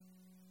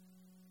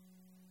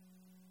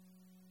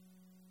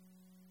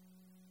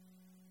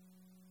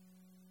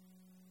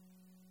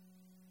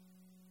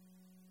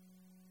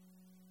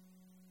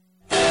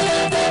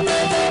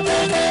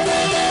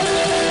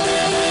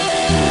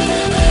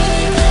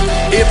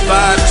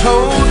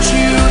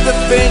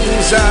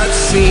things I've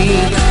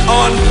seen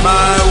on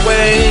my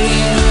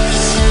ways.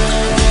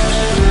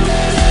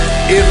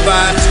 If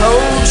I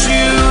told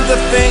you the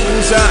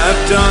things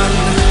I've done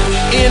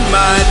in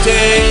my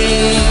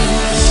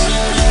days,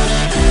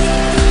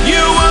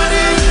 you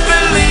wouldn't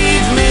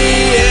believe me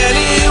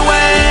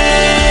anyway.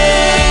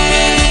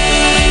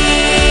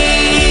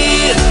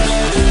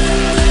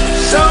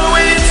 So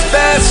it's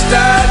best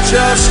I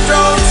just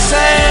don't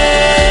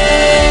say.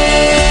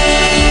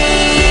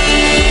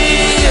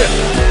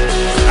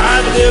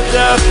 I've lived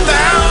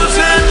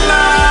 1,000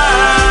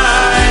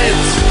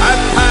 lives,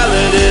 I've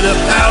piloted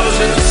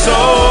 1,000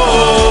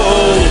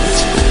 souls,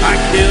 I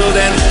killed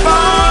and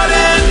fought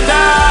and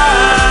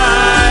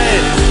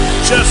died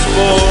just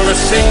for a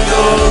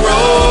single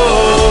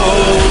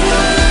role.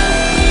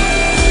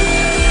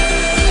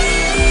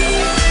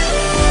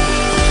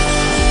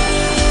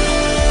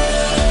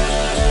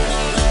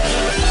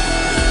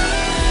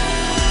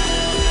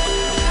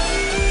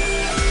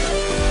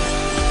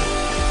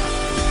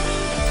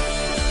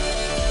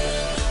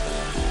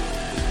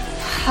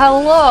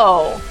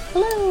 Hello.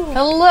 Hello.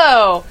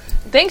 Hello.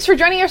 Thanks for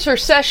joining us for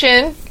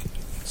session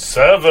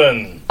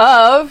 7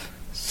 of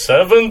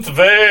 7th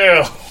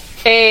Veil.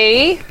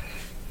 a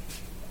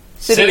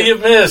City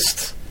of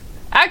Mist.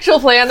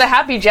 actual play on the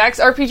Happy Jacks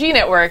RPG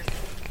Network.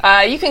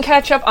 You can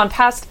catch up on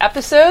past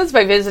episodes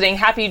by visiting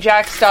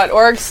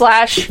happyjacks.org/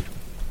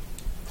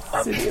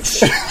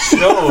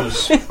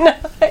 Shows.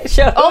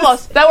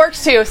 Almost. That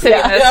works too, City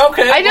of Mist. Yeah,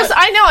 okay.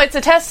 I know it's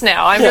a test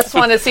now. I just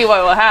want to see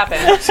what will happen.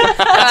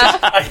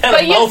 I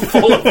had a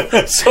mouthful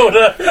of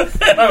soda,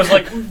 and I was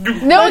like,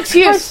 No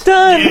excuse.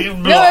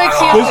 Done. No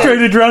excuse. Let's try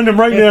to drown him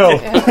right now.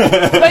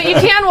 But you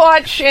can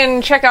watch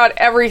and check out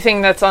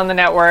everything that's on the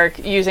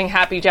network using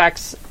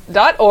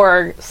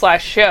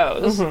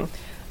happyjacks.org/shows.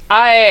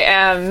 I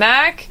am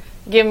Mac.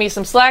 Give me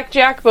some slack,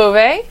 Jack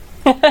Beauvais.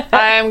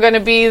 I am going to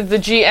be the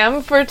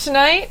GM for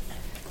tonight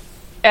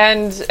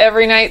and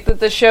every night that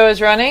the show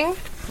is running,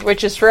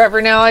 which is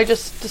forever now, I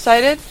just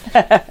decided.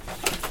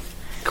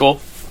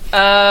 Cool.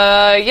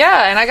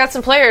 Yeah, and I got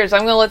some players.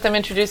 I'm going to let them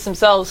introduce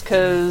themselves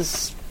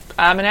because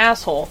I'm an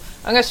asshole.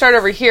 I'm going to start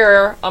over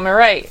here on my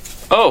right.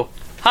 Oh,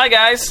 hi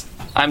guys.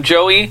 I'm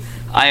Joey.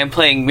 I am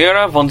playing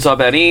Mira von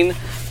Zaberin,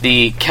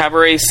 the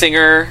cabaret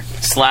singer /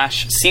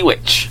 sea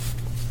witch.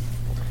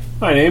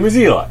 My name is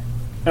Eli,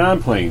 and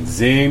I'm playing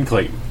Zane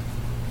Clayton,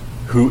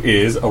 who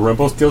is a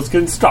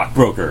Rumpelstiltskin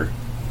stockbroker.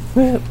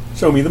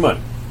 Show me the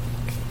money.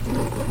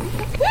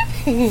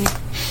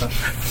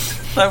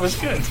 that was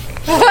good.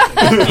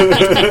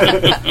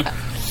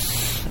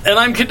 And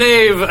I'm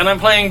Kadave, and I'm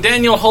playing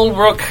Daniel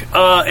Holbrook,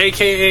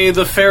 a.k.a.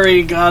 the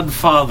Fairy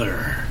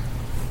Godfather.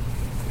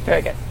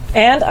 Very good.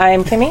 And I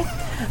am Kimmy.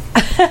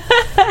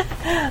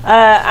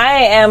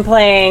 I am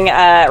playing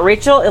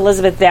Rachel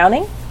Elizabeth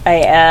Downing.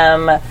 I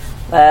am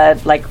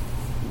like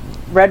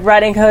Red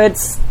Riding Hood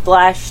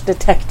 /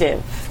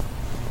 detective.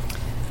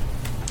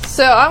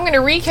 So I'm going to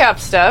recap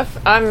stuff.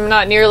 I'm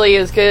not nearly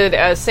as good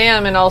as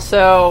Sam, and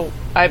also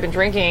I've been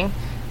drinking,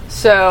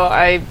 so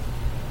I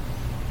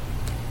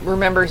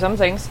remember some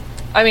things.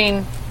 I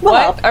mean,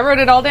 Well, what? I wrote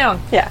it all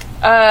down.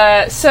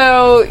 Yeah.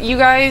 So you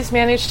guys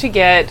managed to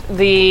get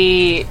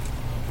the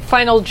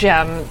final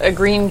gem, a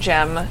green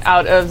gem,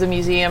 out of the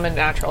Museum of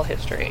Natural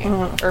History,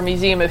 or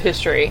Museum of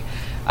History.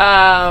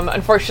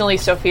 Unfortunately,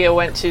 Sophia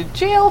went to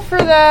jail for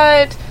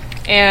that,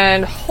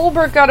 and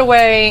Holbrook got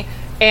away,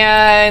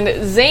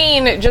 and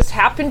Zane just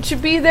happened to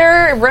be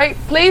there, right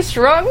place,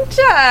 wrong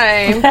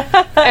time,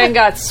 and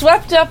got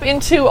swept up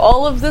into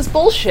all of this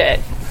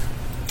bullshit,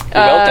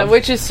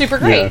 which is super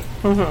great.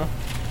 Yeah.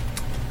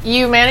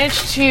 You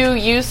managed to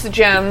use the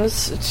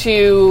gems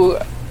to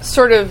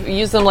sort of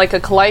use them like a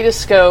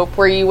kaleidoscope,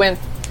 where you went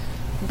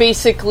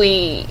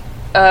basically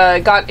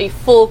got a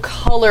full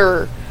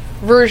color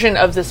version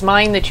of this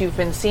mine that you've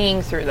been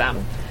seeing through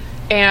them,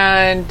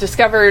 and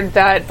discovered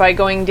that by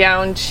going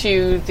down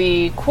to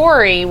the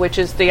quarry, which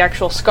is the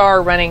actual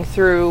scar running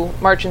through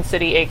Marchant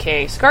City,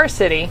 aka Scar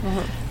City,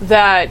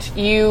 that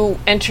you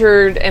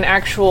entered an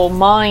actual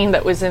mine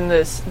that was in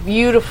this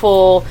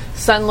beautiful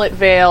sunlit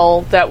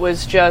vale that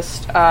was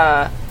just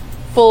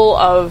full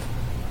of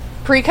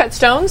pre-cut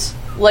stones,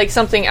 like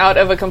something out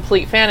of a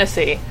complete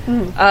fantasy.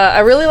 I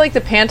really like the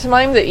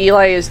pantomime that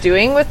Eli is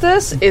doing with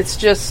this. It's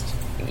just,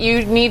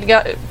 you need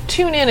to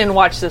tune in and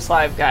watch this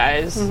live,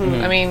 guys.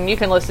 I mean, you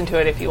can listen to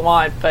it if you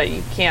want, but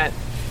you can't.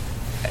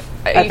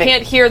 You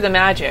can't hear the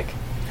magic.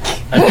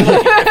 I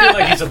feel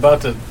like he's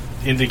about to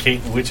indicate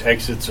which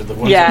exits are the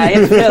ones. Yeah,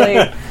 it's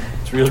really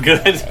it's real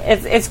good.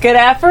 it's good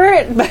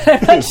effort, but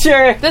I'm not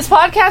sure. This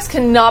podcast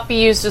cannot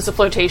be used as a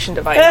flotation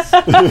device.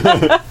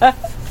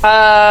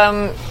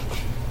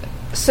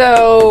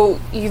 So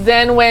you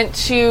then went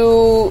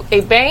to a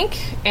bank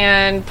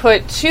and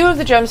put 2 of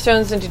the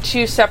gemstones into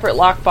 2 separate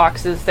lock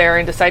boxes there,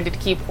 and decided to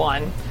keep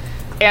one.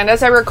 And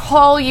as I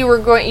recall,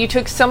 you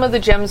took some of the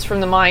gems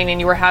from the mine and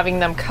you were having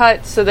them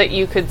cut so that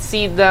you could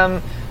seed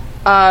them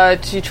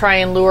to try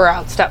and lure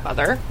out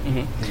Stepmother.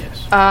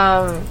 Yes.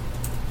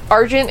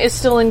 Argent is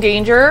still in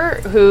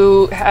danger,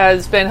 who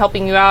has been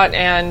helping you out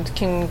and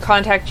can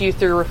contact you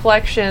through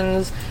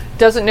reflections,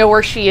 doesn't know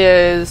where she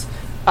is,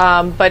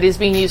 but is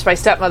being used by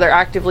Stepmother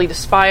actively to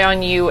spy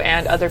on you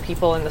and other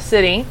people in the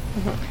city.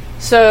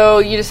 So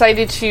you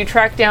decided to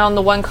track down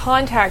the one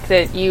contact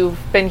that you've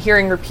been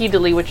hearing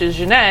repeatedly, which is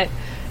Jeanette,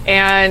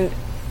 and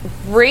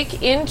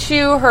break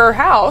into her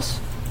house,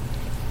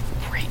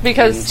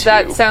 because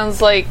that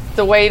sounds like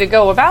the way to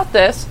go about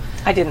this.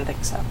 I didn't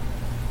think so.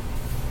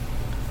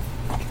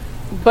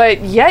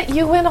 But yet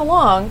you went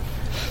along.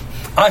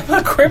 I'm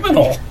a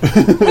criminal.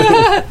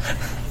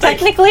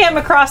 Technically, I'm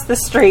across the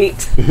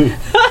street.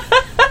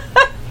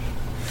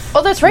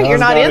 Oh, that's right. You're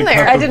not in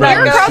there. I did not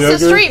You're go. across the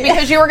street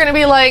because you were going to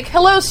be like,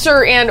 "Hello,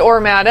 sir and or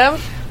madam.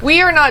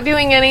 We are not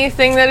doing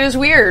anything that is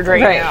weird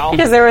right now."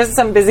 Because there was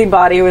some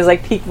busybody who was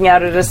like peeking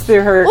out at us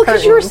through her Well,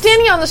 because you were curtains.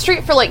 standing on the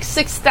street for like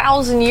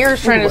 6,000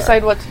 years trying to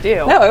decide what to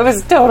do. No, it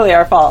was totally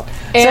our fault.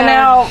 So And-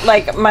 now,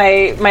 like,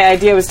 my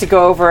idea was to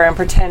go over and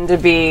pretend to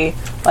be,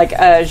 like,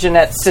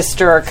 Jeanette's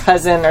sister or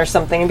cousin or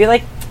something and be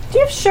like, do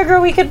you have sugar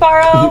we could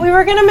borrow? We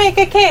were going to make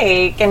a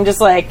cake. And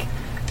just, like,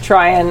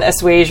 try and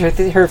assuage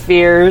her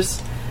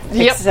fears.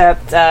 Yep.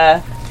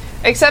 Except,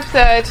 Except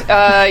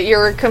that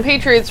your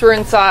compatriots were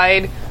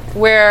inside,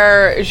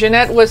 where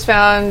Jeanette was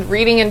found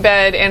reading in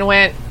bed and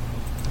went,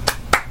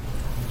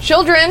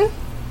 "Children,"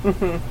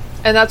 and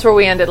that's where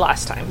we ended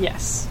last time.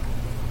 yes.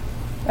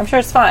 I'm sure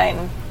it's fine.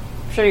 I'm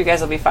sure you guys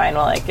will be fine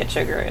while I get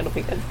sugar. It'll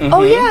be good.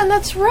 Oh yeah, and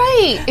that's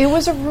right. It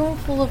was a room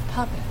full of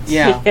puppets.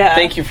 Yeah. Yeah.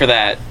 Thank you for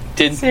that.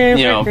 Super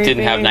Didn't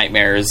creepy. have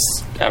nightmares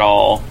at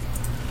all.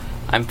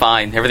 I'm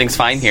fine. Everything's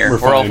fine here.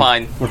 We're all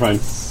fine. We're fine.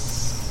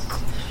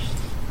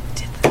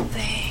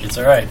 It's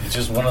all right. It's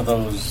just one of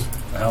those.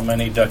 How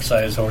many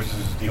duck-sized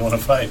horses do you want to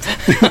fight?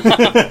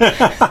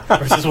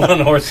 Versus one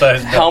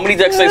horse-sized duck. How many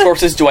duck-sized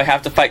horses do I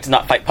have to fight to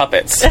not fight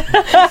puppets? But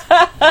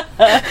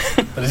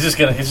it's just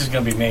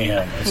gonna be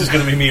mayhem. It's just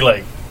gonna be me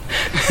like.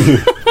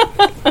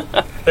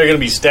 They're gonna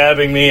be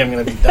stabbing me. I'm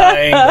gonna be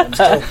dying. But I'm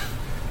still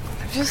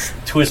Just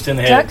twisting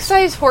heads.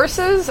 duck-sized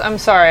horses? I'm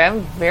sorry,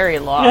 I'm very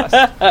lost.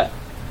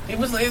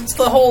 It's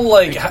the whole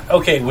like.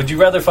 Okay, would you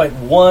rather fight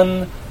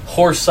one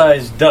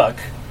horse-sized duck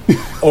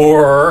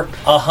or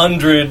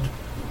 100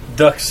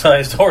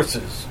 duck-sized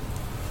horses?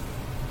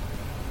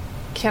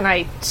 Can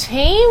I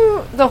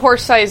tame the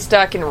horse-sized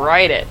duck and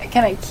ride it?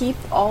 Can I keep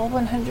all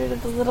 100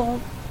 of the little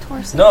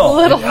horses? No.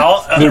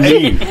 They're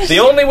mean. The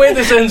only way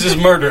this ends is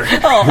murder.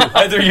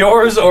 Either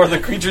yours or the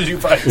creatures you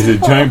fight. It's a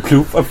giant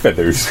ploop of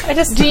feathers. I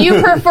just Do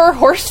you prefer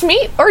horse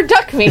meat or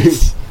duck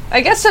meat?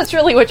 I guess that's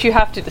really what you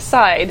have to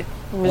decide.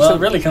 Well, it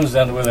really comes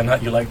down to whether or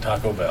not you like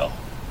Taco Bell.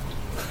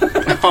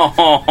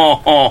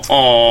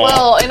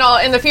 Well,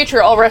 in the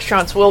future, all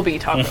restaurants will be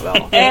Taco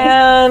Bell.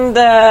 And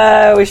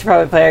we should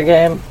probably play our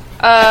game.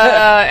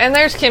 And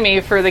there's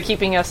Kimmy for the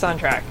keeping us on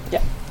track.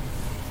 Yeah.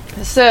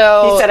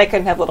 So He said I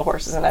couldn't have little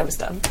horses, and I was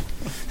done.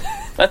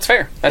 That's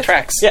fair. That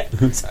tracks. Yeah.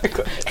 Sorry.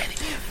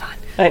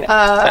 I know.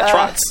 That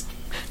trots.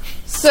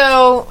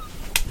 So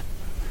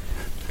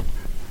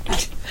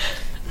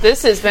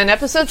this has been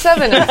episode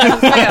 7 of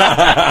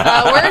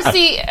where's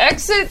the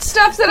exit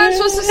stuff that I'm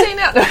supposed to say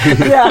now?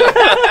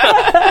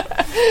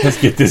 Let's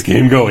get this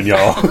game going,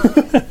 y'all.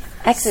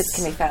 Exits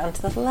can be found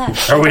to the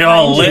left. Are we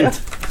all lit?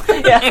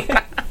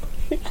 Yeah.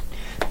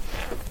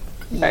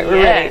 All right, we're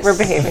ready. Yes. We're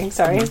behaving.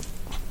 Sorry.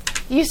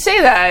 You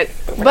say that,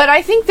 but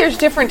I think there's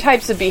different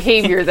types of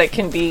behavior that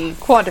can be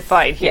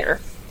quantified here.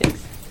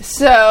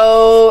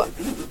 So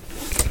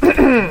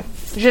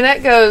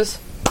Jeanette goes,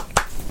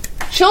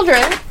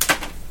 "Children,"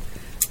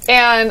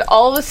 and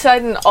all of a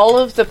sudden all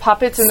of the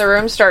puppets in the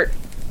room start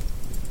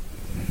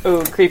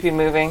Ooh, creepy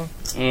moving.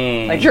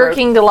 Like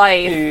jerking to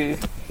life. Ooh.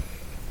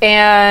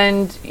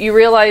 And you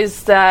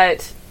realize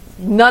that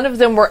none of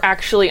them were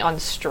actually on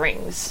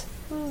strings.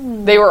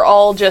 They were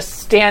all just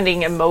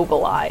standing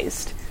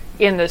immobilized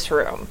in this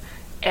room.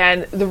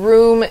 And the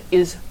room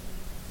is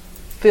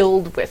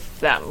filled with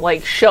them,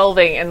 like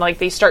shelving, and like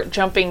they start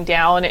jumping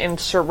down and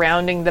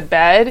surrounding the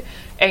bed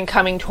and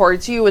coming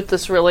towards you with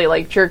this really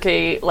like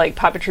jerky like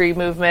puppetry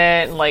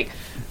movement, and like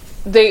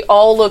they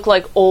all look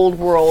like old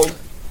world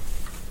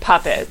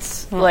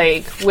puppets,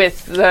 like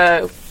with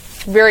the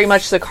very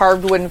much the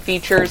carved wooden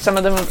features. Some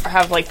of them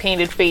have like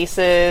painted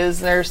faces,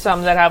 and there's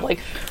some that have like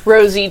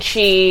rosy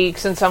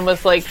cheeks, and some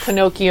with like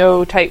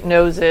Pinocchio type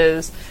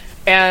noses,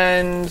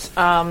 and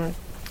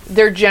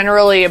they're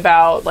generally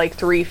about like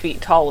 3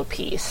 feet tall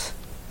apiece,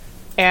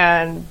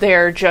 and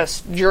they're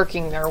just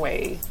jerking their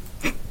way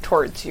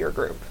towards your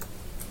group.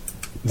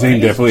 Zane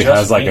it's definitely just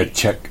has like me. a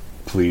check,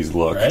 please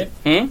look. Right?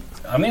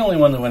 I'm the only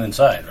one that went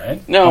inside,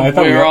 right? No, I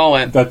thought we were all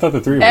in. I thought the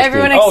three of us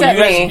Everyone did.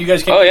 except you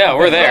guys came. Oh, yeah,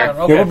 we're there.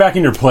 Okay. Yeah, we're back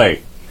in your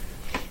play.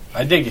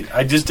 I dig it.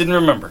 I just didn't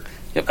remember.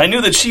 Yep. I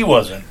knew that she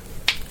wasn't.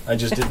 I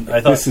just didn't.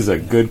 I thought This is a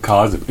good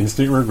cause of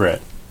instant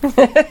regret.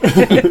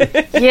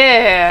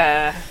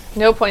 Yeah,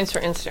 no points for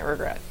instant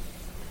regret.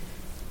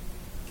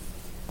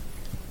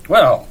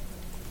 well.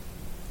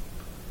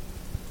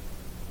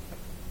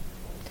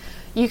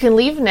 You can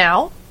leave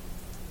now,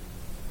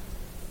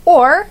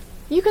 or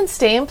You can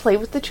stay and play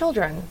with the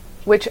children,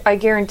 which I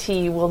guarantee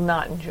you will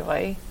not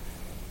enjoy.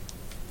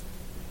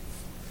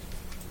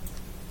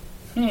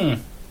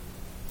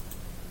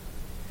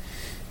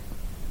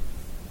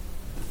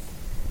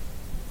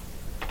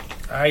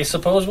 I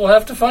suppose we'll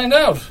have to find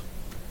out.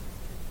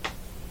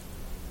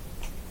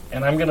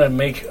 And I'm going to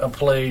make a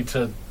play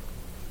to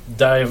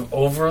dive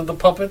over the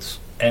puppets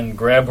and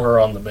grab her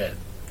on the bed.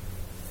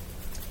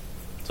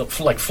 So,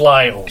 like,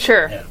 fly over.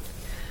 Sure.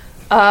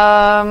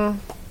 Yeah.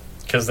 Um,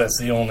 Because that's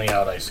the only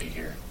out I see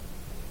here.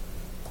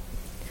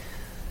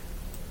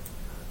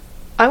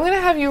 I'm going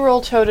to have you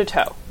roll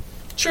toe-to-toe.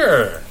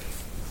 Sure.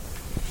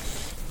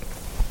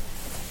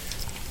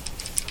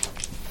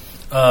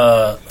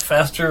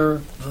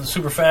 Faster,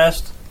 super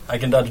fast. I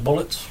can dodge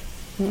bullets.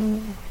 That's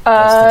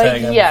the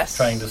tag I yes. was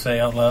trying to say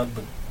out loud,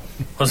 but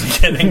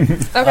wasn't getting.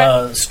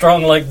 Okay.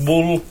 Strong like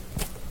bull.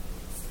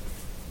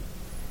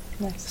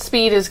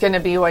 Speed is going to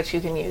be what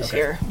you can use Okay.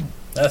 here.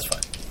 That's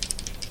fine.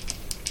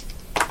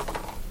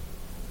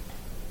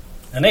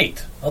 An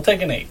 8. I'll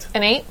take an 8.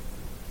 An 8?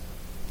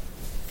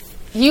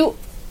 You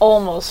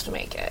almost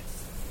make it.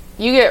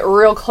 You get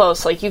real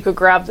close, like you could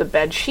grab the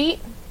bed sheet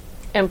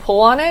and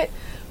pull on it,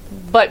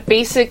 but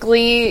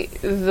basically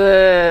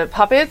the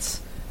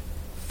puppets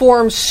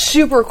form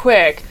super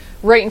quick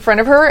right in front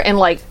of her and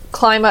like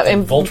climb up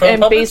and Voltron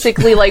puppets?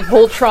 basically like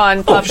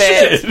Voltron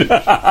puppets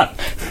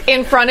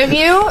in front of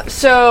you.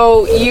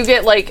 So you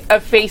get like a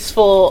face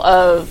full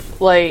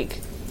of like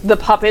the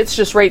puppets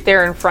just right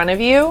there in front of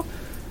you.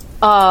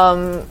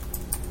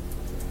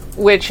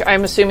 Which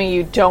I'm assuming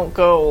you don't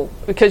go,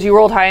 because you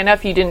rolled high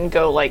enough, you didn't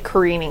go like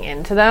careening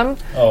into them.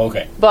 Oh,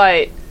 okay.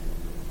 But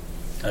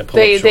I pull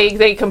they up short.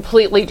 they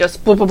completely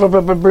just bloop, bloop,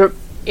 bloop, bloop, bloop, bloop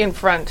in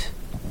front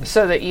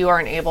so that you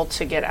aren't able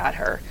to get at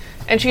her.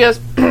 And she goes,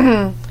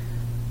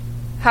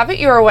 have it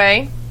your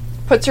way,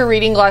 puts her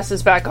reading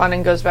glasses back on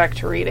and goes back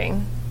to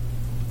reading.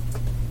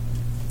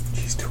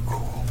 She's too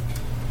cool.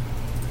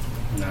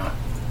 Nah.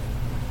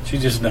 She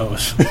just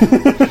knows.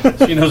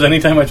 She knows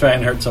anytime I try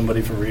and hurt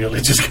somebody for real,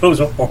 it just goes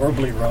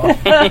horribly wrong.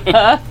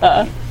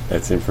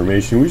 That's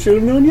information we should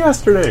have known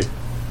yesterday.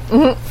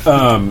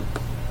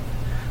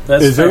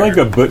 That's Is there fair. like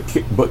a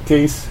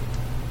bookcase?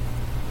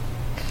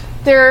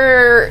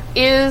 There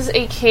is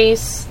a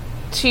case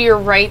to your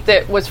right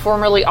that was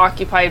formerly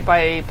occupied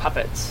by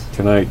puppets.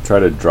 Can I try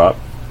to drop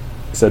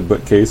said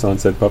bookcase on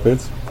said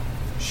puppets?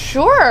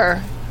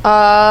 Sure.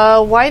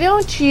 Why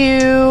don't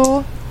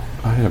you...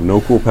 I have no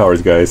cool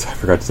powers, guys. I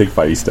forgot to take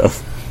fighty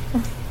stuff.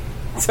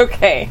 It's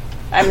okay.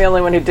 I'm the only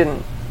one who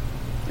didn't.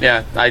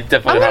 Yeah, I I'm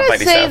definitely don't have going to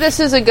fighting say stuff. this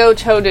is a go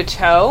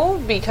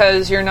toe-to-toe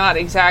because you're not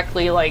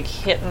exactly, like,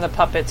 hitting the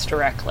puppets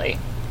directly.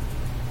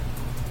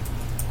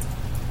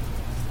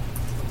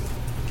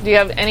 Do you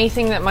have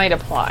anything that might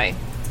apply?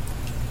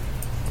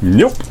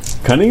 Nope.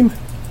 Cunning?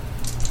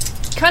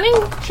 Cunning?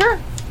 Sure.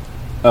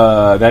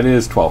 That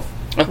is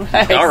 12. All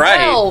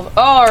right. 12.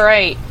 All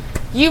right.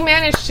 You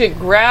managed to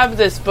grab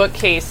this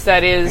bookcase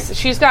that is...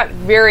 She's got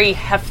very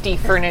hefty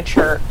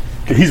furniture.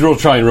 He's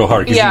trying real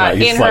hard. 'Cause Yeah,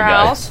 he's in a her slight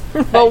guy. house.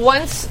 But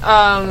once...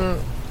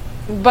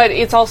 but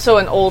it's also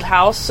an old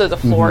house, so the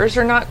floors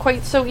are not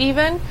quite so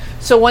even.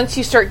 So once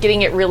you start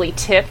getting it really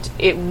tipped,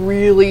 it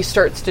really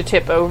starts to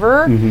tip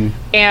over.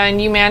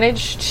 And you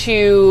manage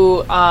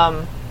to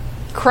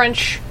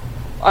crunch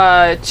 2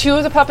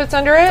 of the puppets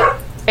under it,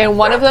 and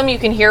one of them you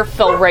can hear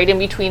fell right in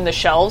between the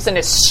shelves and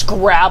is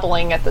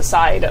scrabbling at the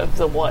side of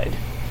the wood.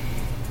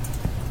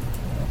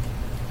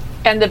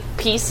 And the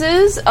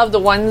pieces of the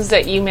ones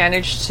that you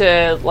managed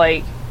to,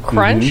 like,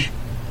 crunch...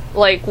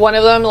 Like, one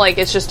of them, like,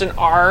 it's just an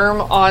arm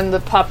on the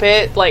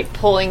puppet, like,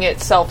 pulling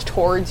itself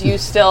towards you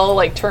still,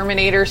 like,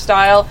 Terminator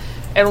style.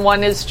 And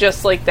one is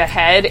just, like, the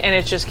head, and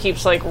it just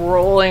keeps, like,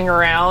 rolling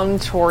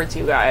around towards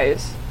you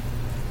guys.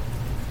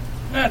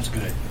 That's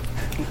good.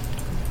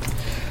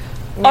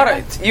 All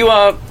right,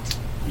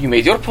 you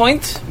made your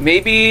point.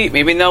 Maybe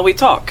now we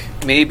talk.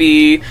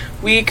 Maybe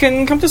we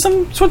can come to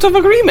some sort of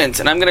agreement.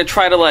 And I'm gonna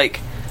try to like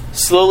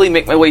slowly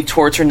make my way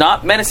towards her,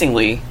 not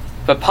menacingly,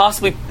 but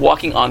possibly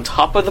walking on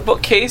top of the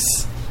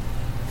bookcase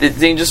that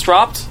Zane just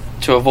dropped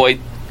to avoid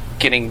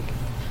getting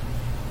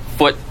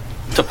foot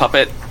to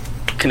puppet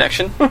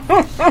connection.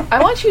 I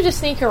want you to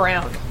sneak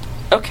around.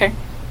 Okay.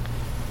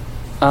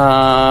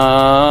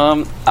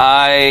 I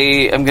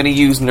am going to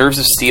use Nerves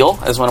of Steel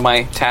as one of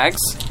my tags.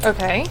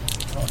 Okay.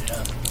 Oh,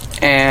 yeah.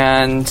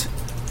 And...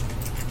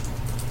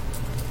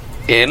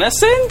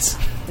 Innocent?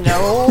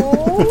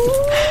 No.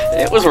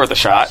 It was worth a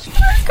shot.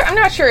 I'm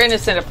not sure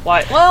innocent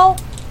applies. Well,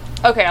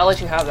 okay, I'll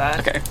let you have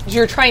that. Okay.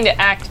 You're trying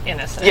to act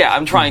innocent. Yeah,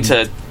 I'm trying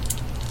to...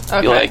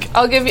 Okay. like-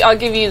 I'll give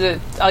you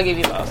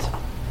both.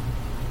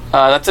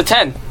 That's a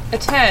 10. A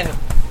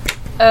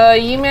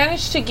 10. You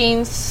managed to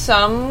gain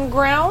some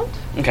ground.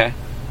 Okay.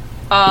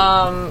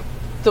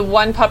 The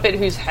one puppet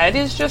whose head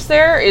is just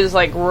there is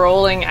like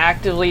rolling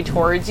actively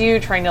towards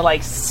you, trying to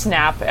like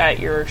snap at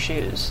your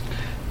shoes.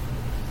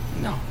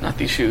 No, not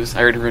these shoes.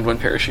 I already ruined one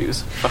pair of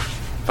shoes.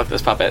 Fuck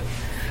this puppet.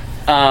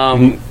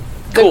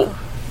 Cool.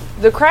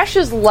 The crash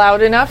is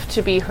loud enough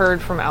to be heard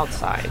from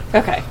outside.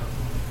 Okay.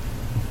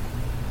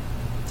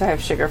 Do I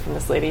have sugar from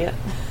this lady yet?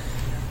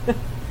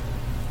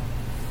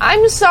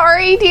 I'm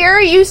sorry, dear.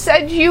 You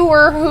said you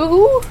were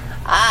who?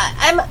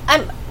 I'm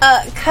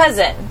a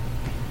cousin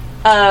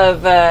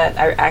of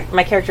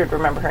my character would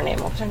remember her name.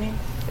 What was her name?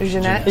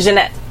 Jeanette.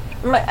 Jeanette.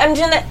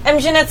 I'm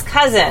Jeanette's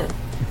cousin.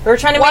 We were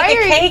trying to Why make a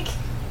are you- cake.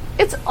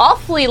 It's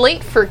awfully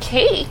late for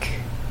cake.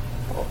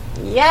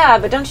 Yeah,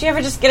 but don't you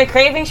ever just get a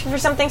craving for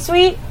something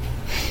sweet?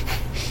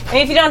 I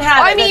mean, if you don't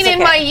have it, I mean, that's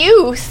in okay. my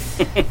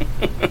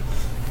youth.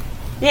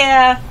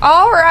 Yeah.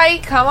 All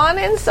right, come on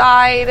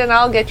inside, and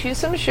I'll get you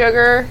some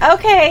sugar.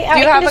 Okay. Do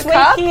you have just a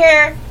cup? wait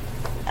here.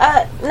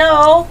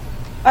 No.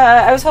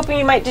 I was hoping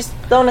you might just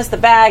loan us the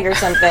bag or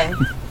something.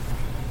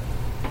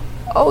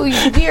 Oh,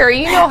 dear,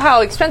 you know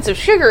how expensive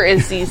sugar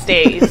is these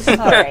days. All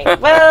right.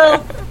 Well,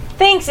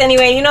 thanks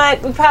anyway. You know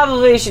what? We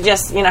probably should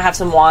just, have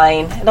some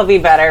wine. It'll be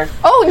better.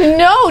 Oh,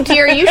 no,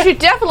 dear, you should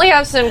definitely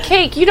have some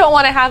cake. You don't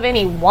want to have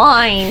any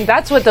wine.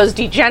 That's what those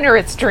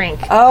degenerates drink.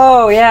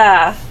 Oh,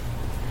 yeah.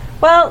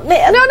 Well,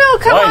 No,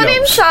 come Why on not?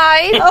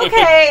 inside.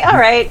 Okay, all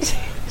right.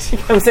 She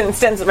comes in and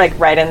stands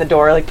right in the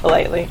door,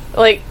 politely.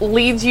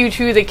 Leads you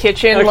to the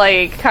kitchen,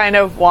 kind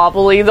of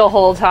wobbly the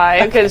whole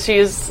time because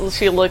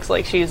she looks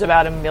like she's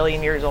about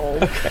 1,000,000 years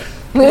old.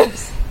 Okay.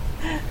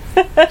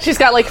 She's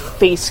got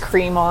face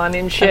cream on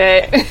and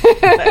shit.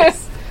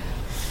 Nice.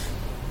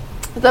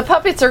 The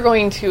puppets are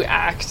going to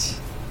act,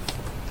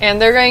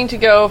 and they're going to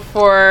go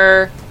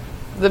for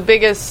the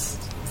biggest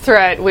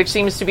threat, which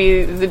seems to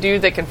be the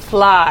dude that can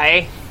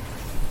fly.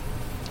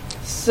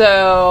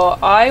 So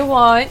I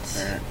want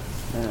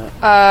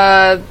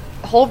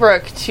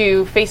Holbrook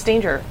to face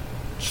danger.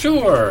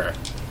 Sure.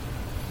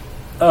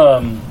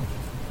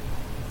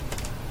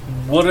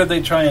 What are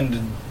they trying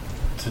to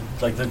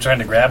they're trying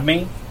to grab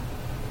me?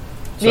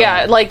 So-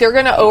 Yeah, they're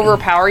going to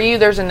overpower you.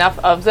 There's enough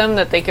of them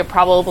that they could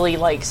probably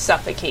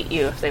suffocate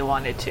you if they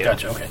wanted to.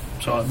 Gotcha, okay.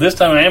 So this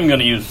time I am going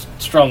to use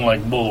strong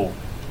like bull.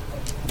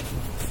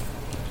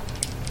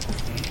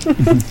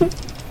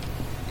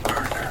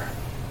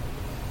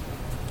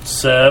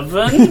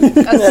 Seven.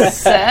 A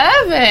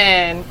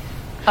 7.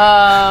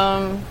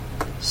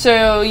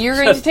 So you're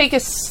going to take a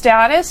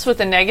status with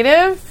a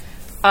negative.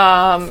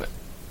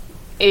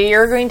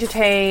 You're going to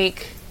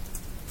take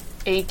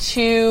a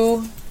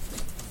 2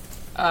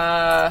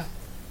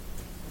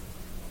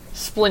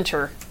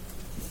 splinter.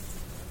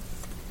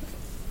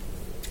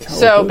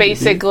 So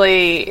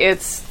basically,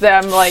 it's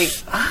them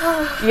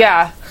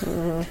yeah,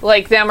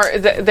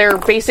 they're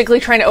basically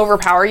trying to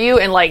overpower you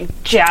and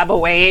jab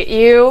away at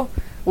you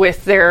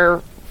with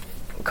their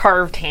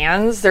carved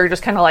hands. They're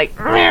just kind of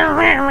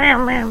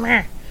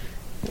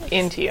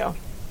into you,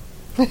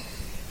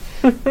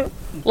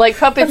 like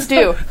puppets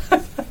do.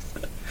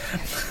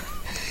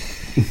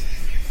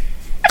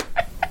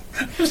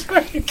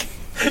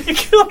 You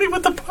killed me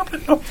with the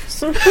puppet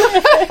noise.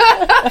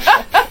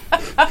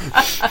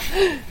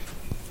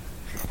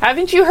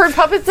 Haven't you heard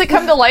puppets that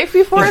come to life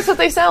before? That's what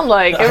they sound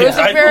like. It was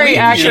a I very believe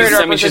you. accurate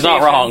I mean, she's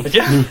not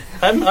representation. wrong.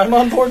 Yeah, I'm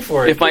on board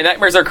for it. If my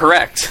nightmares are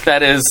correct,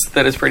 that is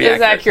pretty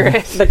It's accurate.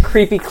 accurate. The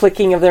creepy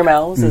clicking of their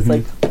mouths is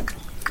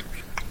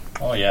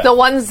Oh yeah. The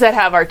ones that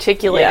have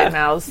articulated Yeah.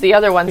 mouths, the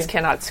other ones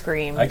cannot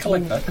scream. I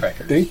collect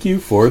nutcrackers. Thank you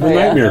for the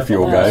yeah. nightmare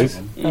fuel, guys.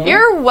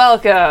 You're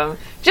welcome.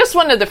 Just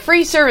one of the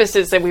free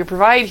services that we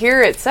provide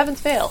here at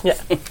Seventh Vale. Yeah.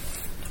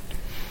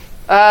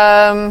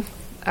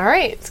 All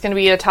right, it's going to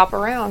be a top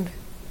of round.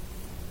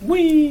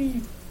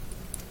 Whee!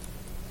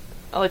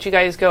 I'll let you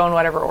guys go in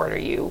whatever order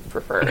you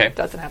prefer. Okay. It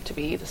doesn't have to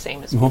be the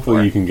same as before.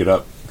 Hopefully you can get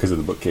up because of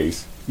the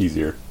bookcase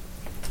easier.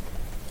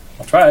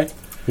 I'll try.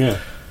 Yeah.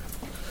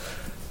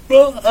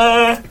 Well,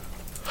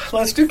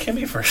 let's do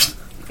Kimmy first.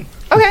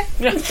 Okay.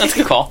 Yeah, that's a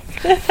good call.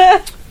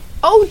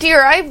 Oh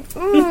dear,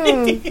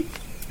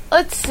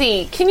 let's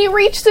see. Can you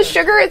reach the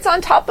sugar? It's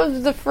on top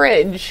of the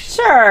fridge.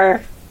 Sure.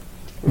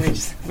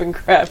 Reaches up and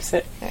grabs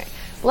it.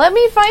 Let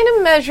me find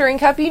a measuring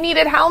cup. You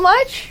needed how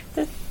much?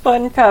 Just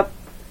 1 cup.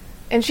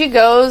 And she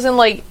goes and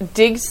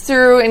digs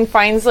through and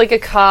finds a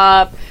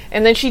cup,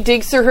 and then she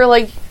digs through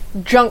her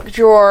junk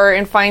drawer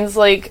and finds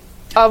a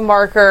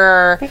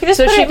marker You can just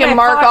so put she it in can my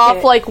mark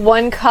pocket. off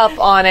 1 cup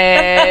on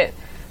it.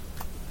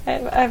 I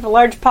have a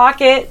large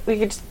pocket. We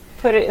could just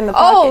put it in the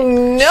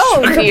Oh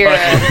pocket. no,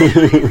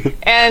 dear.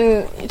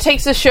 And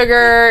takes the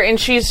sugar and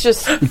she's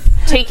just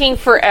taking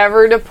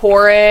forever to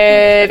pour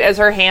it as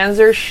her hands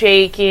are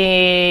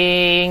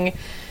shaking.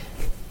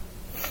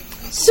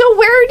 So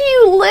where do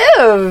you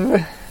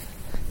live?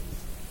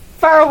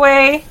 Far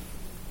away.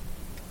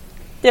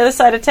 The other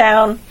side of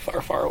town.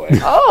 Far, far away.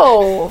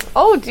 Oh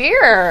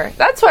dear.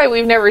 That's why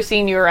we've never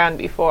seen you around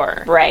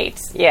before. Right.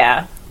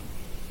 Yeah.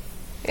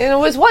 And it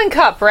was 1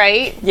 cup,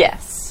 right?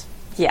 Yes.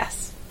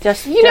 Yes.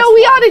 Just We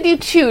ought to do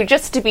 2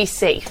 just to be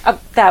safe.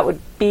 that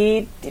would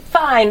be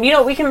fine.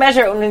 We can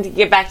measure it when we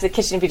get back to the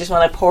kitchen if you just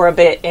want to pour a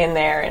bit in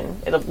there, and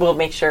we'll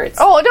make sure it's.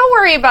 Oh, don't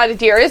worry about it,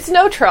 dear. It's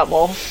no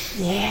trouble.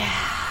 Yeah.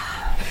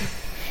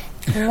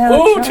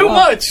 Oh, too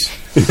much!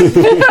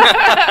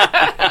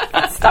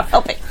 Stop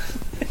helping.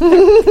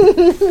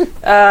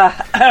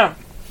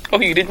 Oh,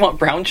 you didn't want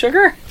brown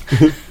sugar?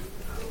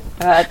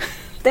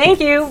 Thank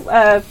you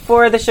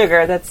for the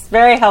sugar. That's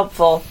very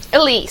helpful.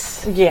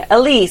 Elise. Yeah,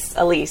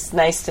 Elise.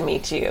 Nice to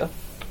meet you.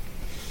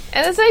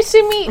 And it's nice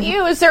to meet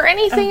you. Is there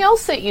anything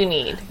else that you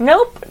need?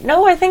 Nope.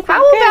 No, I think we're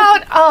How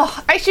good.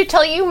 about, I should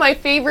tell you my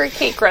favorite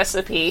cake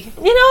recipe.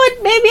 You know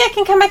what? Maybe I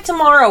can come back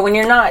tomorrow when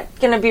you're not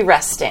going to be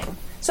resting.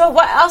 So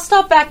I'll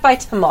stop back by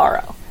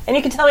tomorrow. And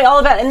you can tell me all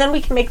about it, and then we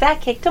can make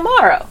that cake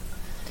tomorrow.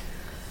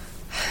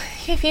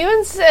 If you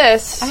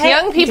insist. I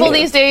Young people do.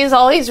 these days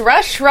always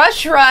rush.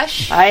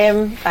 I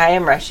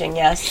am rushing,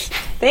 yes.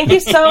 Thank you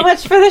so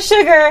much for the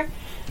sugar.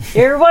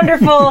 You're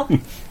wonderful.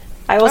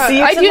 I will see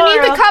you I tomorrow.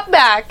 do need the cup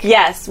back.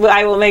 Yes,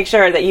 I will make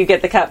sure that you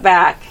get the cup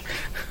back.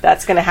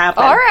 That's going to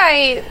happen. All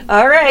right.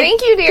 All right.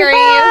 Thank you, dearie. Goodbye.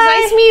 It was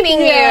nice meeting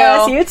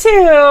yes, you. you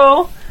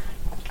too.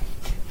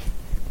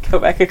 Go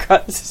back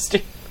across the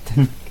street.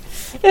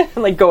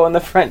 Like go in the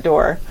front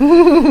door.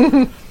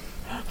 The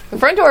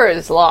front door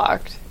is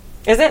locked.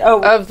 Is it?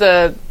 Oh, Of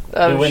the We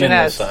went in the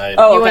Jeanette's. side.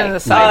 oh, you okay. went in the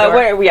side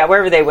door.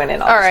 Wherever they went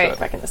in, I'll All just right. go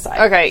back in the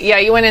side. Okay, yeah,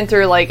 you went in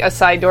through like a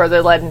side door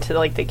that led into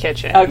like the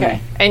kitchen. Okay.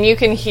 And you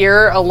can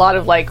hear a lot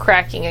of like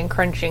cracking and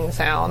crunching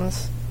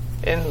sounds,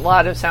 and a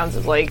lot of sounds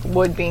of like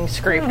wood being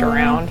scraped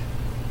around.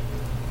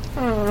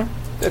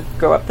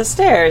 Go up the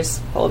stairs,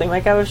 holding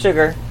my cup of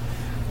sugar.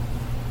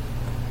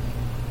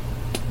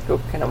 Go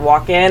kind of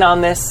walk in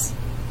on this.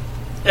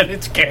 And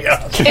it's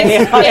chaos.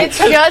 It's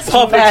just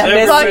Puppets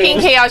madness. fucking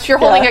chaos. You're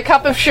holding Yeah. a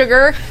cup of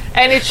sugar,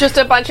 and it's just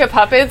a bunch of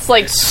puppets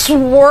like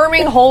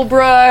swarming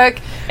Holbrook,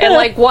 and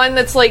like one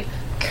that's like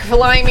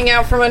climbing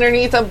out from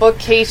underneath a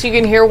bookcase. You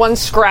can hear one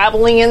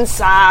scrabbling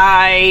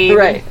inside.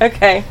 Right.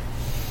 Okay.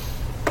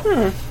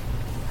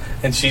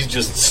 And she's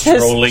just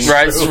strolling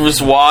Right, through.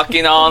 just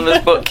walking on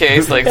this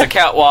bookcase like the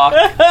catwalk.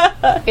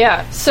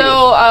 Yeah.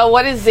 So,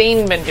 what has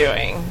Zane been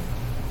doing?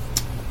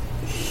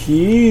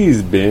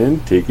 He's been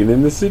taking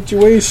in the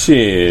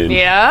situation.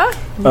 Yeah.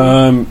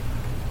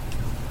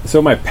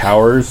 So my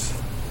powers,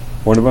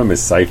 one of them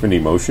is siphon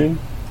emotion.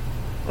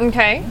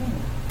 Okay.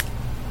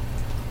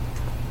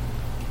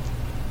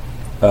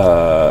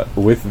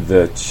 With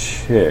the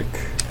chick.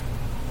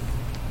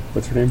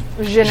 What's her name?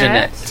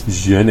 Jeanette.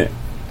 Jeanette.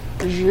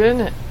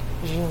 Jeanette.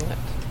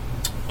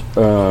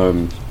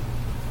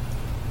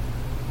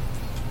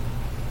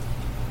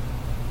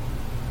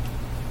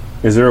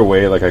 Is there a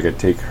way like I could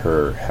take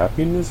her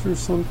happiness or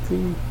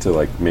something to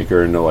like make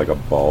her into like a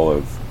ball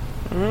of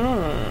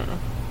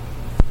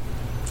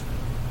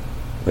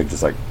like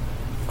just like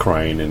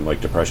crying and like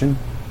depression?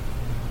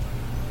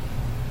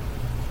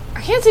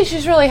 I can't say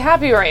she's really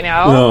happy right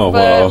now. No, but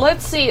well-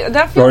 let's see.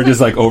 That feels Or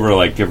just like over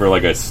like give her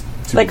like a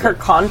Like her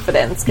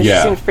confidence, because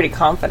Yeah. she seems pretty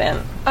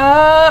confident.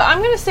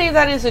 I'm gonna say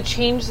that is a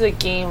change the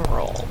game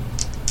roll.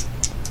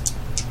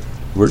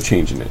 We're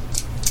changing it.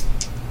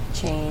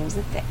 Change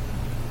the thing.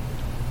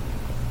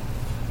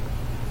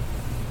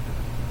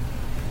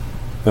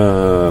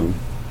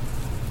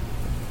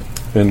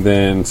 And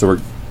then so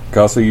we're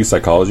can also use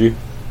psychology.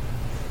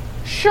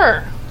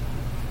 Sure.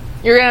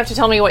 You're gonna have to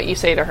tell me what you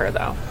say to her,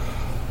 though.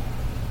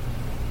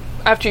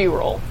 After you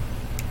roll.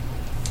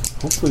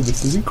 Hopefully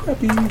this isn't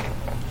crappy.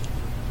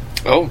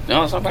 Oh,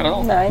 no, it's not bad at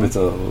all. 9. It's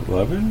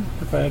 11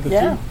 if I had to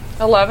Yeah.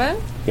 11?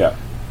 Yeah.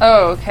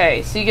 Oh,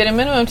 okay. So you get a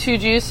minimum 2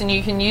 juice, and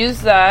you can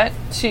use that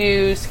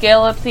to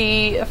scale up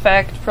the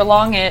effect,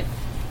 prolong it,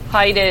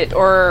 hide it,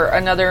 or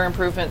another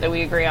improvement that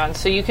we agree on.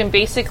 So you can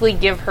basically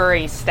give her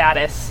a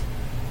status.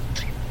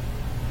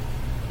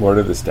 What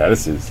are the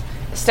statuses?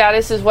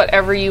 Status is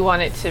whatever you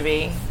want it to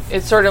be.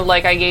 It's sort of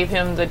like I gave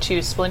him the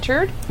 2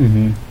 splintered.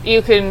 Mm-hmm.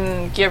 You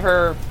can give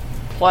her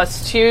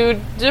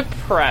 +2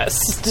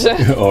 depressed.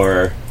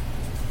 Or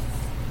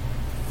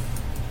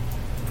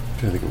I'm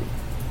trying to think of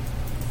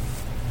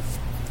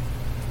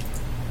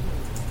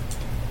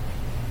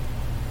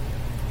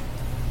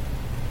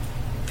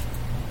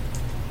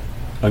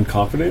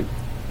unconfident?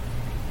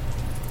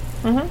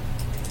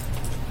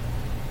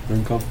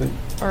 Unconfident?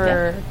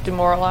 or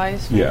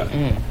demoralized.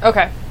 Yeah.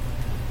 Okay.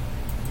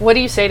 What do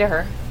you say to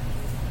her?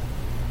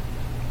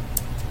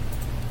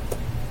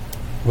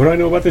 What do I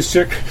know about this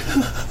chick?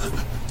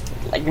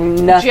 Like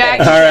nothing. Jack,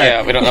 All right.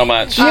 Yeah, we don't know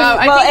much.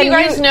 I well, think you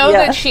and guys you- know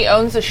yeah. that she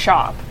owns a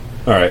shop.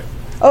 All right.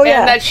 Oh yeah.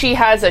 And that she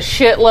has a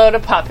shitload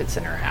of puppets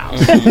in her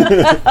house.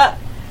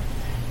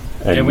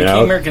 And And we now,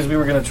 came here because we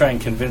were going to try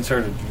and convince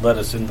her to let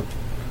us in the.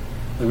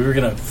 We were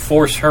going to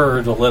force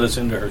her to let us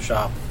into her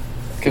shop.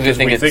 Because we Because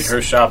think we it's think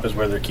her shop is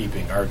where they're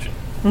keeping Arjun.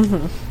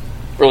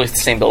 really the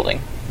same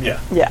building.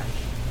 Yeah. yeah.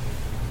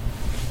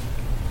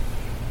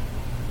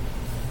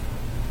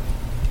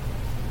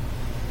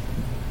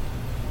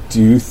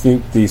 do you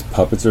think these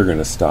puppets are going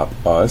to stop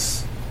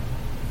us?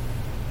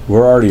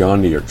 We're already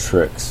on to your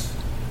tricks.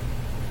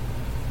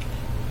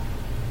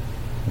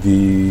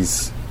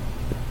 These...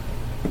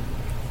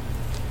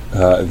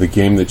 the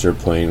game that you're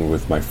playing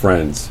with my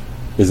friends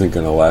isn't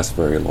going to last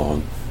very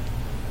long.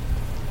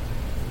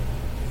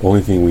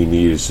 Only thing we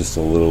need is just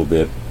a little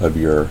bit of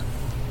your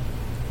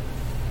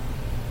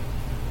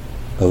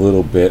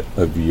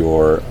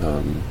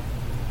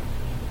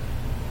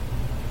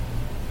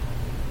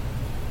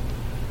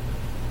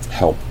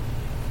help.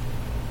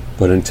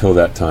 But until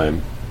that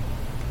time,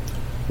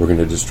 we're going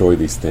to destroy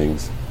these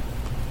things.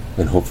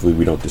 And hopefully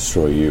we don't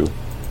destroy you.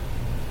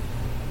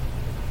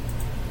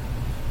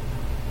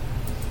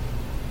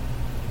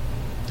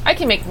 I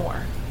can make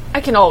more. I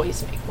can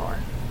always make more.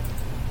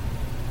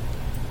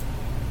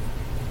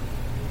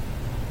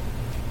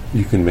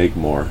 You can make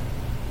more.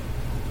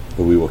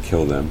 But we will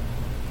kill them.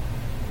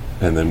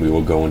 And then we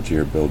will go into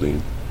your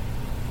building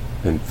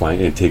and find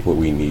and take what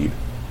we need.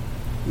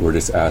 We're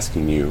just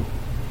asking you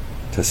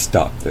to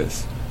stop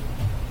this.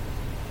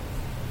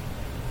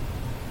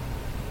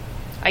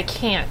 I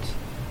can't.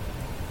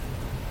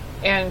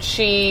 And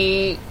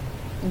she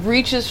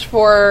reaches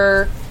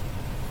for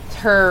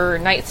her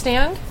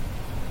nightstand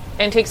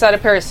and takes out a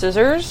pair of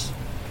scissors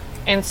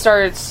and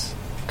starts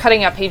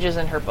cutting out pages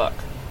in her book.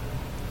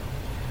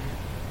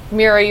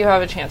 Mira, you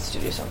have a chance to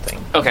do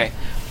something. Okay.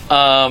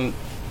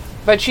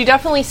 But she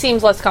definitely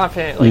seems less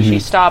confident. Like, she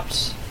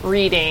stopped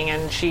reading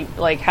and she,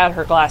 like, had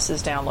her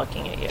glasses down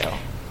looking at you.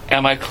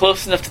 Am I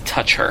close enough to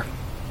touch her?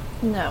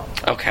 No.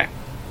 Okay.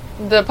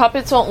 The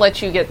puppets won't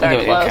let you get that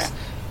Okay, close. okay.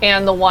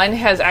 And the one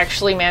has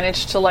actually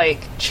managed to, like,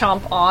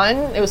 chomp on.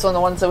 It was one of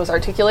the ones that was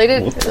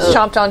articulated. It was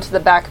chomped onto the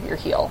back of your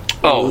heel.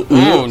 Oh,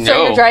 ooh, no.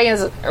 So your dragon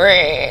is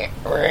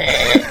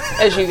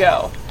as you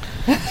go.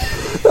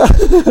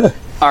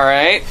 All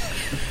right.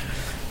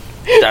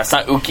 That's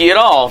not ooky at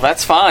all.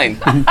 That's fine.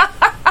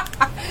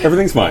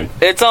 Everything's fine.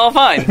 It's all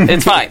fine.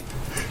 It's fine.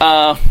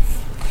 All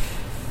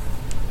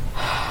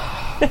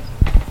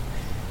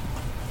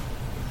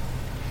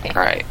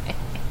right.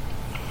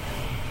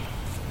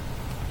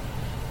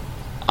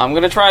 I'm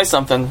gonna try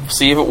something.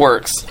 See if it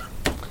works.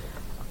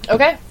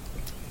 Okay.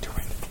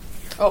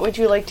 What would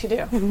you like to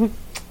do?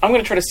 I'm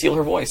gonna try to steal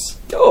her voice.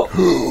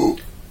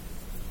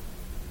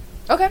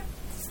 Okay.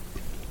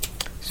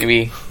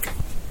 Maybe.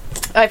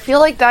 I feel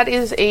like that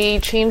is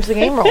a change the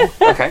game roll.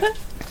 Okay.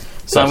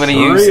 So I'm gonna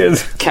Sure use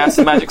is. cast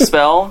a magic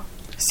spell,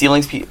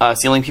 stealing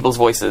people's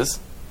voices,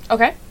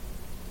 Okay.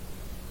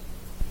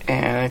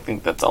 and I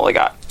think that's all I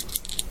got.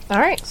 All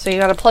right. So you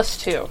got a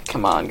 +2.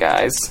 Come on,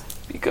 guys,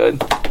 be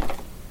good.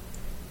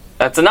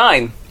 That's a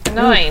 9.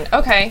 9.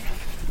 Okay.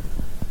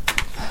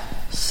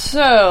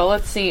 So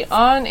let's see.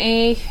 On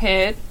a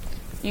hit,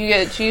 you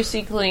get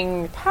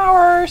geoseekling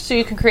power, so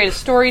you can create a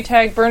story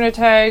tag, burn a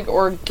tag,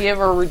 or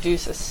give or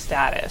reduce a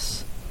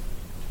status.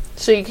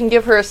 So you can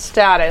give her a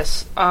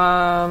status.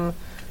 You're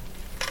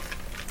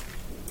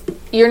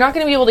not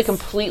going to be able to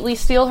completely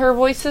steal her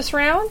voice this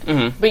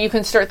round, but you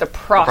can start the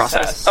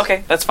process.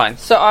 Okay, that's fine.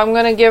 So I'm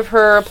going to give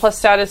her a plus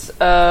status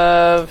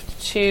of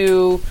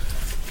 2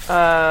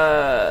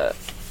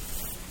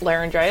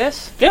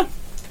 laryngitis. Yeah.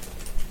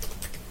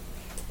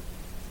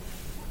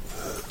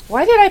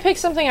 Why did I pick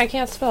something I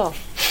can't spell?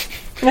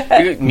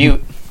 You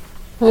mute.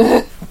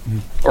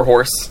 Or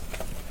horse.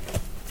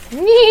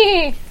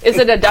 Nee. Is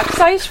it a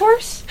duck-sized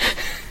horse?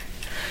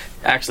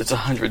 Actually, it's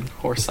 100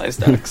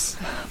 horse-sized ducks.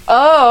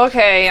 Oh,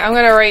 okay. I'm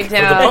going to write For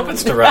the down...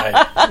 puppets to ride.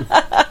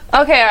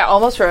 Okay, I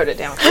almost wrote it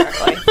down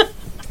correctly.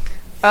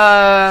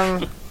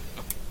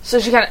 So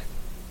she kind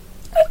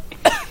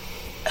of...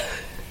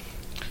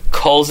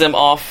 Calls him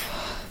off.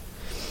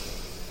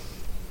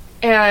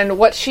 And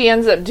what she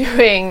ends up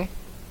doing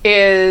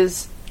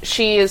is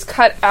she has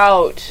cut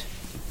out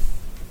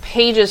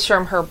pages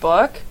from her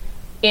book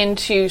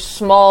into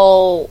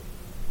small,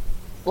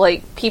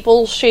 like,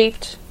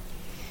 people-shaped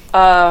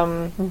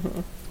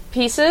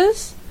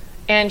pieces,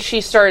 and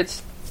she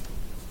starts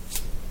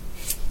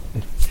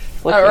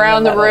Looking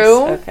around the at us.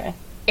 room. Okay.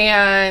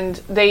 And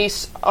they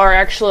are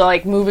actually,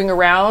 like, moving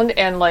around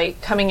and,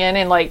 like, coming in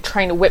and, like,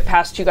 trying to whip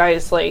past you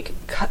guys, like,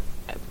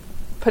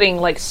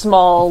 putting, like,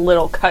 small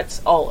little cuts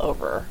all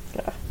over.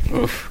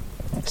 Oof.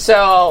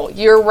 So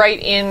you're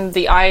right in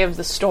the eye of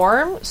the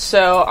storm.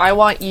 So I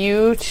want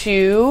you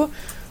to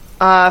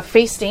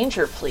face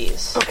danger,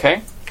 please.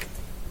 Okay.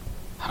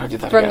 How do I do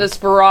that From again? this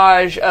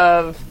barrage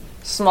of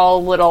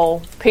small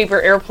little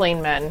paper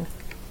airplane men.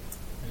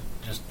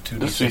 Just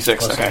Just 2d6 2d6,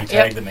 plus okay. any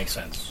tag Yep. that makes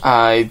sense.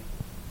 I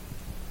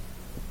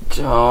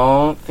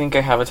don't think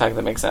I have a tag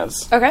that makes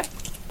sense. Okay.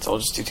 So I'll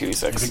just do If it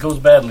 2d6. goes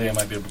badly, I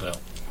might be able to help.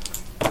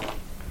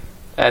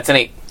 That's an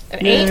 8.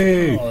 An 8.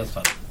 Yay. Oh, that's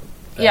not bad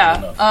Yeah.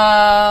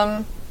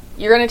 enough.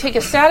 You're going to take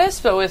a status,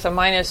 but with a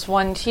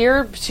 -1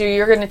 tier. So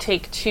you're going to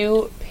take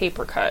 2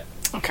 paper cut.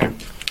 Okay.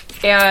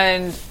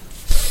 And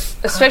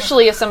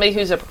especially as somebody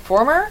who's a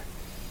performer,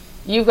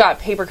 you've got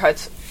paper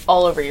cuts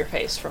all over your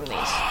face from these.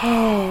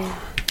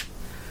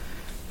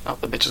 Oh,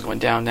 the bitch is going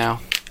down now.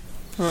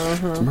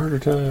 It's murder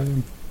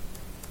time.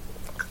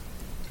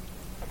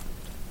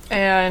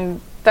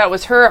 And that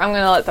was her. I'm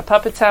going to let the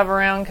puppets have a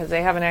round because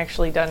they haven't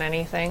actually done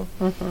anything.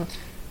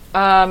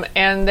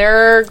 And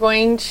they're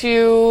going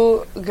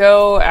to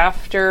go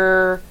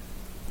after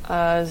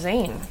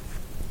Zane.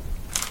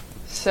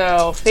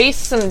 So face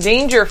some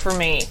danger for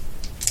me.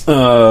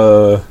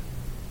 You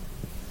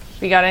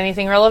got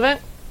anything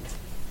relevant?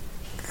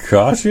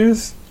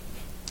 Cautious?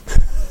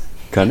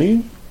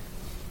 Cunning?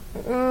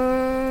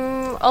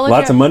 I'll let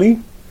Lots you, of money?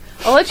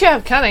 I'll let you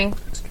have cunning.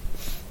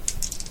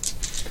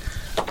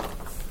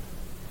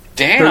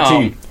 Damn.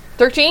 13.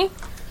 13?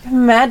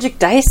 Magic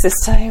dice this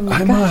time.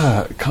 I'm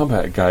a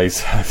combat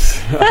guys.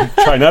 I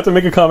try not to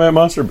make a combat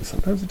monster, but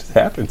sometimes it just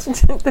happens.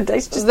 The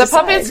dice just The decide.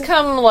 puppets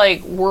come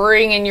like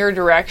whirring in your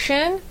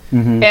direction,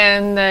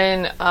 and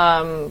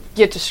then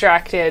get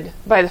distracted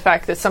by the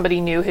fact that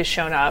somebody new has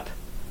shown up,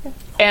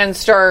 and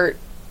start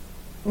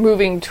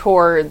moving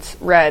towards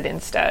Red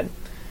instead.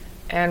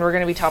 And we're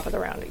going to be top of the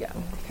round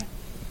again.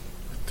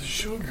 The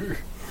sugar.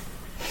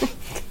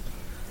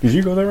 Did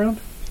you go that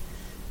round?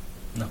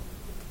 No,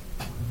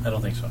 I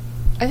don't think so.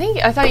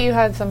 I thought you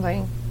had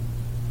something.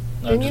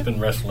 No, I've Didn't just you?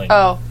 been wrestling.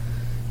 Oh,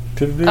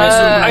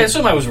 I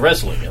assume I was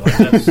wrestling. Like,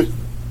 that's,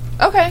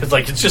 okay. it's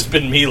like it's just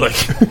been me, like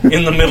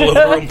in the middle of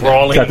the room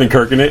brawling. Captain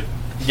Kirk in it.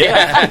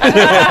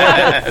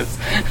 Yeah.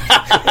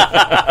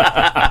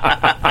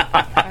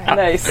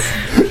 Nice.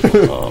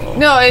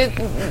 No,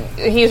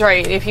 he's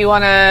right. If you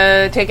want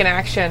to take an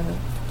action,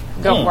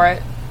 go for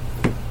it.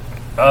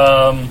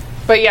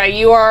 But yeah,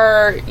 you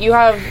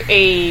have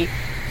a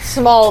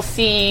small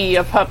sea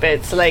of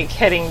puppets like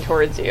heading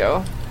towards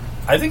you.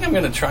 I think I'm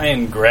going to try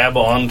and grab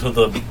onto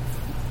the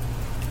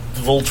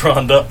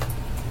Voltroned up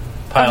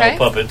pile of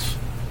puppets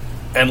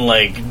and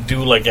like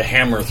do like a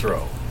hammer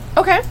throw.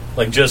 Okay.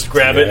 Like just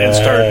grab it and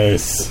start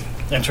Yes.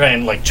 and try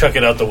and like chuck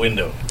it out the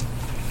window.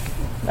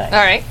 Nice. All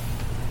right.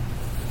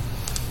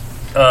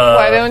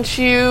 Why don't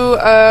you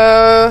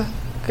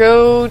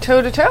go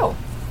toe to toe?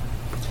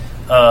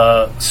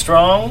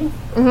 Strong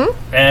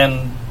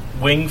and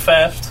wing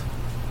fast.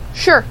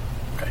 Sure.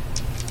 Okay.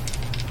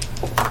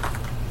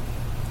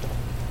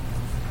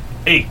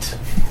 8.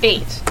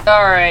 8.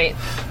 All right.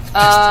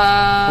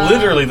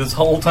 Literally this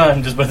whole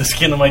time, just by the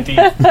skin of my teeth.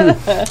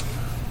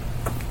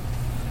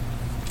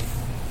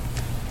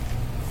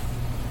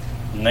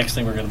 Next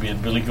thing, we're going to be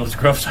at Billy Goat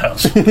Gruff's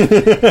house. All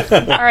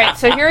right.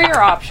 So here are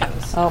your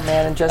options. Oh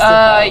man, and just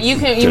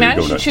You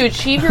manage to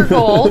achieve your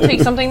goal.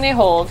 Take something they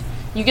hold.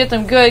 You get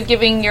them good,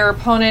 giving your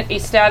opponent a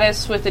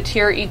status with a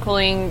tier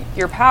equaling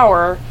your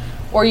power,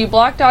 or you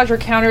block, dodge, or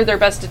counter their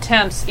best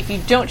attempts. If you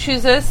don't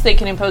choose this, they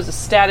can impose a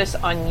status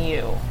on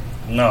you.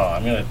 No,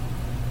 I'm going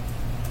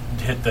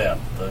to hit them,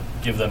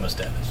 give them a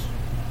status.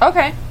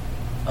 Okay.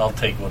 I'll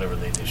take whatever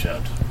they dish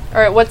out. All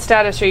right. What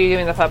status are you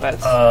giving the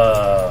puppets?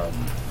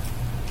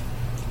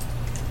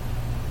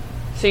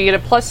 So you get a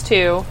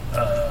 +2.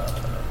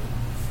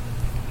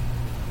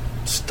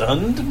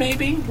 Stunned,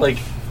 maybe? Like,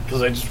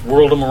 because I just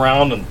whirled them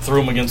around and threw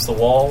them against the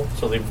wall,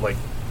 so they like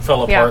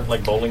fell apart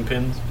like bowling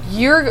pins.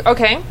 You're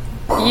okay.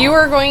 You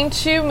are going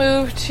to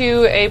move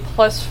to a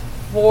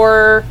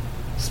 +4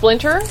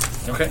 splinter.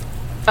 Okay.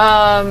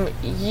 I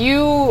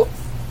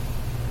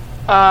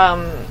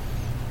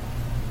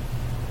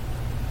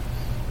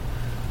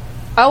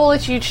will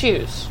let you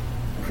choose.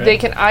 Okay. They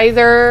can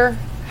either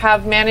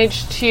have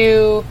managed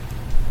to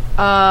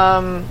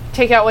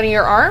take out one of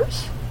your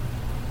arms,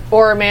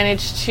 or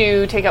manage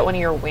to take out one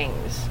of your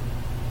wings.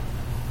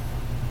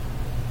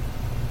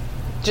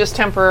 Just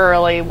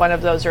temporarily, one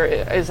of those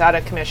is out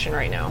of commission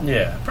right now.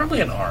 Yeah,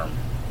 probably an arm.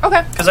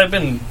 Okay, Because I've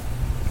been...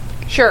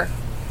 sure.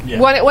 Yeah.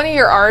 One of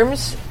your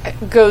arms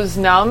goes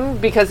numb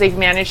because they've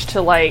managed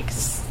to like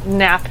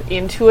snap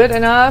into it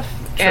enough,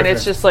 and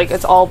it's just like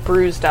it's all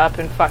bruised up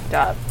and fucked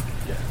up.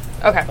 Yeah.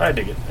 Okay. I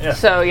dig it. Yeah.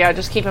 So yeah,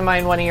 just keep in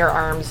mind one of your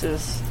arms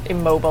is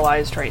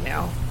immobilized right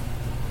now.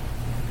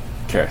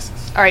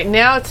 Caris's. All right,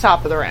 now it's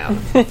top of the round.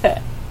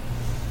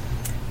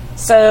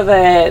 So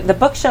the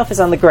bookshelf is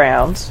on the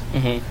ground.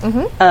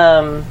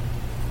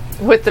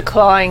 With the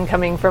clawing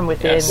coming from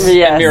within. Yes.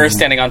 Yes. And Mira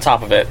standing on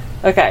top of it.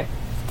 Okay.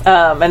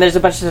 And there's a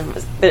bunch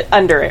of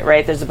under it,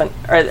 right? There's a bunch,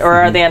 or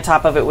are they on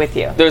top of it with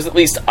you? There's at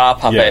least a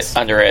puppet Yes.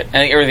 under it. I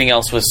think everything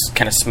else was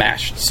kind of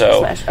smashed. So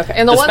Smash. Okay.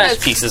 And the one smashed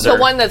that's pieces the are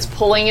one that's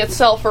pulling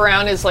itself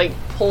around is like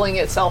pulling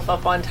itself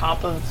up on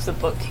top of the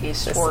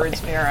bookcase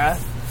towards Mira.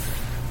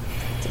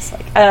 Just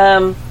like,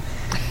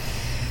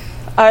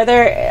 are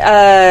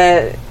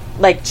there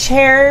like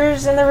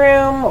chairs in the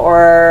room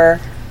or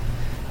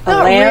a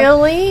Not lamp?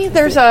 really.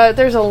 There's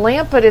a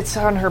lamp, but it's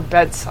on her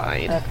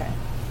bedside. Okay.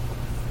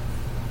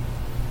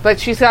 But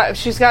she's got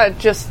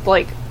just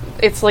like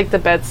it's like the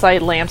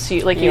bedside lamps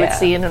you would Yeah.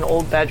 see in an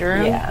old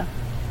bedroom. Yeah.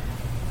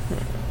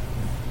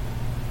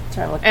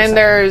 Trying to look And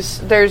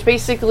there's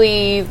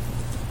basically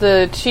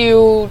the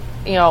two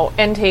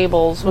end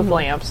tables with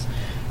lamps.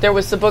 There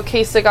was the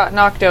bookcase that got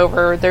knocked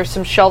over. There's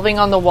some shelving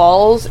on the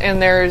walls,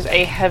 and there's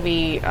a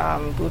heavy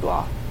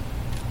boudoir.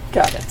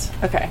 Got it.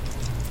 Okay.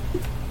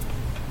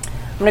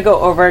 I'm gonna go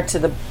over to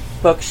the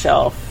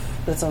bookshelf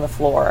that's on the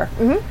floor,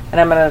 and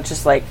I'm gonna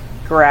just like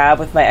grab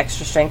with my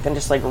extra strength and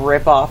just like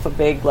rip off a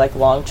big like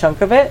long chunk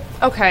of it.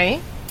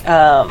 Okay. And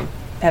I'm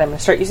gonna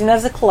start using that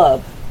as a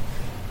club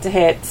to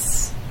hit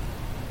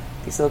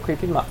these little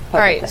creepy puppet All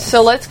right. things.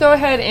 So let's go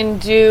ahead and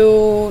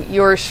do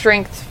your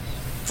strength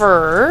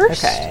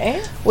first.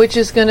 Okay. Which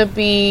is going to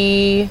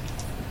be.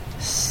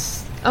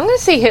 I'm going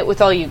to say hit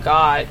with all you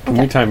got. Can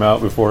we time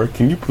out before?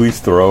 Can you please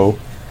throw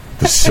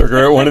the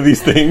sugar at one of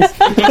these things.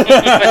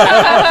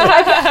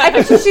 I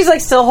picture she's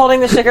like still holding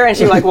the sugar, and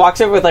she like walks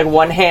over with like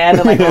one hand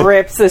and like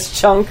rips this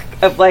chunk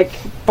of like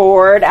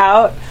board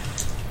out.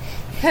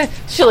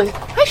 She's like,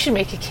 I should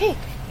make a cake.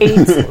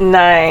 8,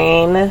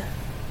 9,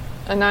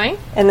 A 9?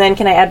 and then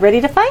can I add ready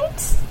to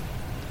fight?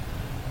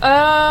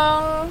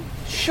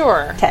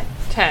 Sure. 10.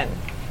 10.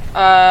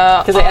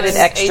 Because I added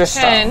extra a 10,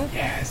 stuff.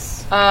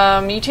 Yes.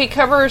 you take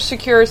cover or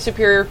secure a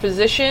superior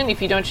position.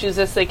 If you don't choose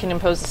this, they can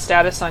impose a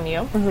status on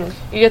you.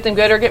 You get them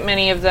good or get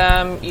many of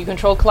them. You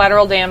control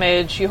collateral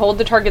damage. You hold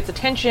the target's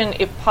attention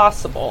if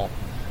possible,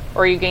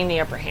 or you gain the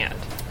upper hand.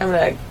 I'm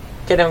gonna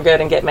get them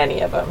good and get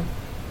many of them.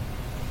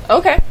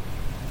 Okay.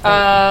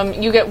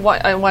 You get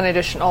one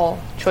additional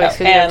choice because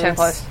you have 10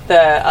 plus.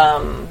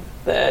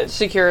 The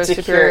Secure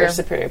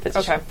superior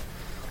position.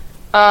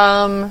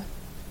 Okay.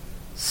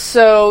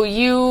 So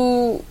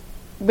you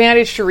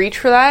manage to reach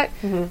for that,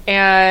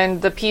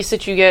 and the piece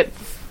that you get,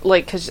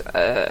 like, because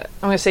I'm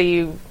going to say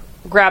you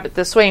grab it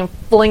this way and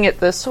fling it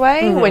this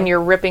way when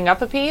you're ripping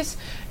up a piece,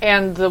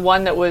 and the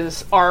one that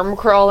was arm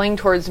crawling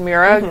towards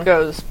Mira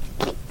goes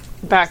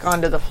back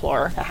onto the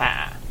floor.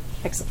 Aha.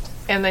 Excellent.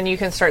 And then you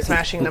can start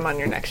smashing them on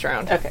your next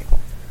round. Okay, cool.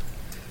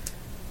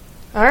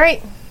 All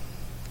right.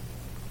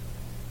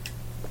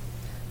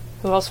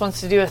 Who else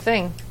wants to do a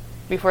thing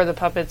before the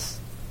puppets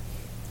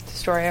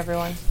destroy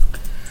everyone?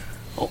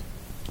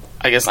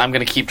 I guess I'm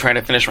going to keep trying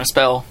to finich my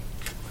spell.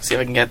 See if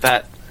I can get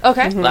that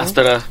Okay. last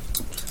bit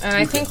of... And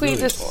I think we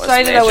really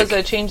decided that was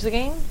magic. a change the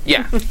game.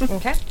 Yeah.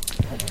 Okay.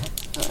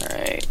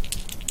 Alright.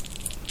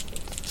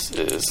 This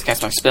is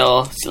cast my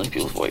spell, stealing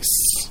people's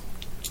voice.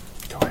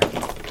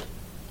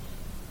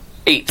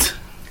 8.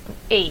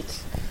 8.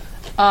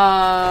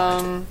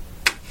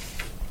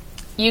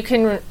 You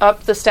can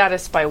up the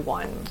status by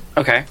 1.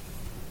 Okay.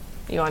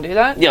 You want to do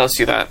that? Yeah, let's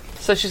do that.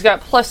 So she's got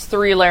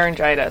 +3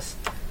 laryngitis.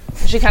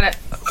 She kind of...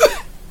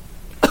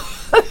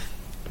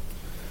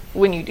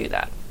 when you do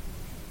that.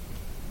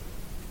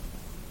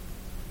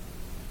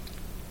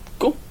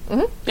 Cool.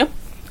 Yep.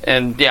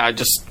 And yeah, I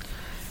just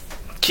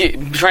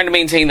keep trying to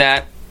maintain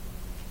that.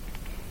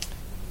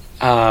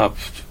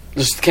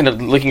 Just kind of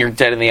looking her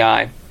dead in the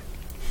eye.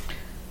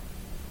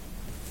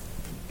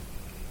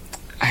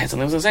 I had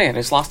something I was gonna say and I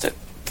just lost it.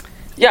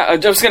 Yeah,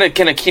 I'm just gonna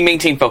kind of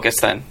maintain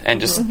focus then,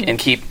 and just and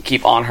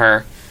keep on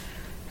her,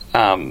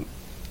 trying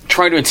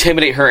to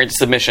intimidate her into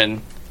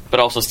submission,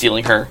 but also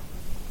stealing her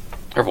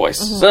voice.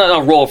 So not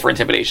a roll for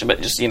intimidation,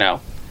 but just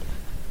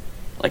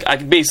like I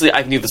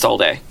can do this all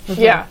day.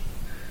 Yeah.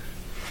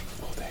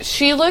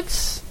 She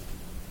looks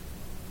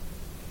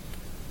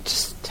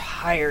just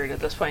tired at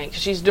this point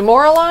because she's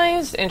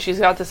demoralized and she's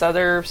got this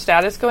other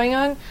status going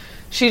on.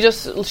 She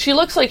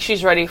looks like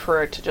she's ready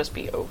for it to just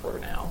be over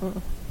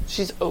now.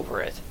 She's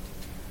over it.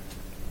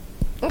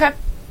 Okay.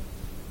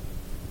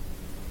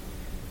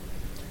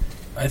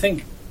 I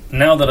think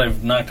now that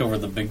I've knocked over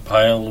the big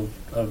pile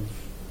of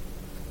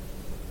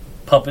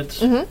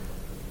puppets,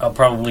 I'll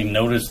probably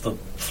notice the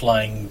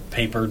flying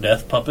paper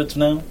death puppets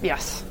now.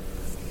 Yes.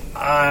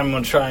 I'm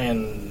going to try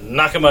and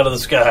knock them out of the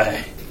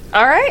sky.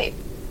 All right.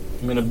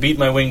 I'm going to beat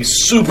my wings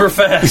super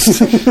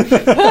fast.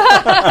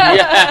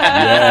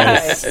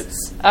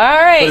 Yes. All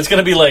right. But it's going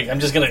to be like, I'm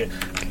just going to...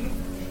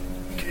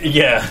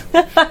 Yeah.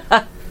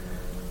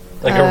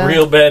 Like a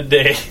real bad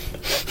day.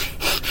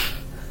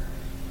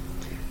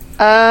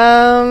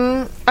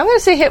 I'm going to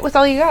say hit with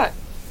all you got.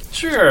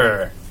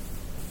 Sure.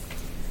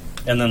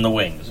 And then the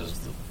wings is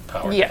the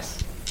power.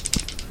 Yes.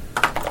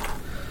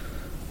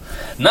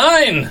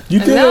 9! You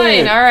did 9,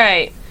 it. all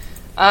right.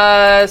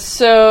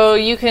 So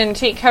you can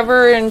take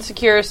cover and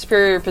secure a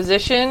superior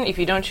position. If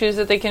you don't choose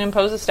it, they can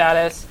impose a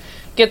status.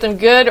 Get them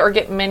good or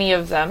get many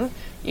of them.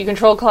 You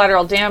control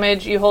collateral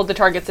damage. You hold the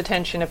target's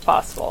attention if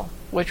possible.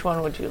 Which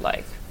one would you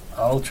like?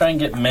 I'll try and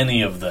get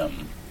many of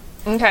them.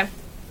 Okay.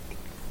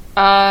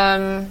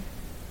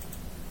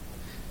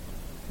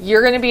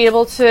 You're going to be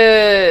able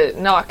to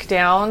knock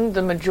down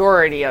the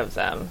majority of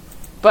them.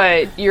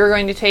 But you're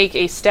going to take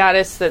a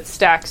status that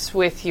stacks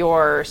with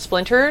your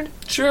splintered.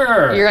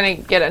 Sure. You're going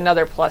to get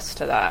another plus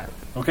to that.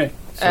 Okay.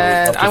 So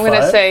And up to I'm going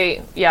to 5?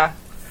 say, yeah.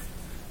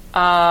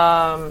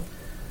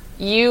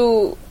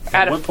 You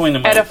at what point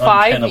am I at a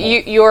 5,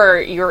 untenable?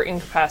 you're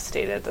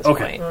incapacitated at this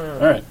Okay. point. All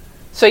right.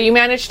 So you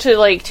manage to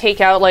like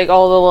take out like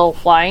all the little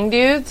flying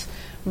dudes,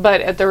 but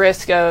at the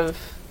risk of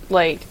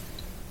like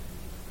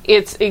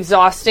it's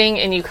exhausting,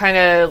 and you kind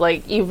of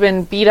like you've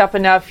been beat up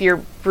enough,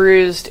 you're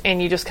bruised, and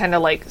you just kind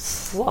of like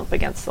slump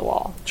against the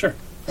wall. Sure.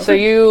 So I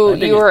dig you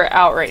it. are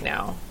out right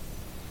now.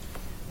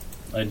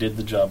 I did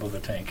the job of a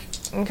tank.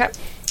 Okay,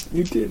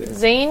 You did it.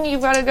 Zane,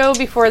 you've got to go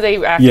before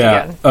they act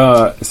Yeah.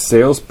 again.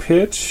 Sales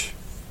pitch,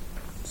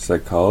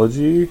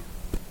 psychology.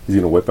 He's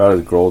gonna whip out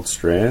his gold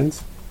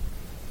strands.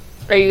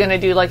 Are you going to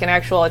do like an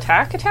actual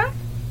attack?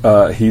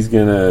 He's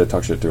gonna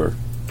talk shit to her.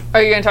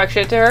 Are you going to talk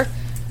shit to her?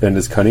 And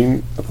does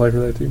cunning apply for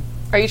that too?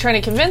 Are you trying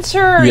to convince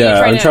her? Or are Yeah,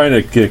 you I'm trying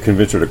to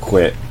convince her to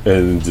quit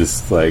and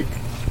just like,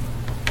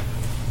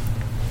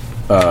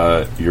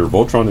 your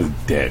Voltron is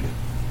dead.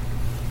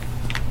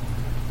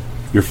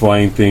 Your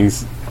flying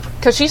things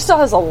Because she still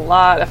has a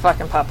lot of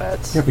fucking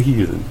puppets. Yeah, but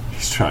he isn't.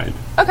 He's trying.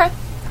 Okay.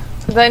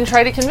 Then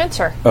try to convince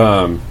her.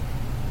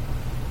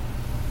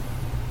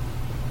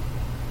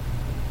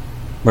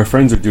 My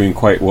friends are doing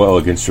quite well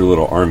against your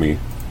little army.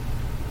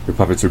 Your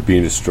puppets are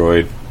being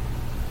destroyed.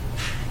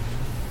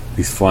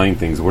 These flying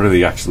things, what are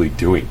they actually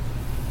doing?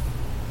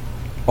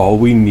 All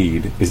we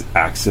need is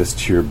access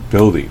to your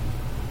building.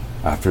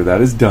 After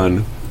that is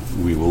done,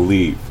 we will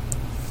leave.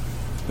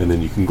 And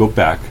then you can go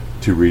back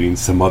to reading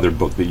some other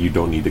book that you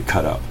don't need to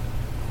cut up.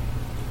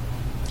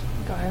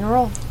 Go ahead and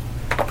roll.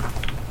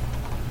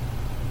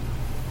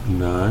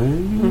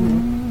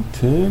 9,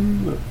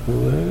 10,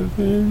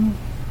 11,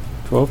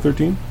 12,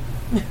 13.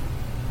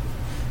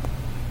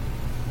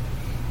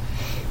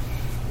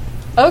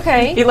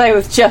 Okay. Eli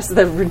with just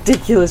the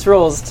ridiculous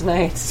rolls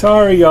tonight.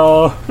 Sorry,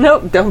 y'all.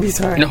 Nope, don't be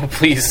sorry. No,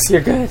 please.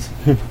 You're good.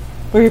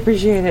 We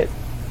appreciate it.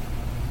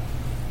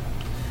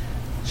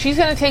 She's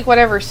going to take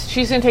whatever.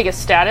 She's going to take a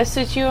status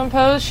that you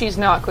impose. She's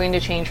not going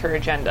to change her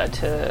agenda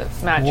to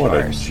match What a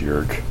yours.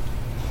 jerk.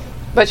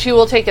 But she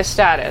will take a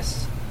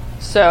status.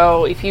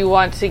 So if you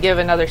want to give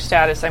another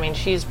status, I mean,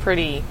 she's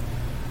pretty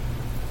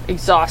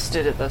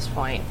exhausted at this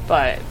point.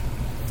 But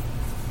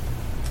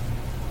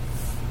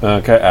Can I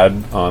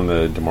add on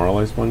the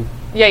demoralized one?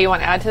 yeah, you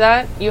want to add to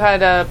that? You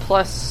had a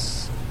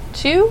 +2?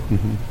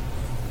 Mm-hmm.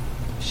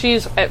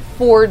 She's at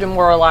 4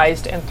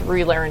 demoralized and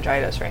 3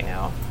 laryngitis right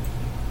now.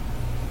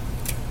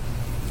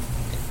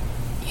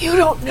 You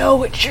don't know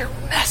what you're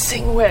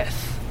messing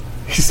with.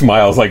 He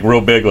smiles like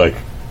real big, like,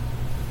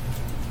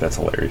 that's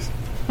hilarious.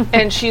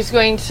 And she's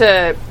going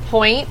to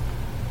point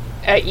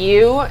at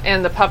you,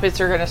 and the puppets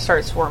are going to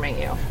start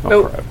swarming you.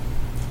 Oh, crap.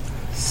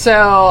 So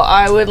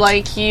I would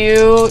like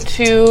you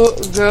to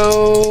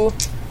go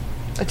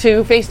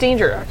to face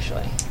danger,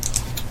 actually.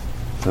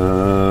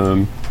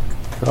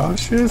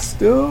 Cautious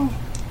still?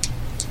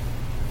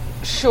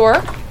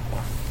 Sure.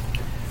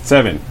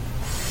 7.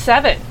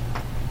 7.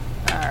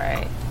 All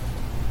right.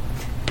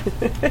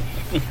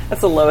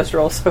 That's the lowest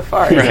roll so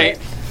far. isn't Right? it?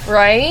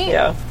 Right?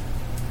 Yeah.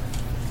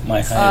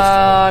 My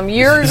highest roll.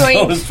 You're going.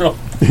 Lowest roll.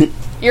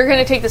 You're going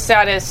to take the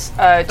status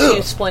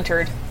 2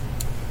 splintered.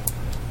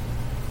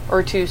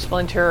 Or 2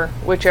 splinter,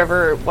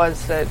 whichever it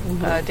was that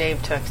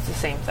Dave took. It's the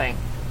same thing.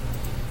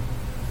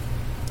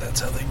 That's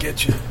how they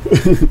get you.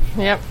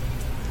 Yep.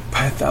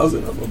 By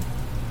 1,000 of them.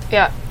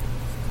 Yeah.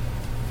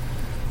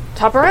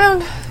 Top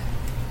around.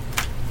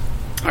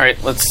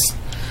 Alright, let's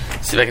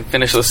see if I can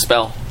finish this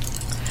spell.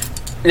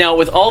 Now,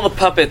 with all the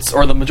puppets,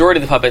 or the majority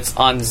of the puppets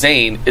on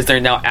Zane, is there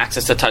now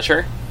access to touch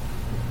her?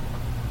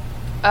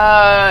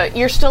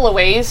 You're still a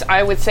ways.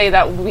 I would say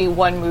that would be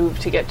 1 move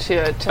to get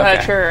to touch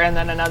Okay. her, and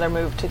then another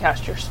move to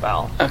cast your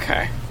spell.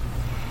 Okay.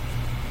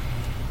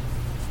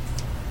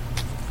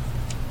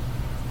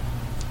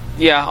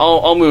 Yeah,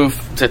 I'll move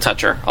to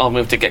touch her. I'll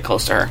move to get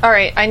close to her. All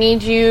right, I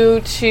need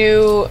you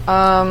to,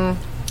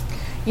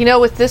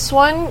 with this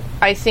one,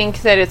 I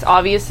think that it's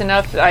obvious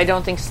enough that I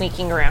don't think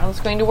sneaking around is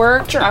going to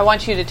work. Sure. I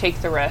want you to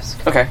take the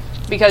risk Okay.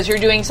 because you're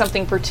doing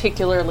something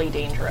particularly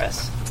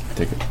dangerous.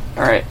 Take it.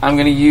 Alright, I'm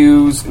going to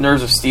use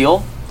Nerves of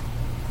Steel,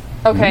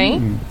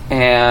 Okay.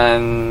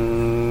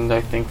 and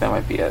I think that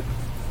might be it.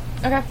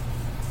 Okay.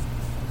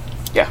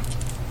 Yeah.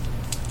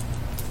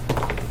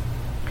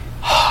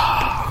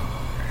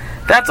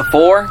 That's a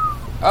 4.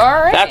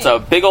 All right. That's a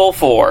big old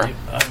 4.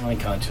 I'm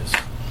unconscious.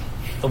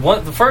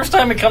 The first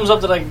time it comes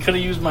up that I could have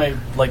used my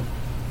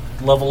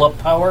level up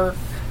power,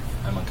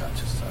 I'm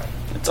unconscious. Sorry,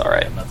 It's I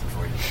alright. have nothing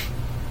for you.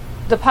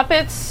 The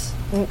puppets.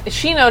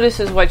 She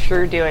notices what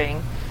you're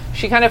doing.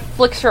 She kind of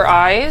flicks her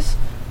eyes,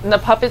 and the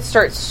puppets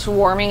start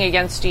swarming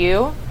against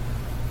you.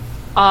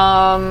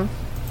 I'm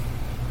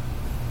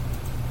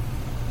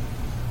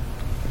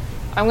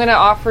going to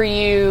offer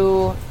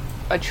you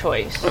a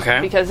choice. Okay.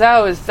 Because that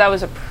was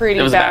a pretty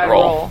It was a bad bad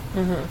roll.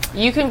 Mm-hmm.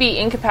 You can be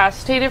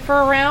incapacitated for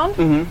a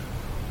round,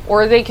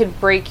 or they could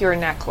break your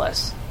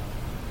necklace.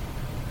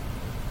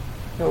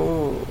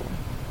 Ooh.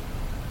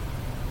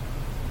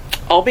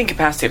 I'll be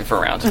incapacitated for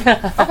a round.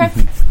 Okay.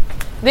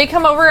 They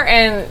come over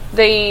and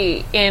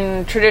they,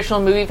 in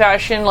traditional movie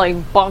fashion,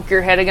 bonk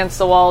your head against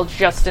the wall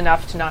just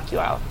enough to knock you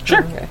out.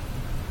 Sure. Okay.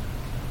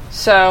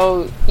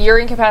 So you're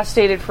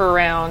incapacitated for a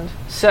round.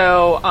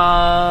 So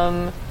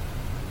I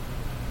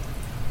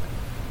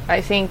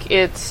think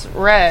it's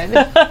red,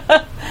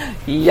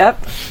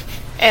 Yep.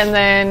 and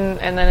then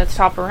it's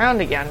top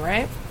around again,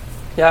 right?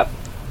 Yep.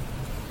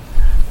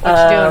 What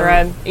you doing,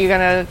 Red? You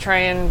gonna try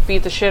and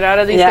beat the shit out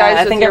of these Yeah, guys?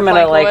 I with think your I'm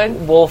gonna plank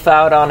wood? wolf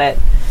out on it.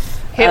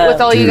 Hit with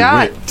all you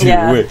got. Do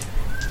Yeah. it.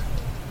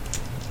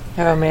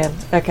 Oh man.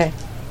 Okay.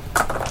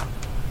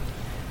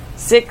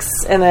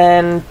 6 and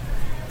then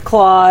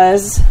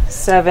claws.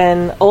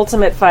 7.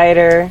 Ultimate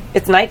fighter.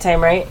 It's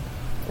nighttime, right?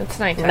 It's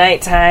nighttime.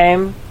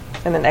 Nighttime,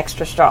 and then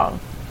extra strong.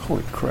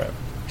 Holy crap.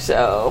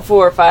 So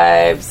 4,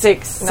 5,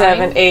 6,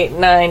 7, 8,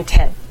 9,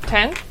 10.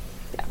 10. Yeah.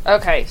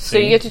 Okay, so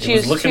you get to It choose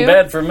was looking two.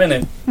 bad for a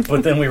minute,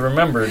 but then we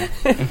remembered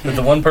that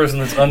the one person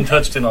that's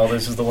untouched in all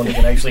this is the one that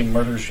can actually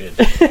murder shit.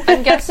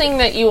 I'm guessing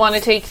that you want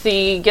to take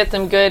the get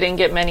them good and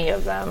get many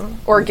of them,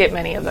 or get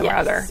many of them Yes.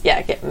 rather.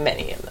 Yeah, get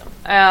many of them.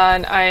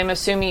 And I'm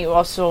assuming you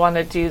also want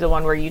to do the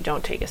one where you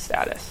don't take a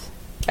status.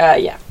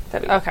 Yeah.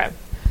 That'd be Okay.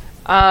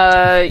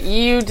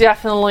 You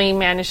definitely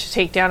managed to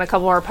take down a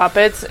couple more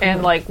puppets,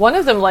 and like one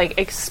of them like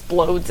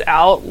explodes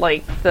out,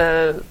 like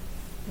the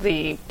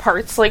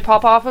parts like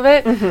pop off of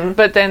it,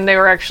 but then they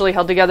were actually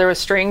held together with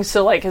strings.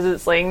 So like as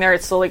it's laying there,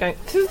 it's slowly going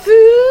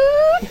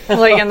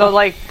like, and the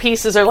like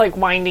pieces are like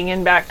winding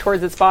in back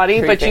towards its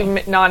body. But you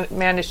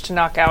managed to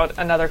knock out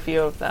another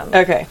few of them.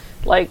 Okay.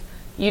 Like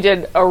you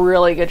did a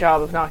really good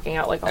job of knocking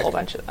out like a whole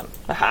bunch of them.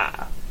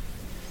 Aha.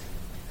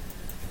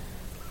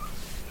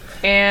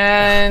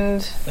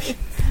 And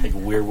Like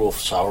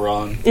werewolf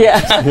Sauron. Yeah.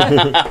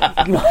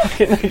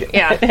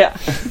 yeah, Yeah.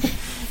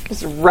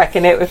 Just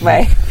wrecking it with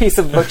my piece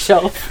of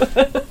bookshelf.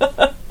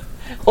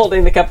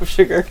 Holding the cup of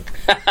sugar.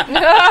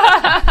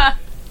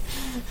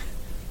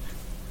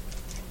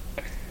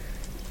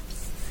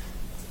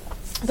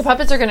 the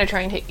puppets are going to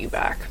try and hit you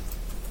back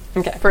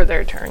Okay. for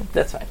their turn.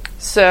 That's fine.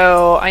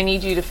 So I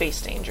need you to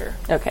face danger,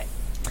 Okay.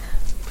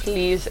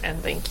 please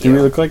and thank Do we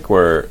you. look like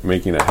we're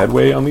making a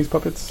headway on these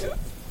puppets?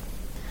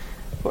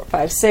 4,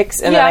 5,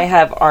 6. And Yeah. then I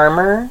have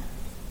armor.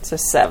 So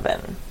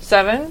 7.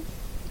 7.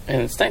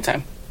 And it's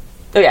nighttime.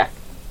 Oh, yeah.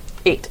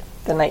 8.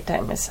 The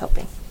nighttime is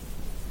helping.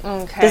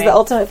 Okay. Does the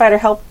Ultimate Fighter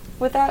help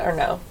with that or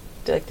no?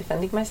 Do like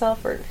defending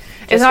myself or?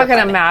 It's not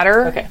going to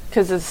matter. Okay.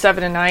 Because it's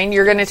 7 and 9.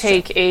 You're going to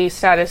take a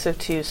status of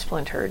 2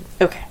 splintered,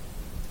 Okay.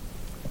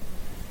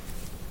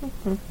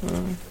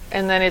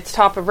 and then it's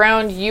top of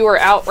round. You are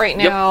out right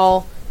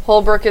now.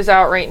 Holbrook is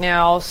out right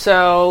now.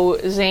 So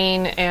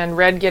Zane and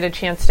Red get a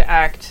chance to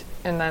act,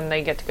 and then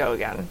they get to go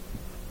again.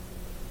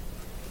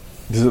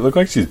 Does it look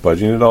like she's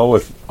budging at all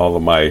with all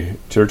of my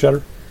chitter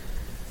chatter?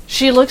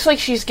 She looks like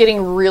she's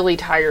getting really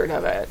tired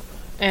of it,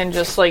 and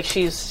just like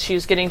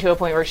she's getting to a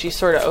point where she's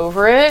sort of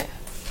over it.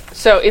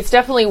 So it's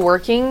definitely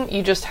working.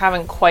 You just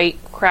haven't quite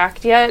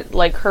cracked yet.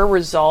 Like her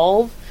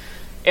resolve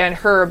and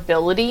her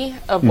ability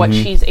of what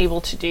she's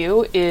able to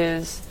do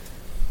is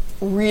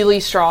really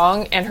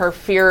strong, and her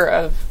fear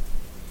of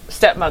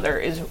stepmother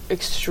is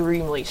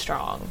extremely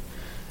strong.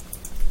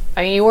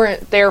 I mean, you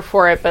weren't there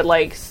for it, but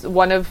like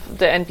one of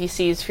the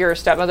NPCs' fear of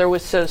stepmother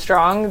was so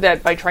strong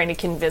that by trying to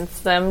convince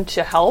them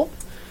to help,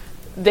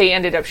 they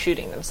ended up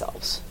shooting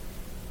themselves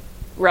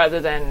rather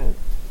than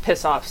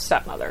piss off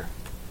stepmother.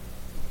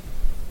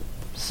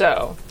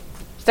 So,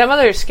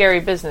 stepmother is scary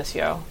business,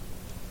 yo.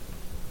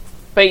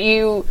 But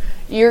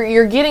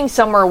you're getting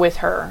somewhere with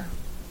her.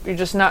 You're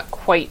just not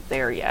quite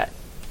there yet.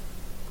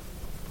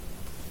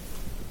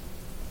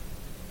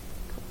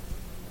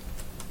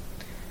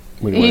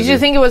 What do you wanna Did you do?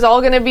 think it was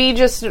all going to be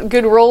just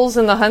good rolls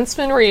in the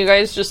Huntsman where you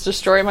guys just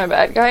destroy my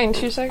bad guy in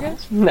 2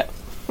 seconds? No.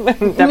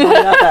 Definitely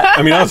not that.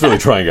 I mean, I was really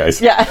trying, guys.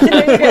 Yeah.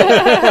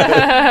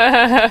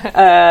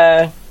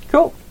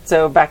 Cool.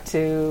 So back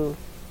to.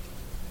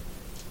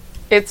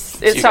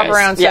 It's you top guys.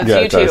 around, so Yeah. it's Yeah,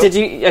 you it does. two. Did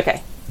you?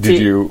 Okay. Did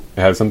you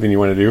have something you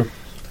want to do?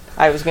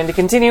 I was going to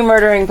continue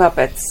murdering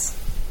puppets.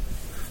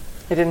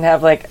 I didn't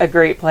have like a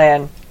great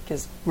plan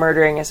because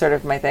murdering is sort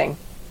of my thing.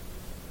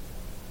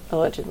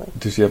 Allegedly.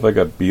 Does she have like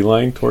a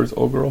beeline towards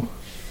old girl?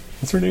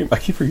 What's her name? I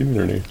keep forgetting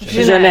her name.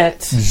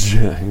 Jeanette.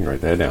 I can write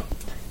that down.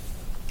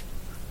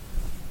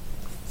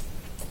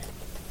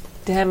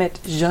 Damn it,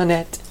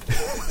 Jeanette.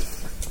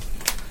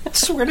 I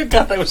swear to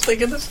God, I was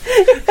thinking this.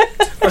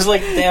 I was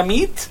like, damn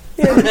it.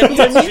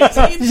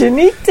 Damn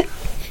Jeanette.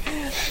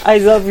 I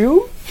love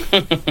you.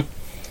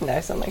 No, I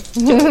sound like.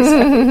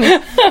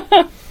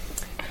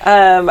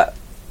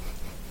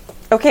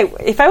 Okay,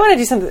 if I want to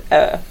do something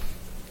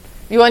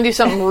You want to do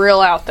something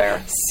real out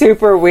there.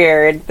 super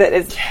weird that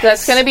is.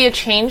 That's going to be a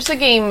change the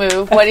game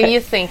move. What are you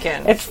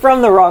thinking? It's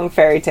from the wrong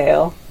fairy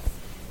tale.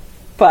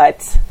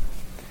 But.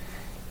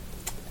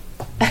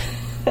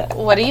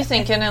 What are you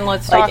thinking? And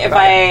let's talk Like, if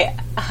about it.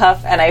 I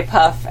huff and I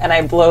puff and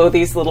I blow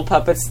these little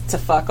puppets to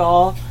fuck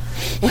all,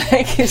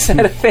 like, is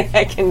that a thing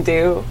I can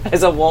do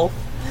as a wolf?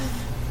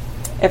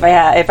 If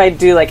I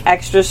do like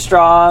extra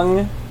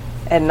strong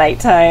at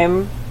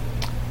nighttime,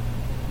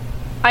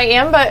 I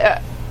am,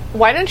 but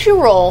why don't you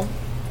roll?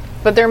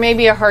 But there may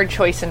be a hard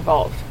choice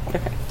involved.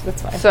 okay,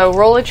 that's fine. So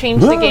roll a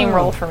change the game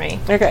roll for me.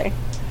 Okay.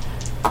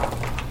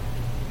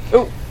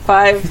 Oh,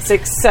 5,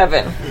 6,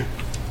 7.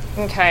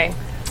 Okay.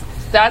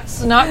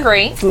 That's not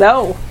great.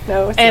 No,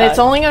 it's And not. it's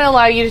only going to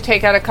allow you to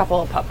take out a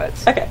couple of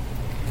puppets. Okay.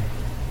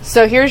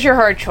 So here's your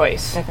hard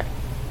choice. Okay.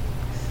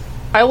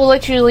 I will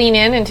let you lean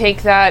in and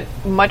take that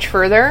much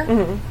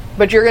further,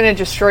 but you're going to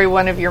destroy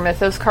one of your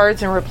Mythos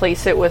cards and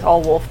replace it with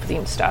all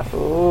wolf-themed stuff.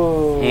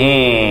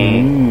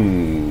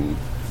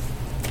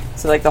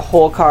 So like the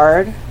whole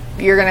card.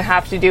 You're going to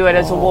have to do it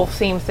as a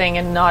wolf-themed thing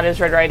and not as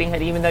Red Riding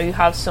Hood, even though you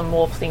have some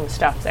wolf-themed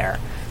stuff there.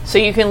 So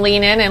you can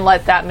lean in and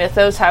let that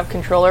Mythos have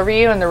control over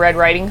you and the Red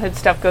Riding Hood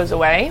stuff goes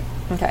away,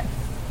 Okay.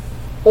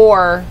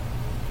 or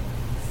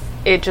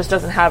it just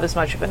doesn't have as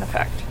much of an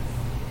effect.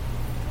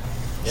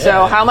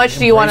 So how much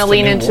do you want to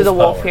lean into the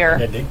wolf here?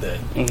 I dig that.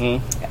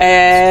 Do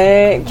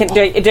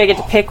I get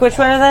to pick which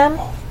one of them?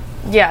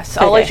 Yes,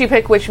 I'll let you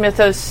pick which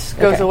mythos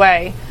goes Okay.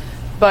 away,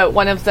 but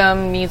one of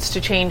them needs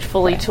to change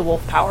fully to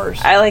wolf powers.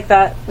 I like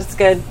that. That's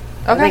good.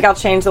 I Okay. think I'll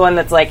change the one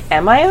that's like,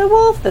 am I a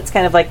wolf? That's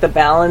kind of like the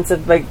balance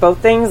of like both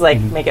things. Like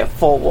make it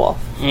full wolf.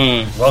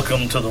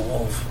 Welcome to the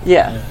wolf.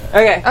 Yeah.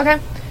 Okay. Okay.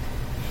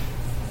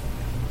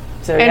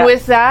 So And yeah.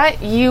 with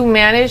that, you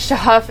manage to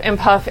huff and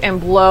puff and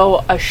blow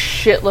a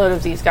shitload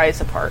of these guys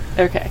apart.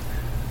 Okay.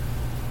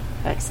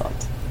 Excellent.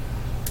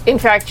 In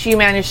fact, you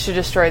managed to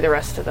destroy the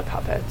rest of the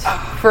puppets.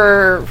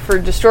 For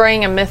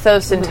destroying a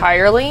mythos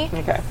entirely,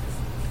 Okay.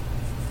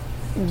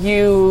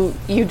 you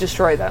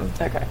destroy them.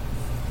 Okay.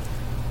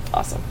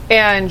 Awesome.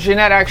 And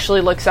Jeanette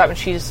actually looks up and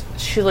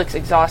she looks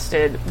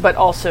exhausted, but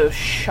also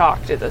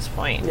shocked at this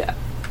point. Yeah.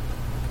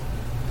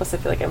 Plus, I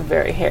feel like I'm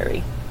very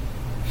hairy.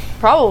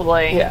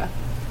 Probably. Yeah.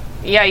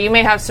 Yeah, you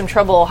may have some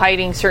trouble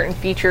hiding certain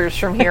features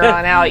from here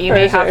on out. You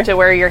may For sure. have to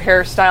wear your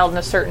hair styled in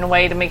a certain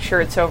way to make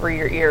sure it's over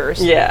your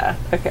ears. Yeah.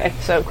 Okay.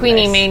 So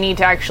Queenie Nice. may need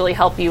to actually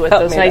help you with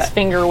Help those me nice that.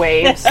 finger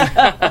waves.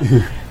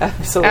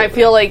 Absolutely. I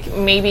feel like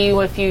maybe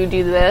if you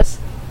do this,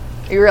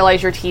 you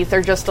realize your teeth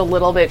are just a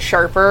little bit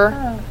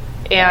sharper,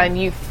 and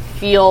you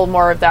feel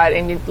more of that,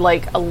 and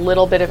like a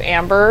little bit of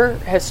amber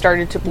has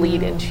started to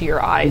bleed into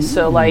your eyes.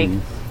 So like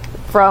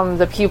from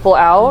the pupil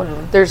out,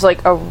 there's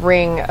like a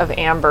ring of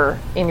amber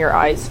in your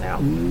eyes now.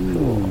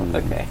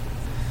 Okay.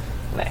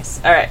 Nice.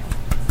 All right.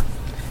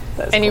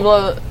 That is And you cool.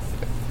 blow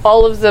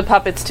all of the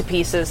puppets to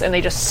pieces, and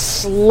they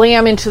just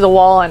slam into the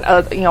wall and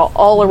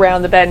all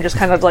around the bed, and just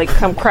kind of like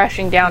come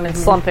crashing down and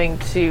slumping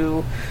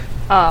to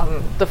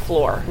the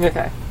floor.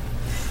 Okay.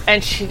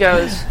 And she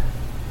goes,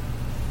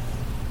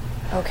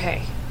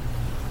 okay.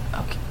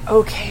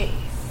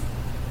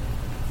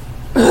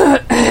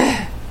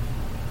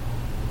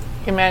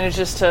 He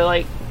manages to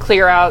like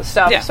clear out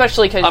stuff, Yeah.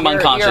 especially because I'm you're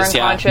unconscious,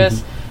 yeah.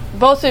 unconscious.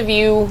 Both of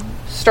you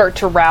start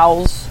to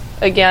rouse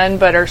again,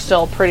 but are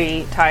still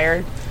pretty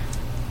tired.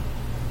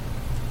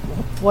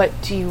 What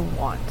do you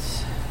want?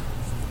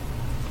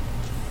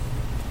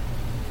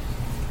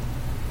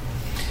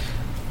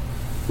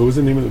 What was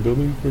the name of the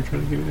building we're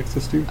trying to get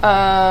access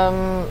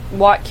to?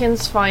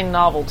 Watkins Fine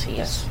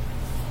Novelties.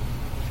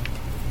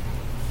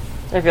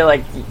 I feel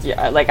like,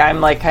 yeah, like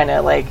I'm like kind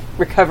of like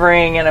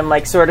recovering, and I'm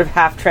like sort of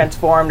half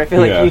transformed. I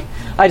feel Yeah. like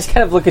I just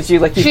kind of look at you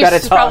like you've got to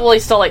She's talk. probably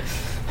still like,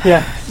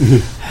 Yeah.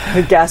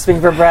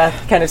 Gasping for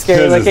breath, kind of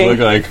scary Does this looking.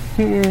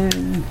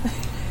 look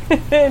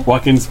like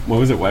Watkins? What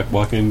was it?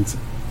 Watkins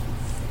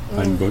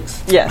Fine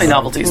Books Yes. And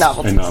novelties.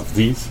 and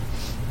Novelties.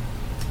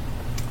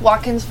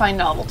 Watkins Fine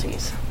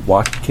Novelties.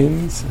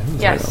 Watkins. I think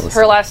that's Yes, right,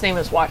 her last name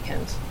is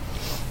Watkins.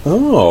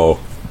 Oh,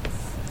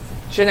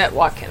 Jeanette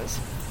Watkins.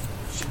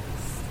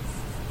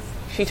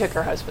 She took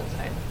her husband's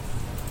name.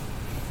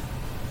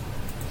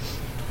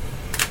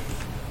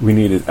 we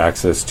needed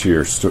access to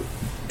your to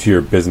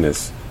your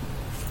business,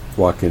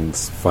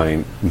 Watkins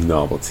Fine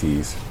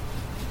Novelties.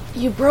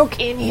 You broke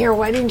in here.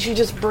 Why didn't you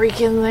just break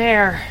in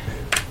there?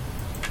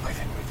 Why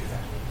didn't we do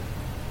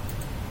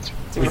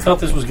that? We thought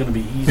this was going to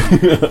be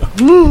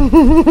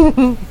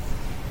easy.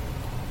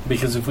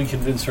 Because if we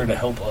convince her to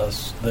help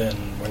us, then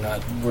we're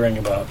not worrying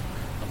about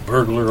a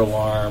burglar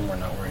alarm. We're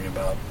not worrying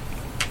about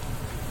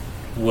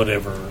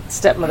whatever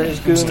Stepmother's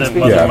goons.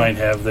 stepmother Yeah. might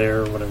have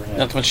there, or whatever.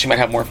 That's when she might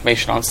have more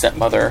information on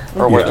stepmother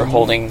or where Yeah. they're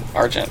holding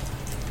Argent.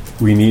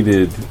 We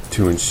needed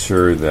to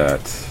ensure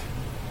that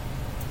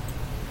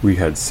we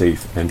had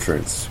safe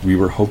entrance. We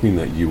were hoping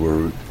that you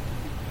would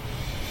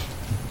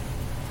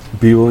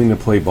be willing to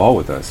play ball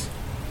with us.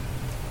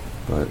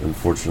 But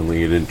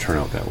unfortunately, it didn't turn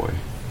out that way.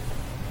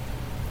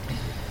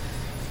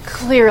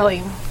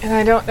 Clearly. And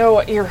I don't know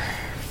what your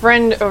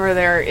friend over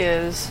there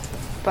is,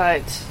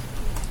 but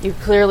you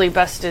clearly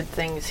busted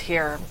things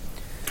here.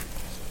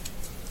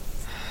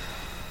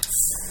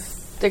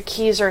 The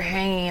keys are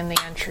hanging in the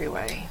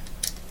entryway.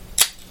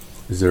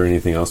 Is there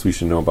anything else we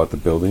should know about the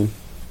building?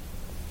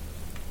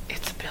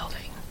 It's a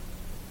building.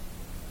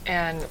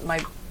 And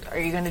are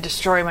you going to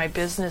destroy my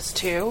business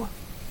too?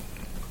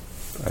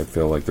 I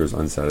feel like there's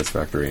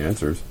unsatisfactory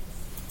answers.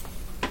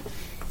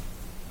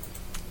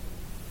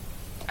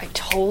 I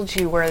told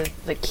you where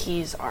the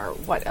keys are.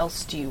 What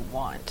else do you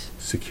want?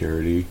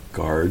 Security,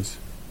 guards.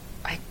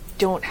 I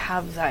don't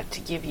have that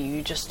to give you.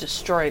 You just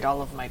destroyed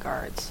all of my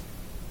guards.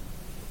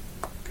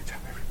 Good job,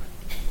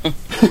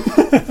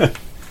 everybody.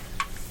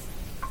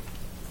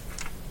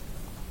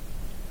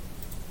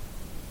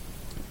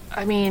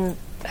 I mean,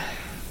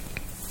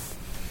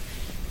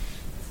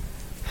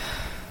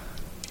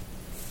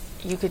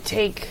 you could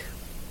take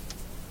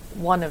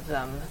one of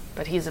them,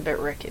 but he's a bit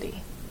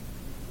rickety.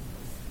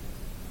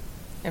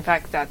 In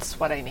fact, that's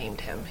what I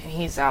named him, and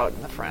he's out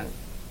in the front.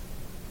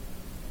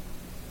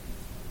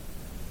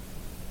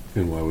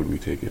 And why would we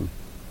take him?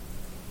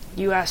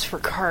 You asked for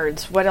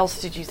cards. What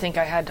else did you think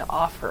I had to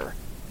offer?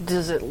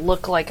 Does it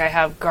look like I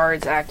have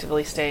guards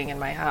actively staying in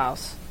my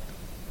house?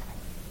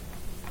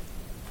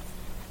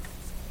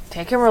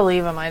 Take him or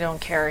leave him, I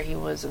don't care. He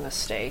was a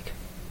mistake.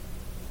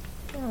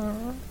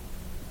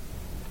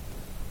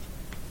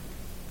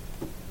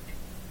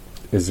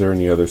 Is there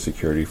any other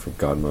security for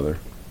Godmother?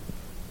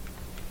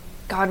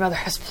 Godmother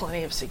has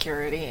plenty of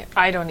security.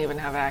 I don't even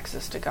have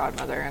access to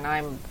Godmother, and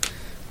I'm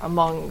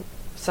among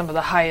some of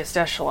the highest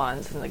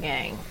echelons in the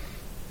gang.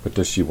 But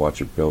does she watch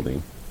your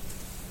building?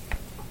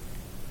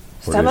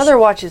 Or Stepmother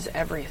watches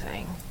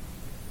everything.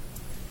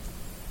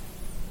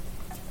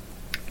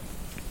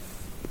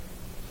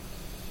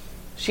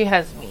 She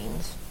has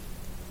means.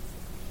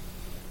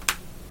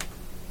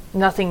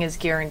 Nothing is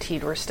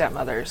guaranteed where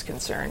Stepmother is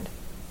concerned.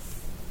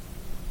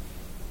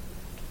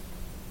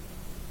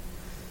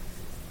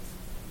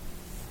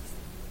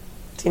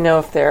 Do you know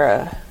if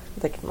they're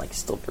like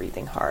still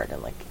breathing hard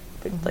and like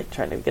they're, like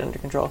trying to get under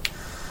control? Do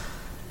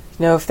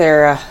you know if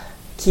they're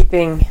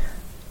keeping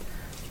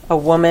a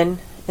woman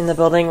in the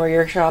building where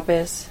your shop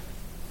is?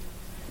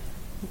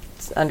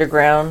 It's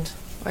underground.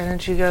 Why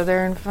don't you go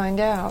there and find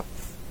out?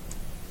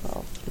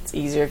 Well, it's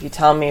easier if you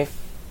tell me if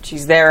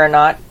she's there or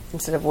not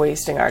instead of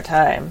wasting our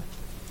time.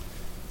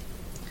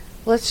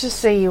 Let's just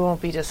say you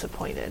won't be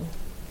disappointed.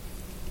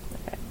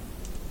 Okay.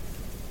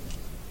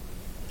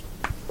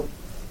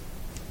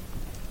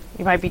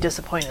 You might be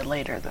disappointed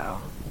later, though.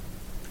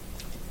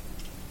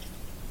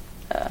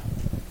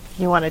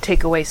 You want to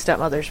take away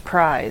Stepmother's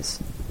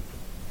prize.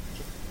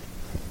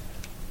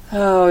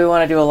 Oh, we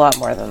want to do a lot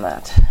more than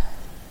that.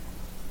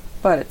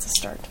 But it's a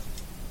start.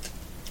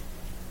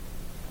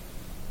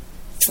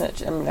 I'm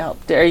going to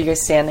help. Are you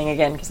guys standing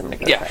again? Because I'm going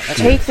to go Yeah. try.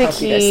 Take the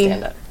Help you guys key.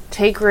 stand up.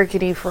 Take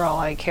Rickety for all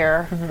I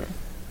care.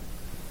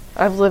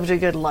 I've lived a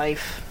good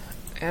life,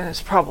 and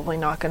it's probably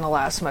not going to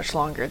last much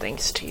longer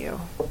thanks to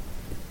you.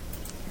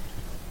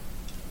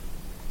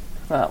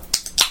 Well,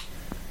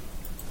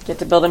 get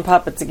to building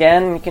puppets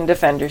again, and you can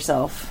defend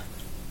yourself.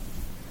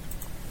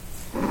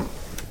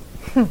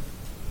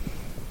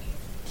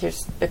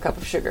 Here's a cup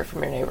of sugar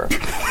from your neighbor.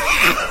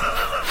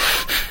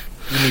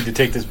 You need to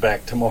take this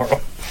back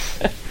tomorrow.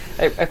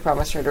 I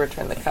promised her to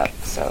return the cup,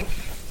 so...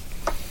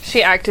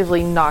 She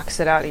actively knocks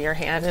it out of your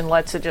hand and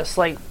lets it just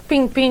like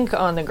pink pink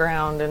on the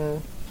ground,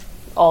 and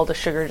all the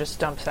sugar just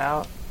dumps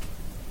out.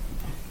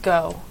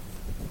 Go.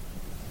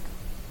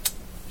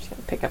 She's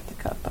going to pick up the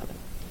cup.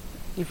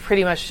 You've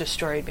pretty much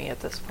destroyed me at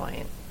this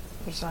point.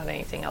 There's not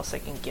anything else I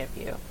can give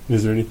you.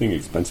 Is there anything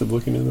expensive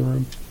looking in the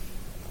room?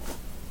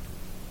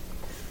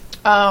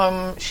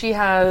 She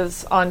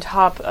has on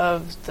top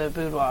of the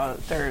boudoir,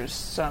 there's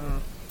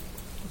some,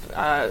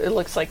 it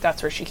looks like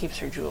that's where she keeps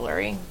her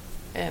jewelry.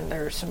 And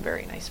there's some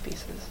very nice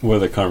pieces. Well,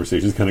 the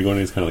conversation's kind of going,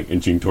 he's kind of like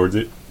inching towards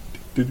it.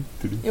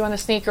 You want to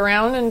sneak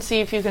around and see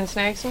if you can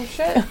snag some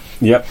shit?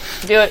 Yep.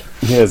 Do it.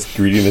 Yes,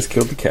 greediness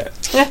killed the cat.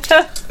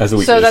 As a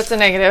weakness. So that's a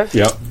negative.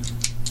 Yep.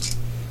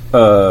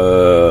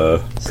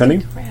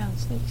 Cunning? Sneak around,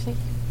 sneak.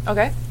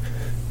 Okay.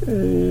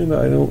 And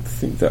I don't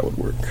think that would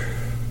work.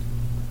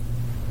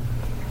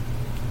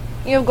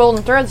 You have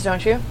golden threads,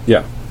 don't you?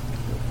 Yeah.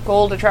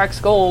 Gold attracts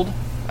gold,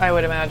 I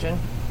would imagine.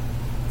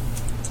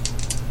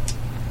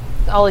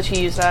 I'll let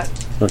you use that.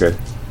 Okay.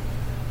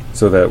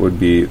 So that would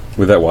be...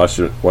 Would that wash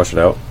it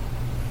out?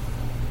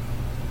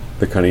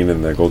 The cunning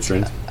and the gold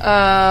strings?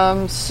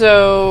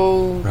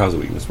 So... Or how's the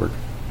weakness work?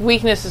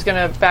 Weakness is going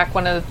to back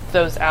one of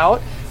those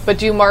out, but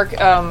do mark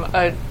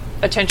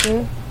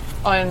attention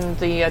on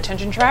the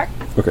attention track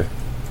Okay.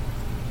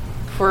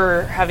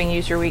 for having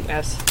used your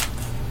weakness.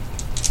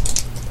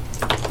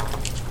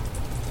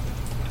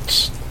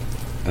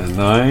 A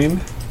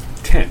 9,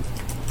 10.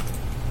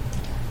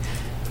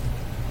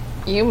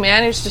 You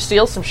managed to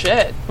steal some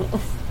shit.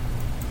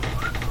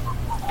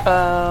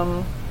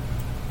 Yeah,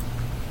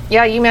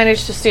 you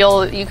managed to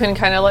steal. You can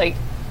kind of like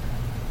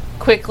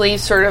quickly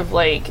sort of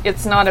like,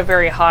 it's not a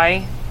very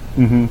high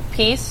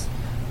piece.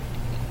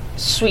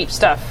 Sweep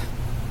stuff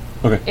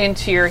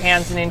into your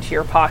hands and into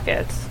your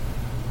pockets.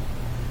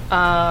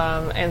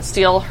 And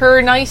steal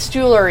her nice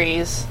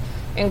jewelries,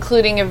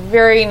 including a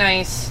very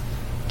nice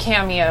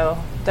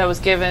cameo that was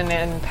given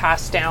and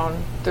passed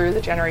down through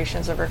the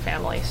generations of her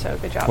family. So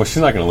good job. Well,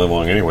 she's not going to live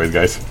long anyways,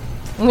 guys.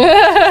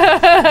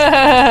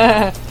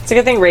 It's a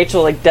good thing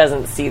Rachel like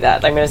doesn't see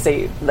that. I'm going to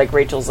say like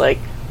Rachel's like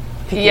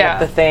picking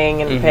up the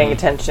thing and paying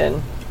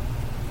attention.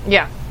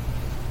 Yeah.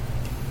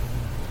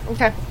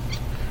 Okay.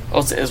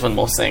 Also, there is one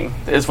more thing.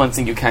 There is one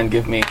thing you can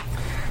give me.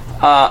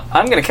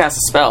 I'm going to cast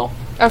a spell.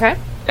 Okay.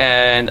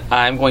 And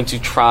I'm going to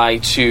try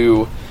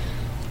to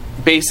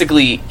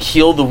basically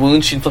heal the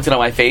wounds she inflicted on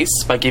my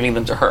face by giving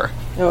them to her.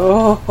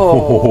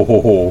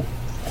 Oh.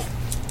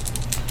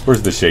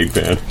 Where's the shade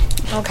fan?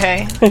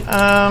 Okay.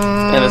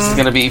 And this is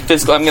going to be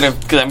physical.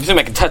 Because I'm assuming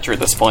I can touch her at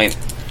this point.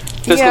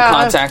 Physical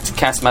contact,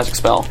 cast magic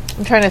spell.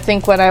 I'm trying to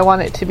think what I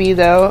want it to be,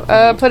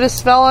 though. Put a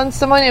spell on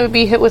someone, it would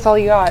be hit with all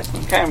you got.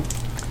 Okay.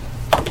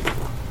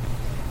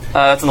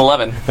 That's an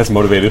 11. That's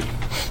motivated.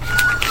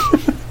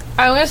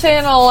 I'm going to say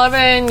an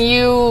 11,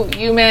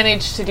 you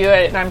managed to do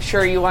it, and I'm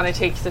sure you want to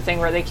take the thing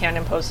where they can't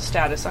impose a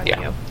status on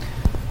you.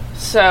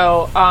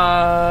 So,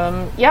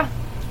 yeah.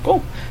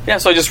 Cool. Yeah,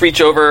 so I just reach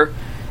over,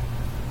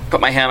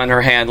 put my hand on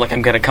her hand like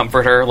I'm going to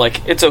comfort her.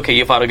 Like, it's okay,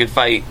 you fought a good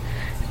fight.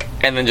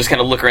 And then just kind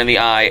of look her in the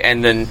eye,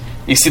 and then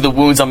you see the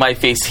wounds on my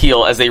face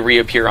heal as they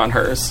reappear on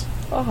hers.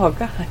 Oh,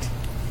 God.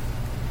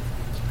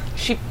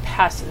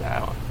 passes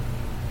out.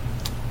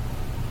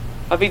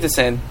 Auf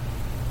Wiedersehen.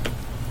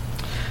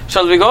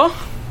 Shall we go?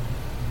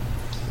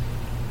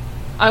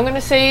 I'm going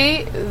to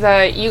say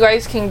that you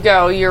guys can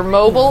go. You're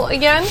mobile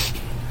again,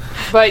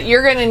 but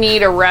you're going to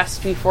need a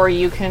rest before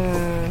you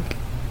can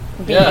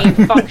be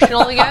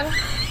functional again.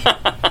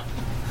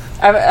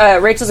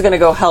 Rachel's going to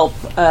go help.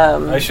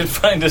 I should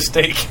find a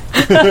steak.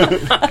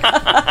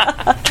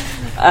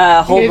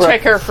 Can you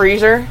check her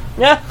freezer?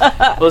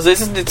 Was this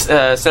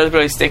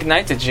Salisbury steak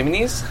night at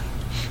Jiminy's?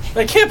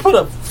 I can't put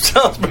a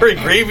Salisbury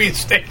gravy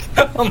steak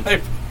on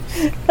my...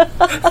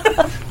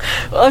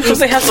 Well, I'm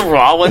supposed to have some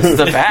raw ones in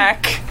the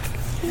back.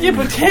 Yeah,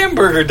 but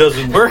hamburger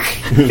doesn't work.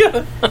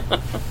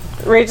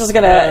 Rachel's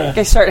going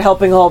to start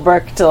helping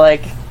Holbrook to,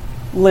 like,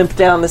 limp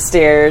down the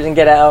stairs and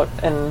get out,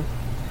 and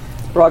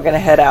we're all going to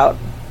head out.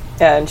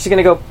 And she's going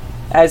to go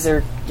as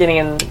they're getting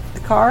in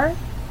the car.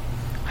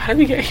 How did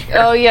we get here?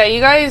 Oh yeah, you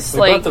guys We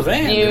like brought the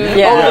van, you. didn't we?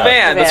 Yeah. Oh, the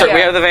van. That's Yeah. right.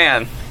 We have the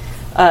van.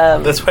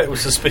 That's why it was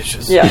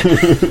suspicious. Yeah.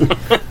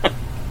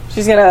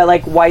 She's going to,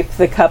 like, wipe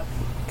the cup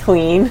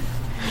clean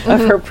of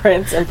her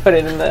prints and put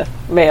it in the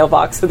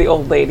mailbox for the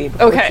old lady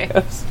before Okay. she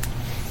goes.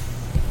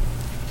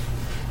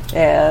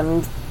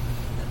 And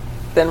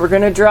then we're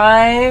going to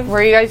drive.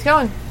 Where are you guys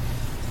going?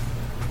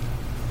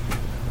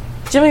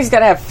 Jimmy's got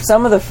to have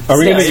some of the Are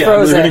we sticks gonna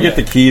frozen. we're gonna get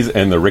the keys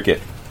and the ricket?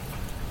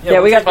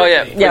 Yeah, we got. Oh,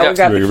 yeah. we We got-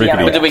 got the key Rickety. on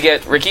But it. did we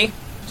get Ricky?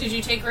 Did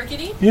you take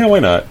Rickety? Yeah, why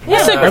not?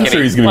 I'm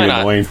sure he's gonna Why be not?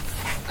 annoying.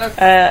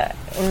 I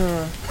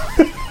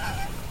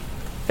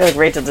feel like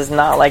Rachel does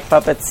not like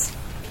puppets,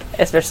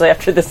 especially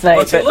after this night.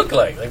 What's but it look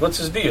like? Like, what's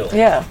his deal?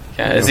 yeah,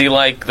 Yeah, is he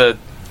like the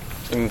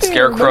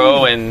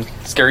Scarecrow and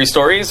Scary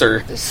Stories,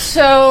 or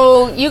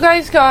So you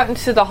guys got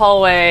into the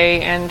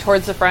hallway and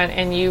towards the front,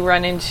 and you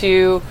run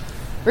into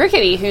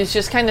Rickety, who's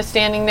just kind of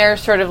standing there,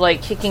 sort of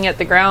like kicking at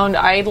the ground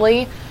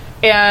idly.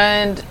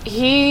 And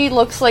he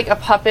looks like a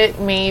puppet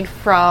made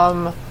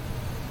from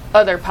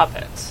other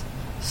puppets.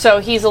 So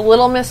he's a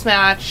little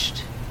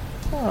mismatched,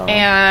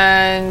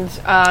 and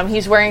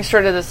he's wearing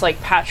sort of this like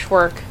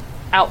patchwork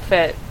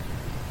outfit.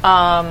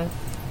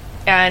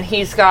 And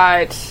he's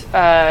got,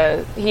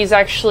 he's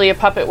actually a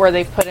puppet where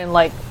they've put in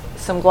like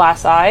some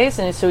glass eyes,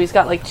 and so he's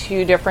got like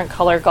 2 different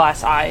color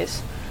glass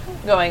eyes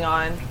going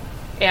on,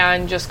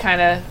 and just kind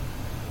of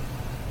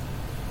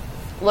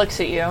looks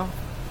at you.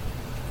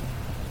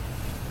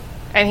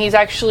 And he's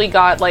actually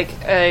got like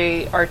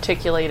a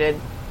articulated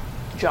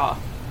jaw.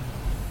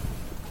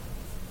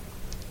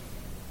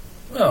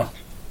 Oh.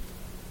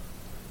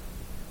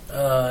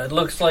 It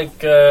looks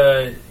like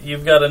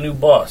you've got a new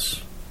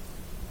boss.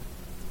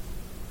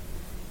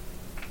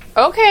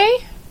 Okay.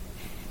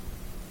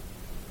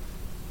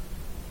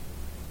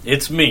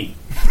 It's me.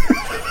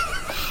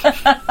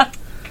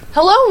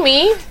 Hello,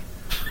 me.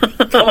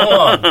 Come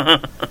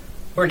along.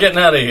 We're getting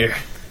out of here.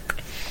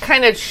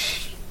 Kind of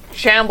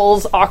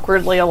shambles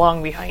awkwardly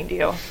along behind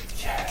you.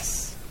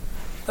 Yes.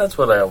 That's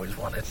what I always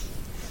wanted.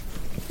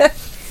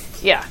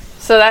 Yeah.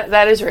 So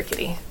that is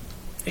Rickety.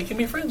 He can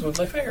be friends with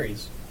my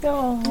fairies.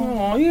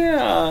 oh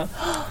yeah,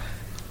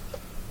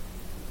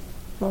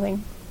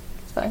 nothing.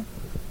 It's fine.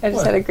 I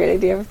just had a great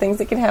idea of things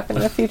that can happen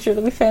in the future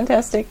that'll be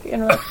fantastic.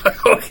 And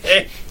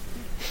Okay.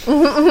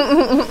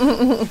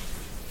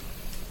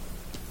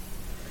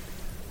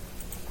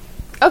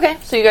 Okay.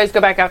 So you guys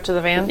go back out to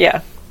the van.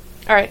 yeah,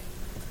 All right.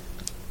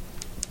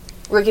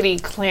 Rickety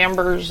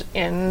clambers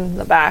in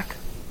the back,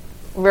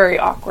 very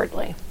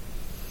awkwardly.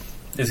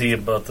 Is he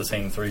about the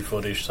same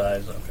 3-foot-ish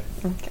size?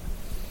 Okay.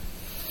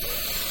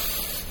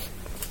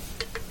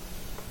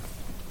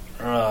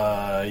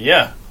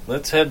 Yeah.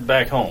 Let's head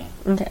back home.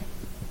 okay.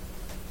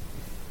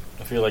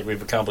 I feel like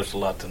we've accomplished a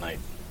lot tonight.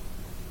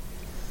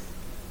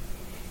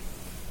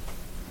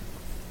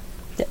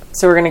 Yeah.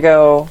 So we're gonna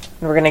go.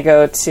 We're gonna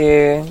go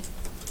to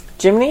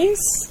Jiminy's,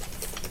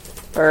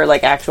 or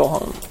like actual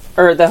home,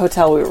 or the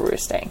hotel we were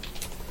staying,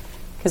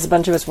 because a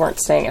bunch of us weren't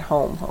staying at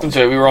home.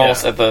 so we were all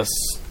Yeah. at the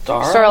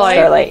Starlight.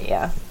 Starlight,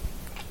 yeah.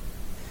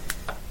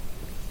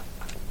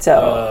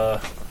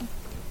 So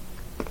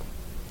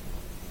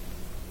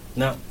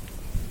No.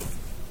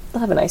 we'll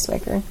have an ice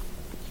maker.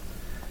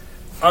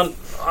 On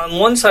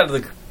one side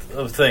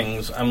of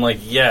things, I'm like,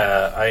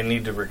 yeah, I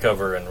need to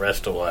recover and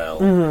rest a while.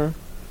 Mm-hmm.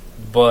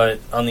 But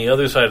on the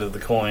other side of the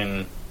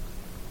coin,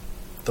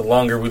 the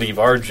longer we leave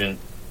Argent,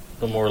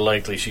 the more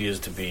likely she is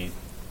to be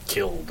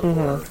killed.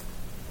 Or,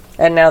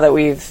 And now that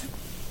we've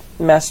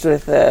messed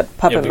with the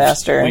puppet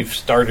master, We've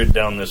started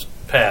down this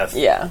path.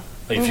 yeah.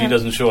 Like, if she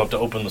doesn't show up to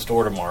open the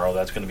store tomorrow,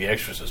 that's going to be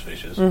extra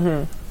suspicious.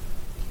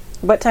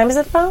 What time is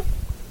it about?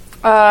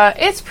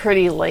 It's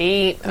pretty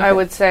late, I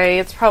would say.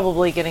 It's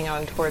probably getting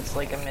on towards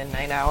like a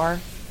midnight hour.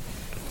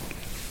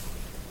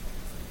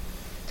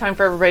 Time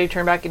for everybody to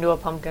turn back into a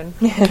pumpkin.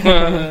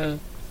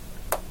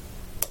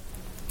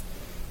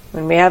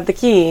 When we have the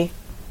key.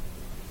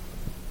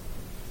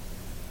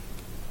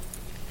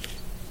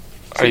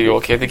 Are you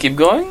okay to keep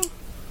going?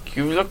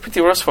 You look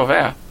pretty worse for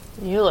wear.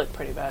 You look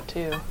pretty bad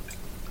too.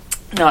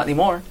 Not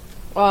anymore.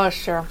 Oh,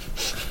 sure.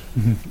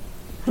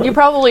 You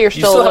probably are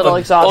still still a have little a-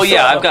 exhausted. Oh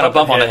yeah, have I've a got a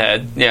bump on the puppet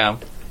head. Yeah.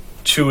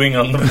 chewing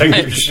on the back of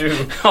your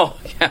shoe. Oh,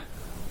 yeah.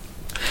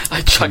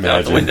 I chuck it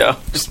out the Imagine. window.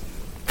 Just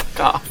fuck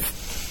off.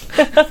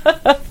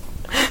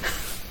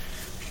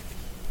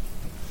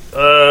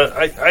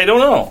 I don't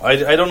know.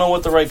 I don't know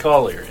what the right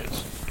call here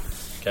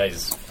is,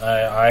 guys.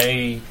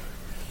 I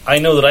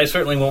know that I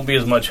certainly won't be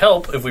as much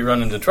help if we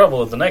run into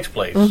trouble at the next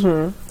place.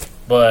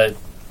 But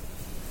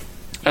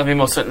And we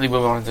most certainly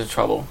will run into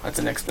trouble at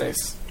the next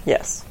place.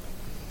 Yes.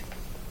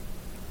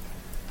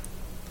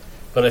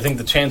 I think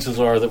the chances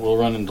are that we'll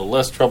run into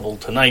less trouble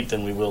tonight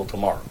than we will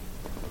tomorrow.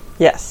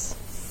 Yes.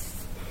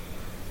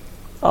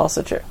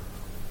 Also true.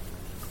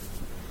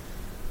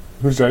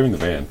 Who's driving the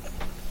van?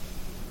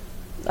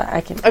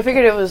 I can. I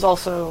figured it was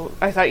also.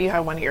 I thought you had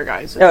one of your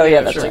guys. Oh,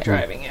 yeah, that's that's right.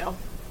 driving you.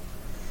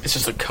 It's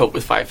just a coat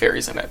with 5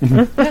 fairies in it.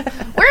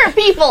 Where are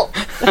people?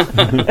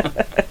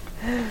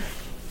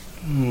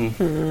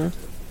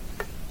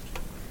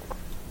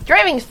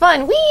 Driving's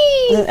fun.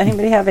 Whee! Does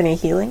anybody have any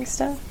healing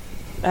stuff?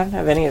 I don't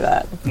have any of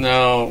that.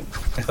 No,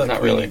 I thought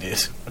not we really.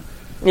 did.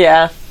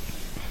 Yeah.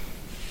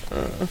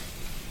 I'm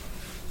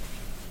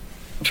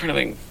trying to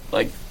think,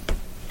 like,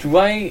 do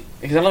I...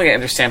 Because I don't think I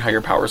understand how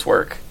your powers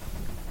work.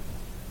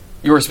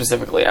 Yours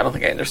specifically, I don't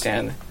think I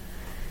understand.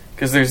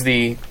 Because there's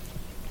the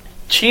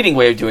cheating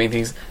way of doing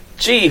things.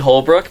 Gee,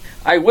 Holbrook,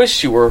 I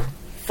wish you were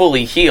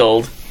fully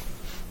healed.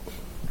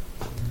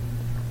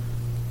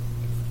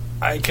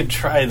 I could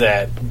try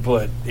that,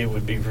 but it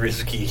would be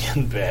risky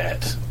and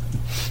bad.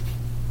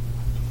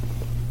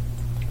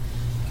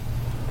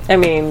 I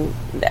mean,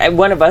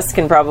 one of us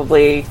can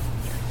probably...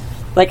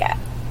 Like,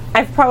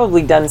 I've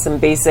probably done some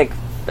basic...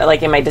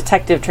 Like, in my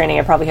detective training,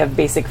 I probably have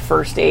basic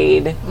first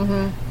aid.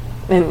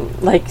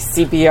 And, like,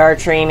 CPR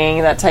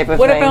training, that type of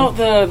What thing. about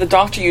the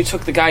doctor you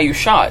took the guy you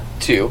shot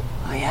to?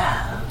 Oh,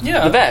 yeah.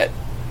 Yeah. The vet.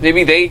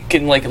 Maybe they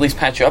can, like, at least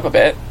patch you up a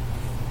bit.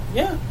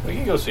 Yeah, we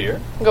can go see her.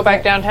 Go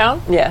back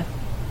downtown. Yeah.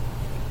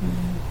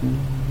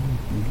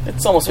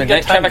 It's almost We got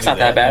midnight. time to Traffic's do not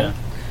that bad.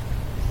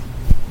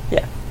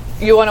 Yeah.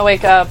 You want to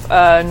wake up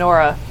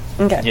Nora?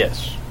 Okay. Yeah.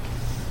 Yes.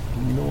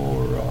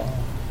 Nora.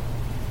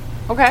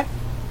 Okay.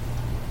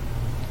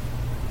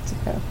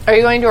 Okay. Are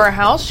you going to her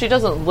house? She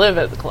doesn't live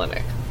at the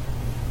clinic.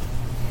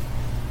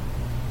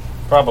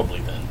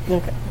 Probably then.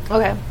 Okay.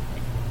 Okay.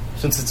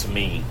 Since it's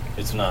me,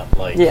 it's not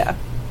like Yeah.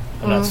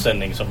 I'm not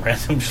sending some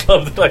random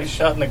schlub that I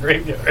shot in the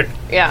graveyard.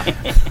 Yeah.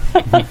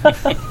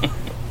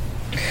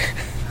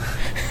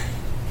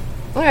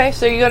 Okay,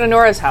 so you go to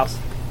Nora's house.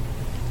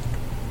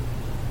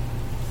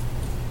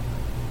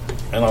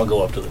 And I'll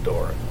go up to the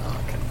door and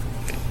knock.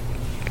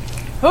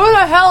 Who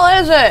the hell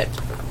is it?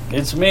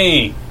 It's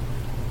me.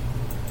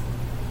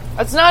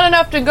 That's not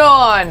enough to go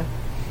on.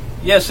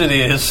 Yes, it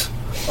is.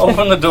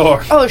 Open the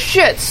door. Oh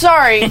shit,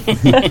 sorry.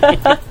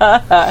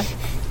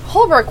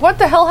 Holbrook, what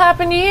the hell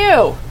happened to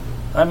you?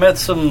 I met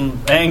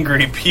some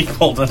angry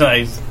people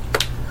tonight.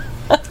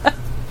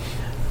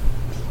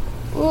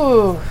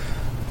 Ooh.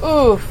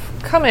 Oof.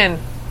 Come in.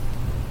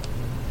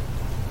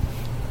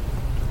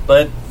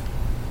 But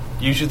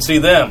you should see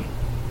them.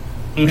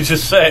 Let me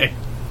just say.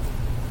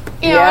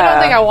 You know, I don't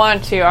Yeah. think I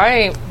want to.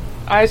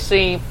 I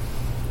see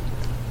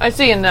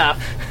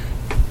enough.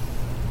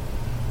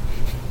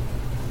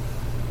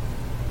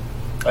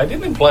 I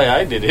didn't imply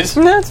I did it.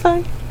 No, it's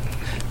fine.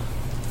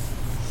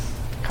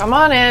 Come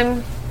on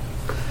in.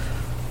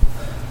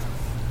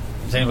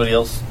 Is anybody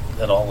else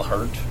at all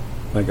hurt?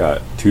 I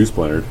got 2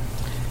 splintered.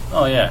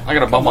 Oh, yeah. I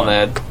got a bump on the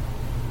head.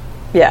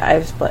 Yeah,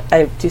 I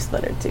have 2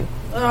 splintered too.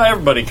 Oh,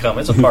 everybody come.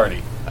 It's a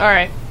party. All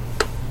right.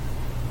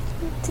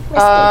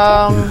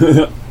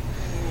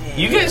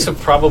 You guys have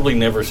probably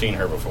never seen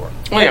her before.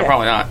 Oh, yeah, Okay.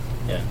 probably not.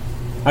 Yeah.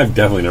 I've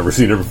definitely never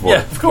seen her before.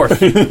 Yeah, of course.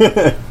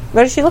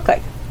 What does she look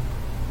like?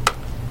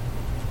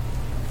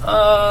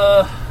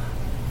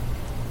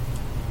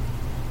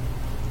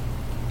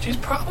 She's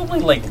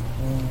probably like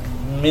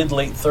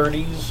mid-late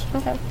 30s.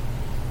 Okay.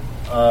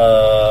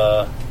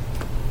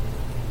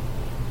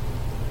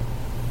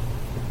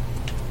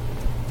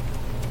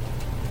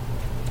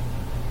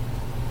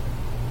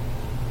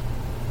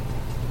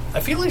 I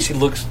feel like she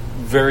looks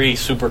very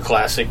super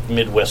classic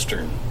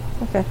Midwestern.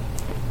 Okay.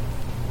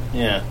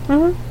 Yeah.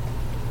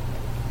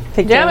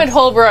 Pig Damn it, Jones.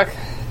 Holbrook.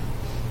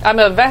 I'm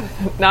a vet,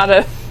 not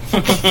a.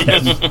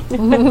 Yes.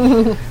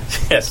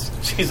 Yes.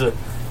 She's a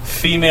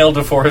female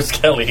DeForest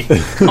Kelly.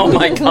 Oh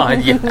my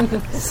god, yeah.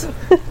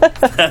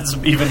 That's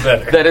even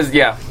better. That is,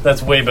 yeah.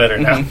 That's way better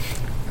now.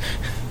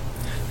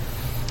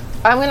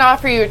 I'm going to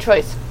offer you a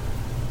choice.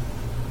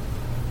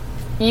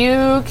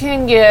 You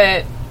can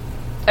get.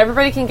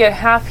 Everybody can get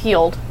half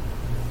healed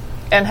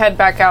and head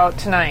back out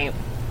tonight.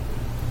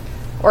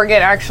 Or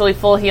get actually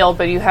full healed,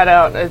 but you head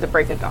out at the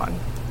break of dawn.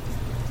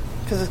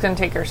 Because it's going to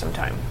take her some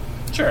time.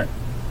 Sure.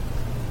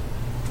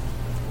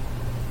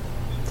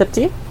 It's up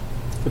to you.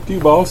 Up to you,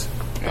 boss.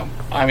 Yeah.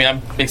 I mean,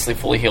 I'm basically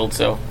fully healed,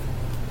 so...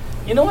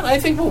 You know what? I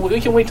think we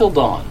can wait till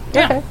dawn.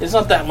 Okay. It's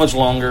not that much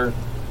longer.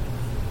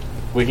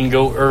 We can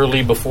go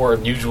early before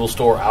our usual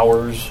store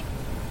hours.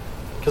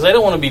 Because I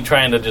don't want to be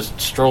trying to just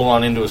stroll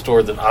on into a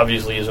store that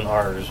obviously isn't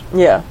ours.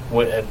 Yeah.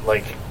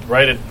 Like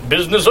right at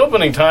business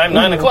opening time,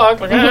 9 o'clock.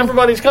 Like,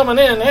 everybody's coming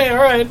in. Hey,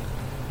 all right.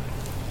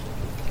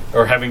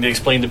 Or having to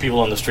explain to people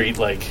on the street,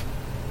 like,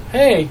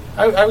 hey,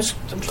 I'm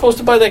supposed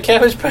to buy that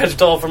Cabbage Patch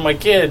doll for my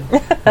kid.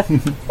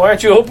 Why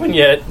aren't you open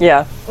yet?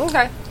 Yeah.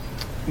 Okay.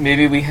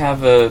 Maybe we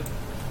have the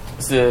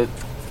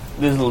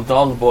little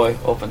doll boy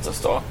opens a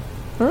store.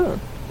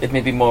 It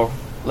may be more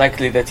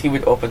likely that he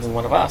would open than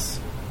one of us.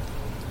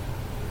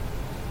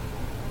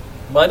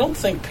 But I don't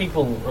think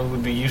people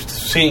would be used to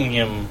seeing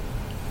him.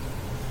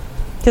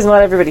 Because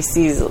not everybody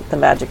sees the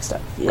magic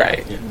stuff. Yeah.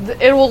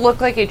 Right. It will look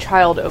like a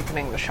child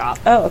opening the shop.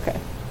 Oh, okay.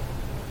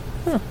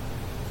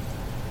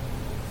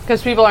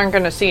 Because people aren't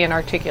going to see an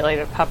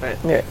articulated puppet.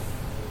 Yeah.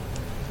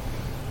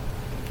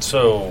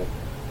 So,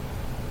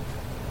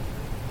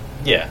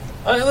 yeah.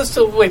 Let's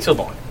still wait till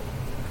morning.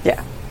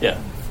 Yeah.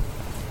 Yeah.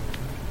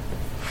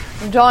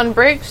 Dawn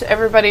breaks.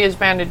 Everybody is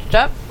bandaged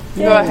up.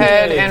 Go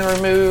ahead and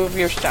remove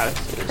your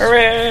statuses.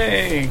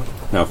 Hooray!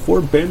 Now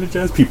 4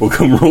 bandaged-ass people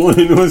come rolling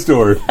into a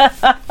store.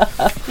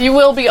 You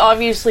will be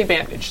obviously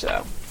bandaged,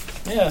 though.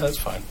 Yeah, that's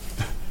fine.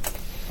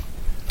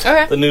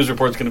 Okay. The news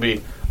report's going to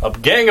be a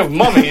gang of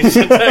mummies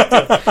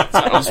attacked. So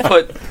I'll just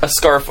put a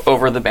scarf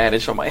over the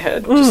bandage on my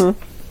head.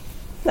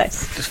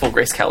 Nice. Just full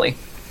Grace Kelly.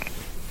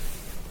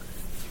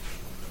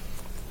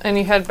 And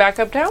you head back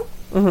uptown?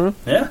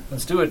 Yeah,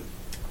 let's do it.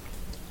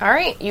 All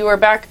right. You are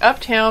back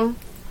uptown,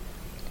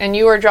 and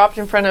you are dropped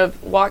in front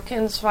of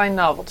Watkins Fine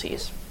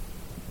Novelties.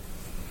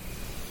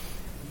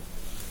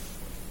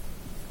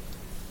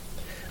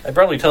 I'd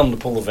probably tell them to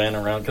pull the van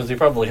around because they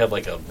probably have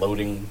like a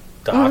loading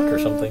dock or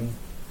something.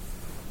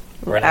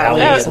 Or an alley.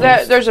 Yeah, or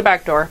something. There's a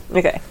back door.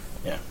 Okay.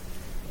 Yeah.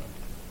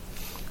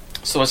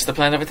 So what's the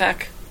plan of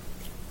attack?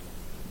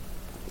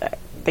 I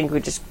think we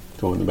just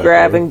Go in the back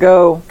grab door. and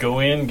go. Go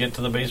in, get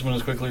to the basement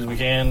as quickly as we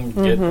can,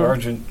 get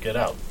Argent, get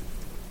out.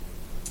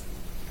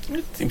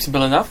 Seems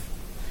simple enough.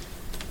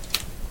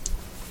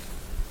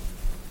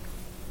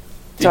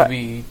 Did So-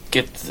 we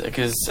get...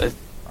 Because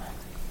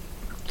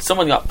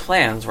someone got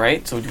plans,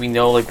 right? So do we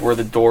know like where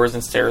the doors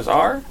and stairs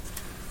are?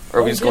 Or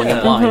are we just going in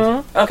yeah.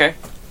 blind? Okay.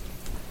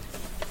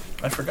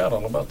 I forgot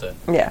all about that.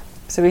 Yeah.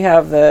 So we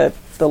have the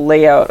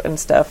layout and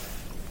stuff.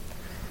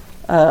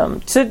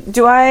 So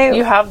do I...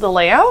 You have the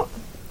layout?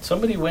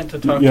 Somebody went to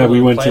talk Yeah, to we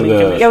the went to planning the-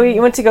 commission. Yeah, we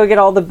went to go get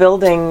all the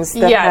buildings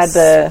that Yes.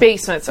 had the...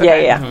 Basements. Yeah,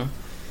 Okay. yeah.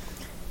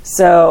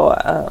 So,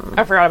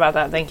 I forgot about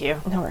that. Thank you.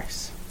 no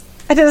worries.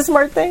 I did a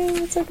smart thing.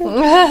 It's okay.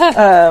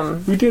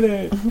 We did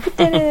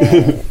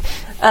it.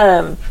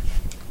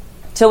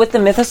 So with the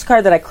Mythos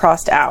card that I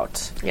crossed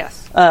out,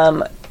 Yes.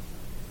 I'm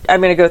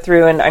going to go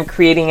through and I'm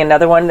creating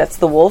another one that's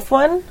the wolf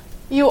one.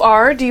 You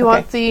are. Do you Okay.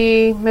 want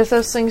the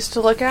Mythos things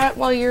to look at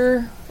while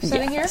you're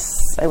sitting Yes,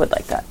 I would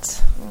like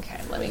that. here? Okay,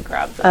 let me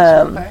grab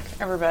those real quick.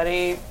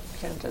 Everybody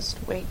can just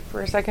wait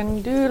for a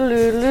second.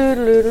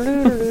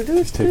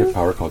 Let's take a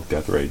power called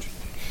Death Rage.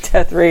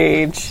 Death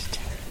Rage.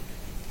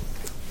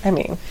 I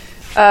mean,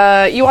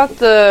 You want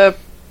the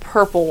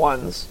purple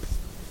ones.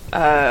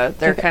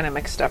 They're kind of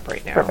mixed up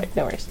right now. perfect.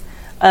 No worries.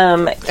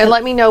 And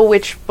let me know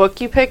which book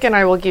you pick, and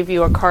I will give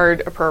you a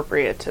card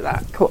appropriate to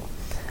that. Cool.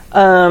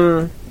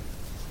 Can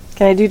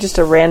I do just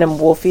a random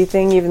wolfy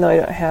thing, even though I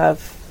don't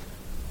have...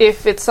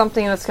 If it's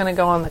something that's going to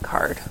go on the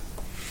card.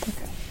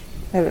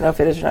 I don't know if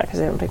it is or not because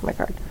I haven't picked my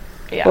card.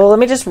 Yeah. Well, let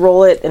me just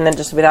roll it and then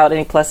just without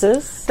any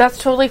pluses. That's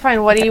totally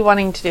fine. What are you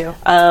wanting to do?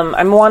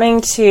 I'm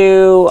wanting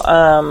to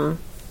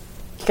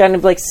kind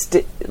of like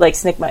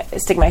stick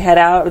my head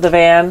out of the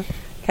van,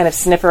 kind of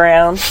sniff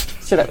around,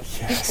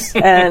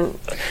 and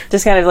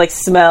just kind of like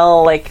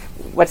smell like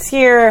what's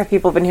here. Have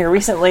people been here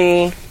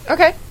recently?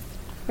 Okay.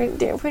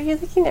 What are you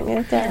looking at me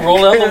like that?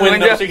 Roll down the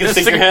window so you can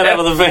stick your head out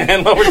of the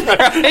van. while we're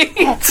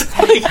trying-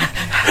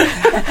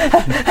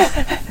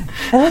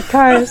 I like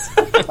cars.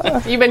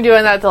 You've been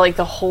doing that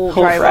the whole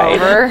drive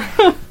ride.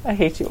 over. I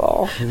hate you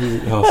all.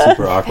 Oh,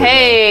 super awkward.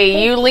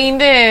 Hey, you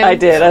leaned in. I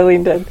did. I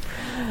leaned in.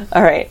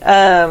 All right.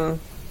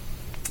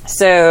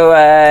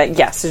 So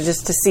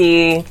just to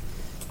see,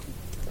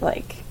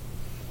 like,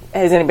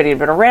 has anybody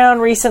been around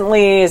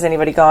recently? Has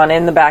anybody gone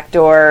in the back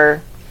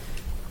door?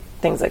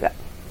 Things like that.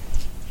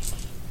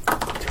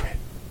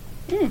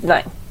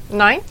 9.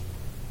 9?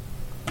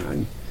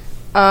 Nine.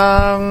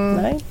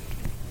 9?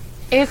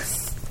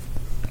 It's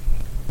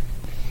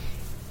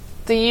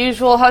the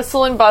usual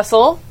hustle and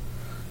bustle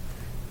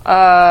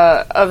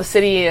of a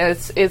city.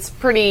 It's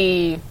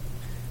pretty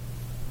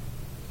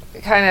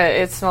kind of.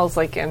 It smells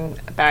like in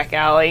a back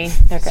alley.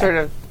 Okay. Sort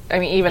of. I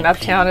mean, even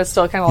uptown is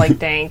still kind of like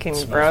dank and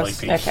Smells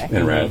gross. like pee. Okay.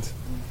 And rats.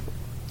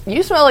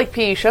 You smell like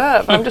pee. Shut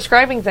up. I'm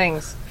describing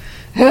things.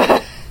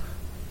 I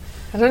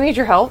don't need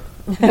your help.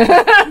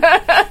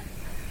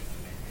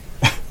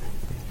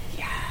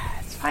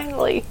 Yes,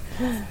 finally.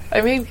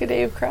 I made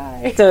Dave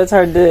cry. So it's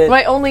hard to.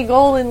 My only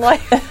goal in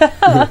life.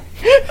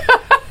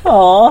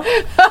 Aw.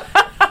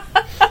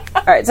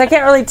 All right. So I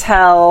can't really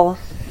tell,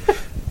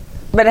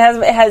 but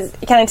it has.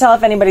 Can I tell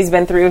if anybody's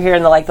been through here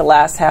in the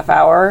last half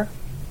hour?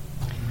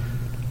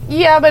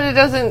 Yeah, but it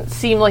doesn't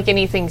seem like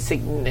anything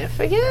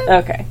significant.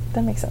 Okay,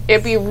 that makes sense.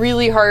 It'd be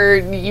really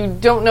hard. You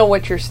don't know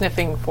what you're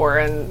sniffing for,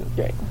 and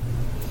Right.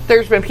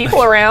 there's been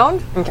people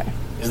around. Okay.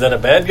 Is that a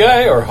bad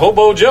guy or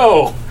Hobo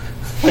Joe?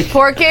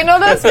 Por qué no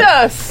das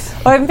dos?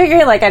 Well, I'm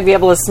figuring like I'd be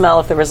able to smell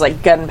if there was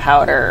like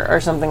gunpowder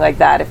or something like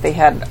that, if they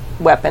had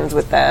weapons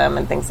with them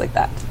and things like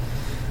that.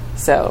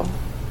 So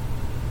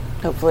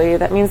hopefully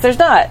that means there's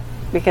not,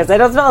 because I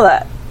don't smell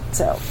that.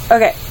 So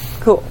okay,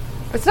 cool.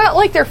 It's not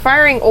like they're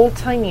firing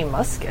old-timey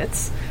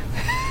muskets.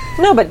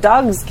 No, but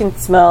dogs can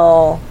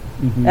smell,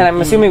 and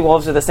I'm assuming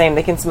wolves are the same.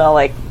 They can smell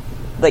like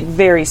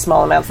very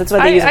small amounts. That's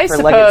why they use it I for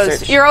luggage suppose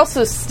search. you're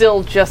also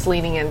still just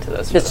leaning into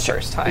this for That's the true.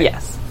 first time.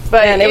 Yes,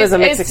 But and it was a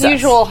mixed it's success.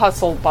 usual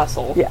hustle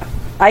bustle. Yeah,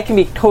 I can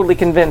be totally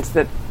convinced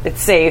that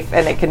it's safe,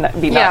 and it can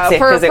be not Yeah, safe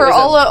for because it was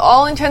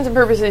all intents and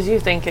purposes, you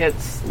think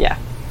it's yeah.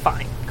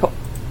 fine. Cool.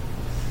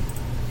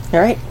 All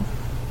right,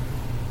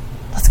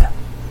 let's go.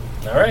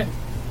 All right.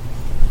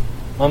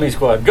 Mummy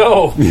Squad,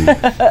 go! This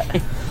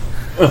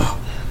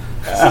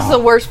is the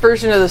worst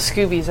version of the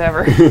Scoobies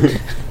ever.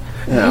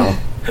 No.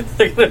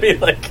 They're going to be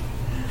like,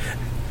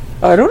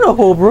 I don't know,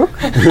 Holbrook.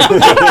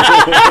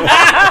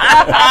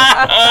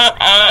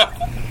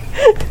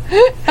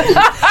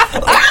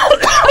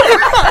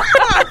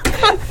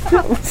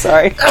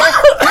 Sorry.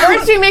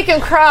 First we make him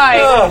cry,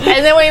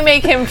 and then we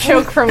make him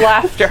choke from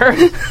laughter.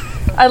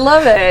 I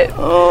love it.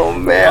 Oh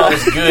man. oh,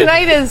 it's good.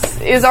 Tonight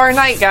is our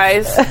night,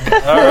 guys. All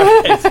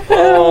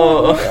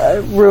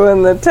right.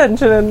 Ruin the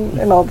tension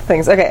and all the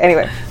things. Okay,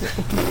 anyway.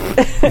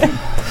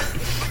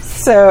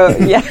 So,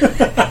 yeah.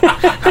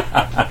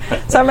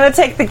 So I'm going to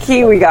take the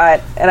key we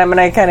got, and I'm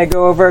going to kind of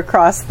go over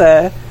across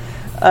the,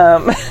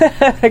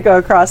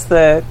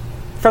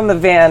 from the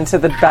van to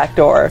the back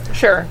door,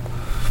 Sure.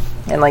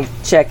 and like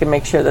check and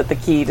make sure that the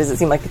key, does it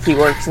seem like the key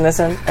works in this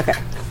end? Okay.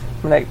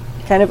 I'm going to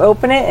kind of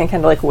open it and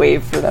kind of like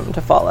wave for them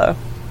to follow.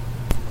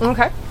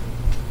 Okay.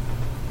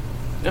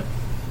 Yep.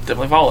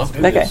 Definitely follow. Do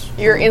Okay. this.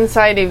 You're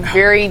inside a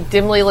very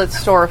dimly lit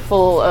store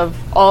full of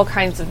all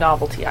kinds of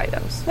novelty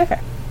items. Okay.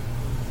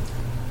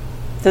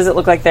 Does it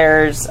look like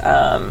there's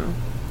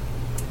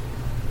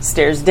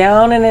stairs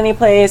down in any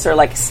place, or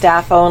like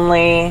staff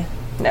only?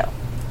 No.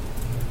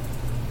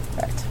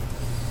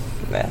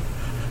 Right.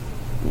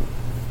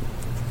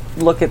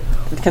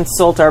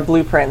 Consult our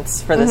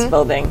blueprints for this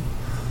building.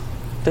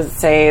 Does it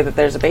say that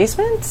there's a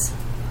basement?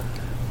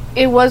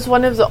 It was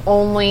one of the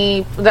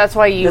only. That's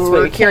why you That's why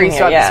were we came curious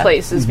here, about yeah. this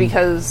place, is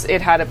because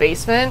it had a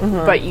basement,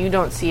 but you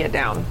don't see it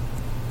down.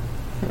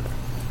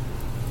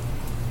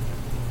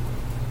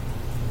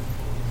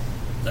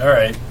 All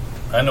right.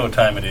 I know what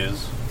time it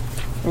is.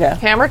 Yeah.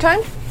 Hammer time?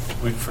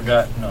 We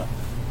forgot. No.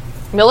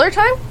 Miller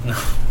time?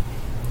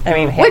 I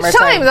mean, hammer Which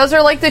time? Those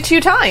are like the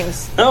two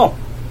times. No.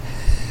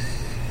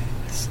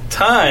 It's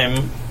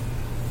time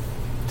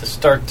to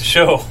start the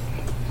show.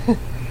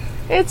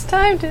 It's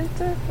time to.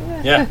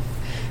 Yeah.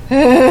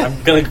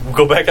 I'm going to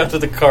go back out to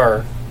the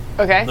car,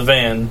 Okay. the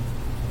van,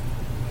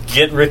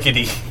 get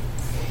Rickety,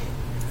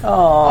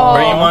 Oh.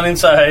 bring him on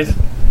inside.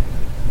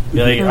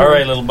 Be like, all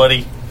right, little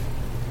buddy.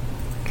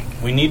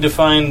 We need to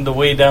find the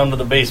way down to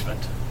the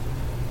basement.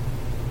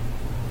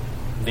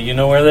 Do you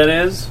know where that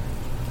is?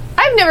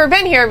 I've never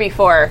been here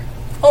before.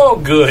 Oh,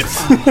 good.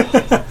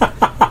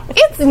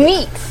 It's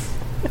neat.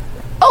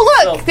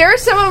 Oh, look! So- There are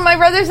some of my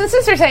brothers and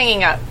sisters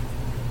hanging up.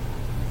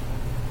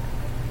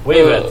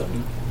 Wave at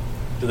them.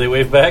 Do they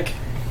wave back?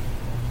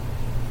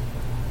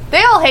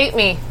 They all hate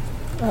me.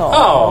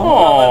 Oh,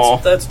 well,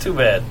 that's too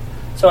bad.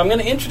 So I'm going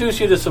to introduce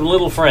you to some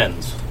little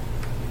friends.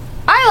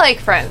 I like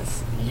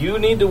friends. You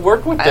need to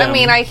work with them. I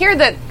mean, I hear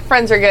that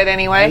friends are good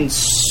anyway. and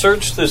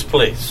search this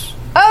place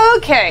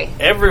Okay.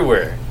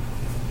 everywhere.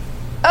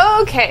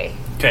 Okay.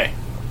 Okay.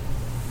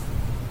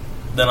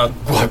 Then I'll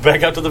walk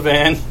back out to the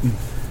van.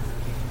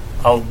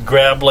 I'll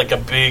grab like a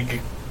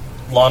big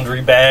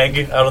laundry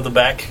bag out of the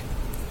back,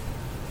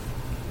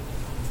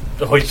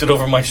 hoist it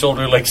over my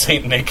shoulder like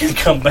Saint Nick, and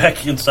come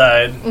back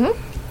inside.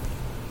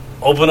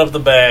 Open up the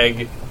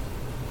bag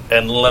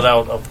and let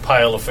out a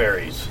pile of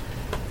fairies.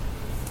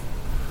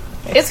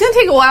 It's going to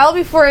take a while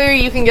before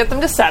you can get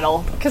them to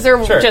settle, because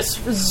they're Sure.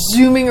 just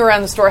zooming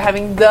around the store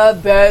having the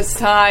best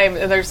time.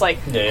 And there's like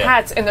Yeah.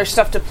 hats, and there's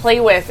stuff to play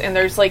with, and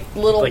there's like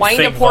little Like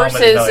wind-up fake vomit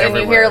horses, now and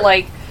you everywhere. hear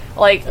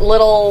like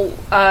little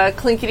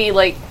clinkety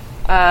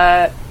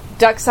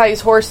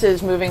duck-sized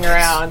horses moving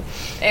around,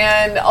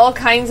 and all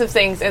kinds of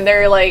things. And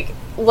they're like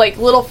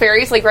little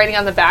fairies like riding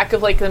on the back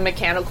of like the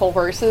mechanical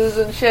horses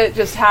and shit,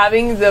 just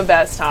having the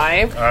best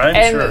time. I'm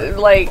and sure.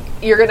 like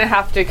you're going to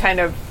have to kind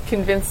of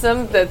convince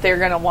them that they're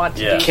going to want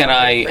to Yeah. do Can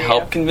I something for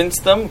help you. convince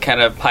them?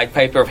 Kind of Pied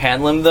Piper of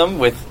Hanlon them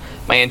with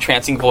my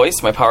entrancing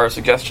voice, my power of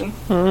suggestion?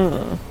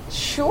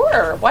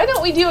 Sure. Why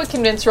don't we do a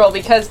convince roll?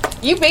 Because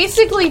you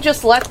basically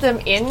just let them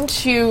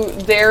into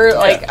their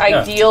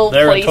ideal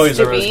They're place a Toys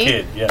to R Us be.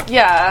 kid. Yeah.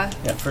 Yeah.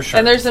 Yeah, for sure.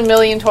 And there's a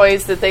million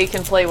toys that they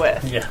can play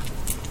with. yeah.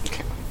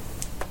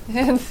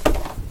 And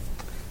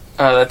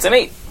That's an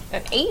 8.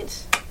 an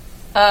 8.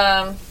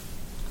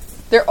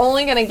 They're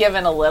only going to give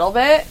in a little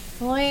bit,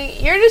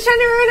 Like, you're just trying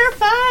to ruin our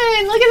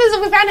fun. Look at this.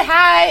 We found a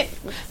hat.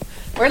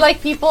 We're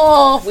like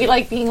people. We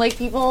like being like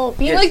people.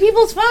 Being like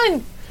people's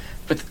fun.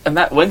 But and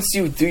that once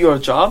you do your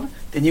job,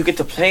 then you get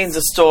to play in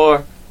the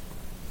store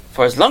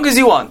for as long as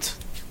you want.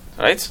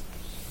 Right?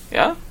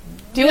 Yeah?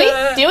 Do we?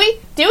 Do we?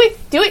 Do we?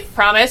 Do we?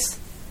 Promise.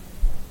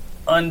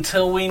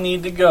 Until we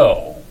need to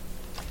go.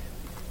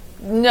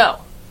 No.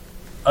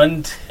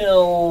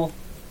 Until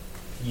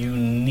you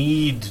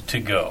need to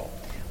go.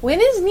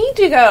 When is need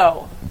to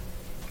go?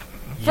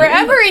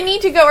 Forever and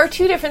need to go are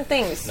two different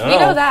things. No. We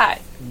know that.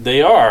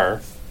 They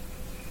are.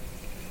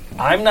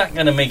 I'm not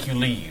going to make you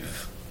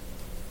leave.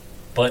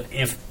 But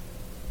if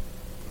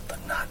the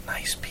not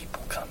nice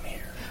people come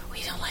here,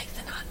 We don't like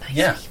the not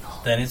nice people.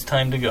 then it's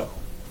time to go.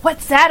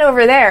 What's that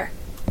over there?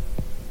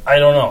 I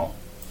don't know.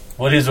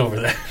 What is over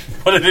there?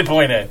 What did they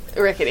point at?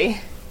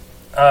 Rickety.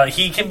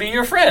 He can be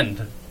your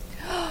friend.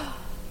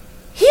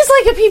 He's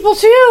like a people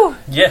too.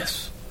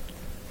 Yes.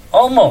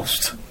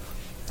 Almost.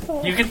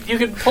 You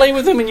could play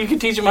with him and you can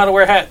teach him how to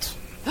wear hats.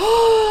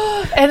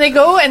 And they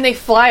go and they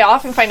fly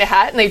off and find a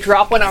hat and they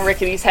drop one on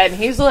Rickety's head and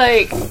he's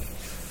like,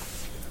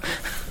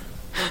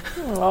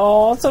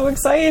 Oh, so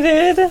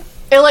excited.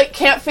 it like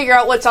can't figure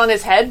out what's on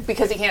his head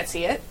because he can't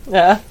see it.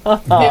 Yeah.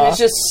 And it's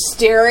just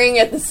staring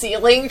at the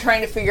ceiling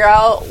trying to figure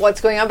out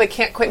what's going on but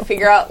can't quite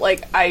figure out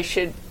like I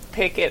should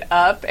pick it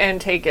up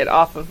and take it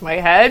off of my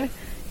head.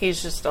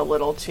 He's just a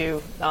little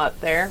too not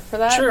there for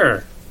that.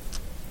 Sure.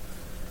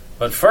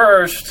 But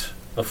first,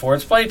 before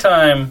it's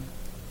playtime,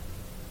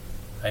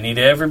 I need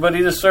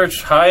everybody to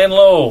search high and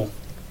low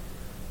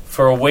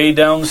for a way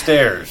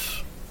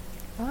downstairs.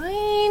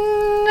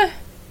 Fine.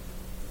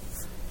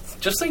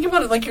 Just think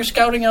about it like you're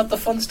scouting out the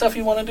fun stuff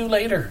you want to do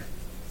later.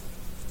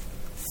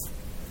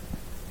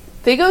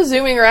 They go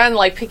zooming around,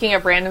 like picking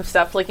up random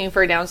stuff, looking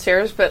for a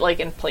downstairs, but like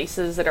in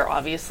places that are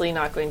obviously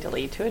not going to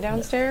lead to a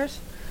downstairs.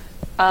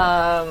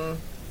 They're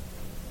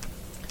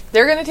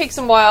going to take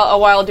a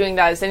while doing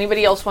that. Does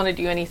anybody else want to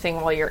do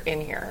anything while you're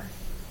in here?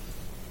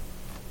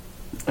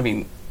 I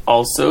mean,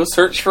 also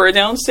search for a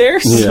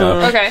downstairs?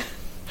 Yeah. Okay.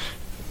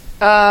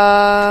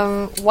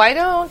 Why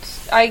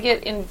don't I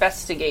get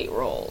investigate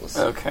rolls?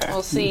 Okay.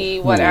 We'll see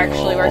what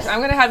actually works. I'm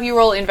going to have you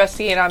roll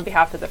investigate on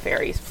behalf of the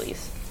fairies,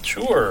 please.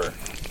 Sure.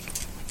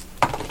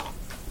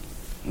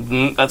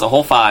 That's a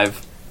whole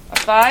 5. A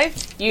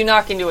 5, you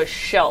knock into a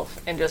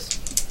shelf and just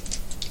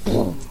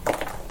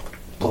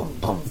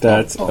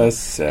That's a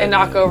 7. and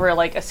knock over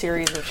like a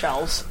series of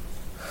shelves.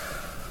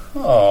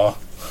 Oh,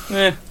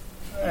 Eh.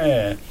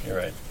 you're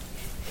right.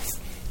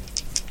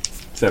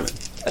 7.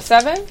 A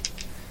 7?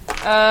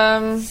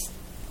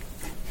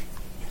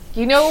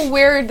 You know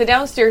where the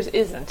downstairs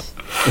isn't.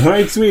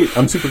 Alright, sweet.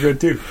 I'm super good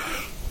too.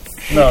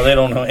 No, they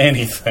don't know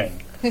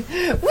anything. Wee!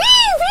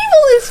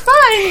 People is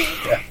fun!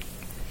 Yeah.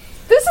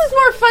 This is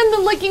more fun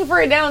than looking for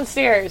a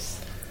downstairs.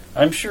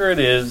 I'm sure it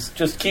is.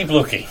 Just keep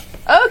looking.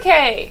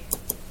 Okay.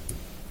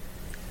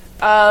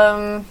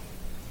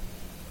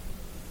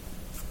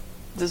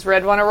 Does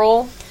Red want to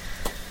roll?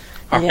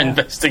 Our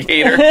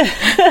investigator.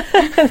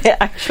 The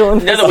actual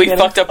Now that we investigator.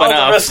 fucked up All the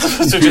enough. rest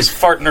of us are just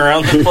farting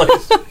around the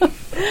place.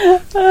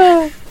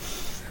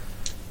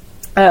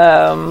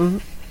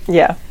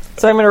 Yeah.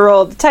 So I'm going to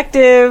roll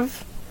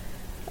detective.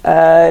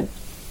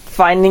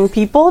 Finding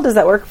people. Does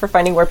that work for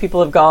finding where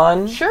people have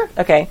gone? Sure.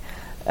 Okay.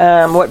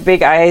 What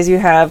big eyes you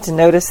have to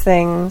notice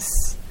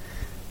things.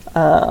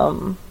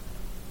 My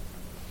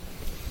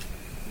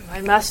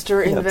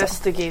master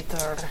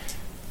investigator.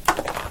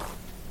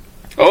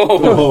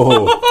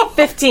 Oh.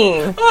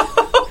 15.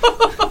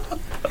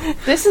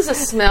 This is a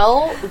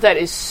smell that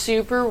is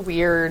super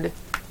weird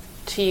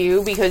to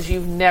you because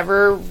you've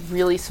never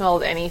really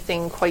smelled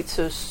anything quite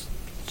so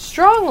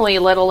strongly,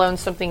 let alone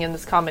something in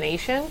this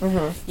combination.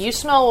 Mm-hmm. You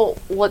smell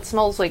what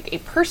smells like a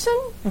person,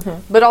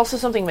 but also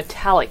something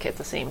metallic at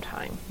the same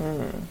time.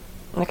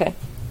 Okay.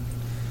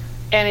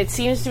 And it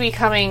seems to be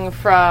coming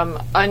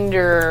from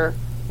under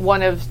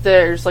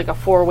there's like a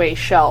 4-way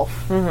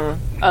shelf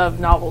of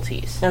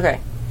novelties. Okay.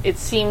 It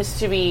seems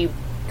to be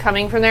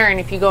coming from there, and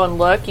if you go and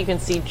look, you can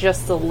see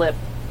just the lip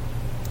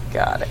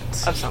Got it.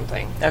 of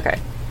something. Okay.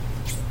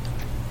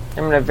 I'm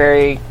going to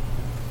very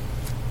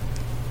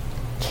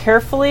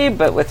carefully,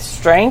 but with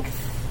strength,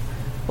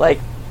 like,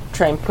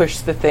 try and push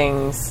the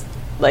things,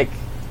 like,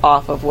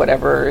 off of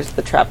whatever is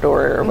the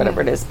trapdoor or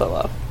whatever it is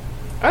below.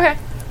 Okay.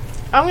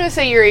 I'm going to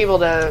say you're able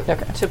to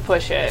Okay. to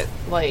push it.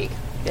 Like,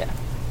 Yeah.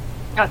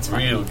 that's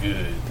fine. Real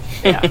good.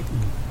 Yeah.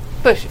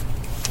 Push it.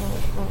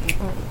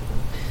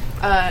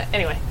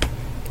 Anyway.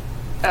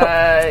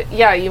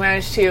 Yeah, you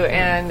managed to,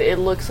 and it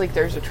looks like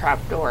there's a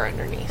trapdoor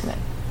underneath.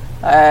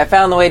 I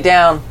found the way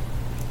down.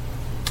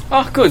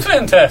 Oh, good.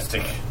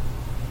 Fantastic.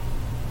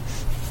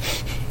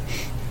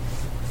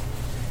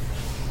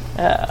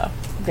 I'm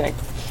going to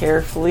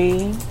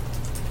carefully...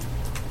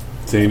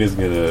 Zane is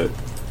going to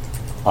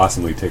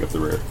awesomely take up the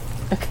rear.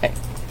 Okay.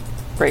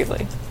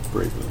 Bravely.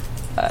 Bravely.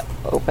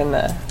 Open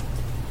the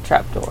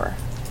trapdoor.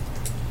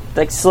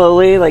 Like,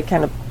 slowly, like,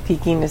 kind of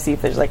peeking to see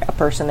if there's, like, a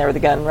person there with a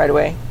gun right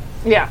away.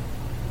 Yeah.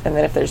 And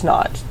then if there's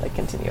not, like,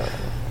 continue.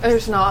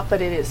 There's not,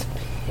 but it is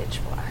pitch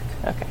black.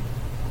 Okay.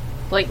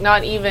 Like,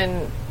 not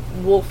even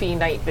wolfy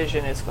night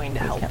vision is going to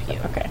help you.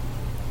 Okay.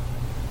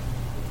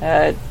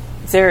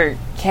 Is there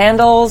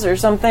candles or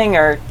something,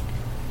 or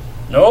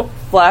Nope.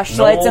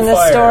 flashlights No in this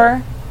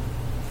fire.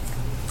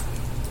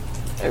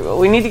 store?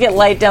 We need to get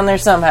light down there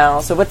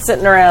somehow. So what's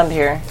sitting around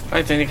here?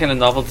 Right, any kind of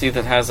novelty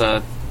that has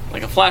a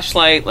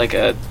flashlight, like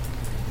a.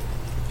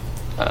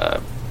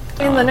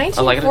 In the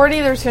I like it. 1940,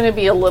 there's going to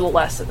be a little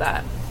less of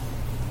that.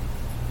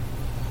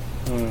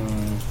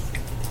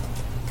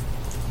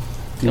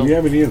 Do we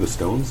have any of the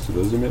stones? Do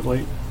those emit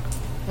light?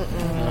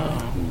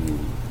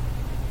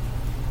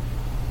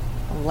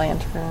 A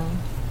lantern.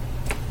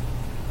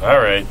 All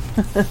right.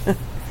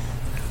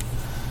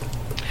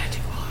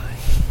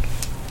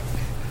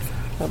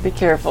 So be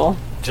careful.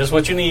 Just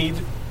what you need.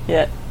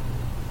 Yeah.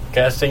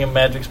 Casting a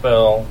magic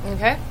spell.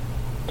 Okay.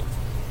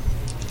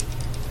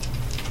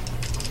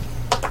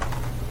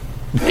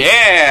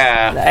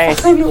 Yeah! Nice.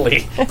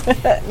 Finally.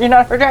 You're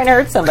not trying to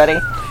hurt somebody.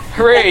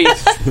 Hooray!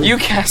 You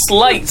cast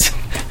light!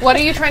 What are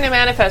you trying to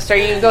manifest? Are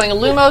you going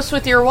Lumos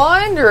with your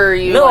wand, or are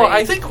you? No, like,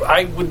 I think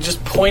I would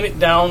just point it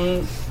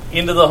down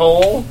into the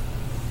hole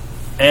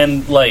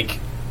and, like,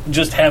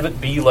 just have it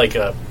be like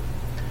a...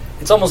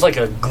 It's almost like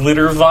a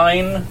glitter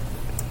vine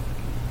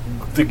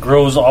that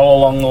grows all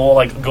along the wall,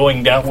 like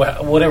going down,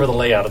 whatever the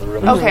layout of the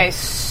room is. Okay,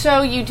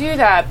 so you do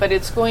that, but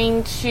it's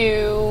going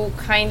to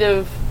kind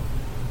of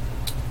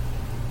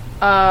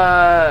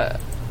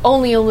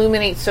only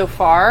illuminate so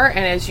far, and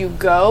as you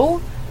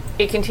go,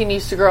 it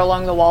continues to grow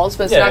along the walls,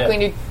 but it's not going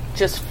to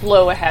just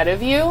flow ahead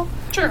of you.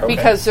 Sure, okay.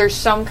 Because there's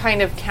some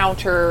kind of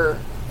counter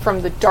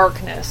from the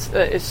darkness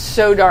that is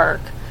so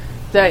dark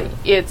that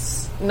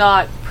it's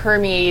not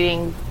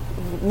permeating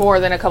more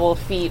than a couple of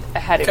feet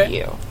ahead of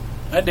you.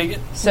 I dig it.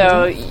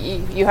 So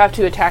you have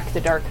to attack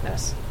the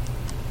darkness.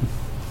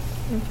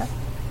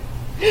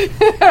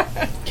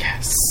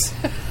 Yes.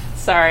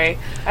 Sorry,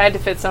 I had to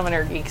fit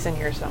Summoner Geeks in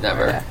here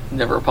somewhere.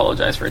 Never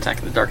apologize for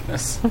attacking the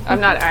darkness. I'm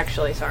not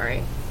actually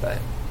sorry, but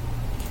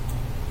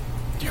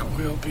You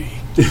will be.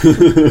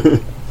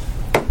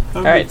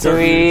 All right, so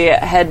we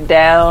head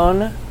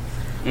down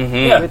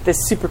Yeah. with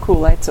this super cool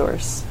light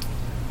source.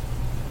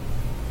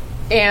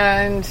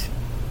 and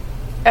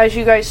as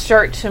you guys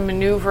start to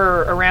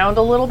maneuver around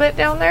a little bit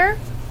down there,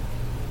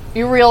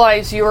 you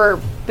realize you're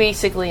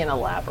basically in a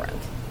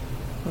labyrinth.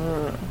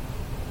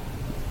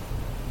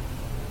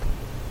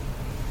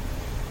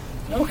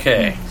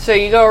 Okay. So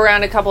you go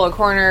around a couple of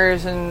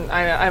corners, and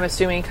I'm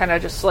assuming kind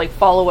of just like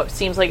follow what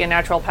seems like a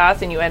natural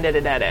path, and you end at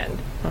a dead end.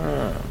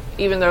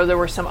 Even though there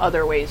were some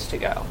other ways to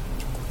go.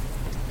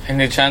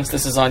 Any chance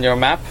this is on your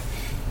map?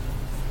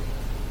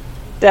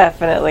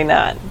 Definitely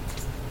not.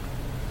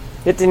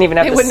 It didn't even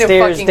have They the wouldn't have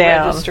stairs fucking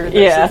down. registered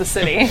this at the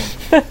city.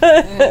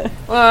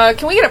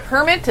 Can we get a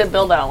permit to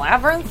build a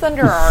labyrinth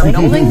under our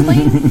building,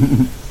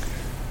 please?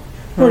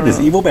 We're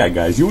just evil bad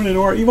guys. You want to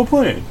know our evil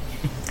plan?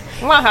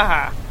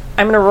 Mwahaha.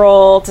 I'm gonna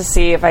roll to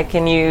see if I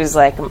can use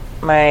like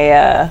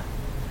my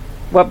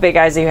what big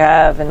eyes you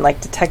have and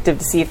like detective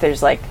to see if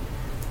there's like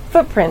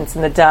footprints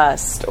in the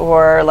dust,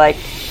 or like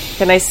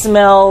can I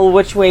smell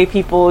which way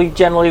people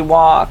generally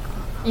walk.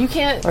 You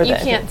can't Or you the-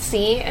 can't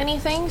see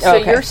anything, so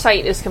Okay. your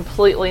sight is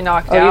completely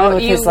knocked Oh, even out.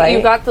 with You his light?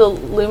 you got the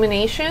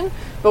illumination,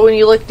 but when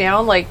you look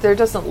down, like there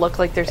doesn't look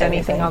like there's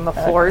anything Anything. on the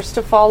Okay. floors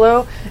to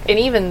follow. And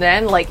even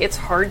then, like it's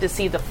hard to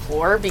see the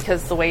floor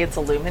because the way it's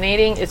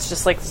illuminating, it's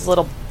just like this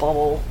little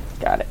bubble.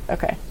 Got it.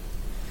 Okay.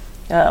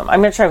 I'm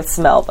gonna try with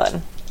smell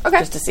then. Okay.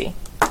 Just to see.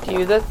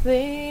 Do the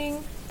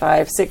thing.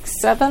 5, 6,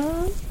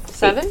 7.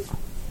 7?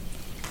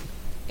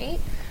 8?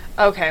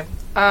 Okay.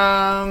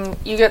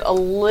 You get a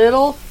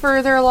little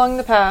further along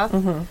the path.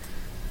 Mm-hmm.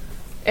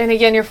 And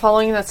again, you're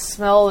following that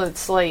smell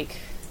that's like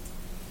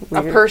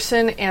a Weird.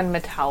 person and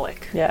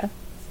metallic. Yeah.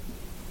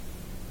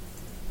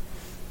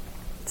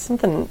 It's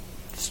something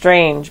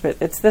strange, but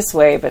it's this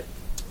way, but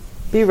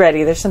be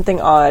ready. There's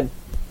something odd.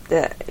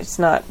 It's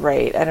not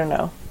right. I don't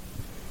know.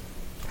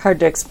 Hard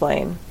to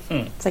explain.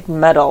 It's like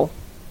metal.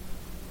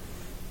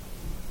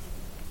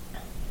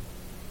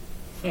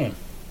 Well, You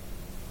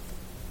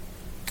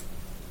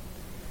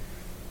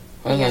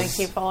gonna that's-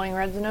 keep following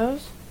Red's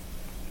nose?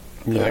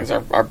 I think it's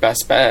our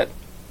best bet.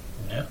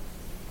 Yeah.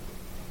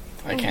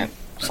 I can't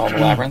solve a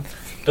labyrinth.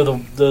 Do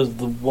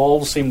the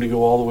walls seem to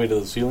go all the way to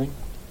the ceiling?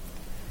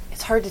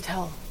 It's hard to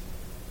tell.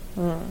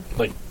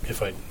 Like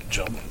if I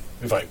jump,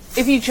 if I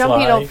If you jump,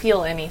 fly? you don't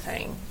feel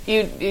anything.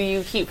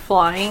 You keep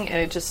flying, and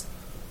it just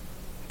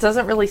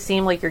doesn't really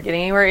seem like you're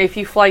getting anywhere. If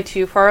you fly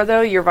too far,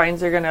 though, your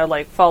vines are gonna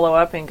like follow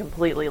up and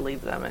completely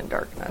leave them in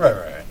darkness.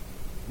 Right.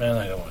 Man,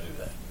 I don't want to do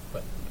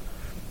that.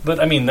 But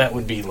I mean, that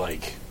would be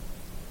like.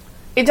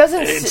 It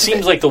doesn't. It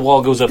seems like the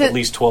wall goes up the- at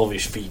least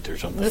 12-ish feet or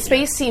something. the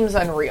space seems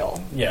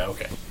unreal. Yeah.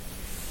 Okay.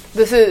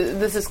 This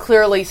is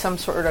clearly some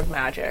sort of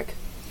magic.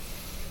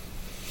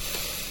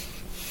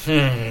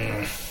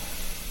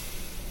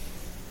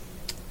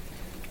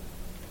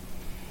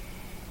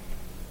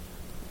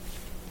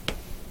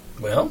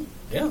 Well,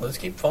 yeah. Let's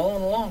keep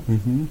following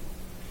along.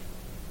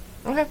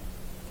 Okay.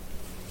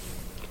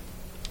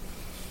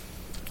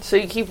 So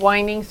you keep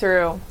winding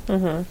through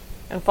and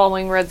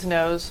following Red's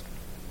nose.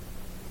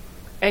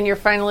 And you're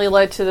finally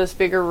led to this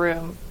bigger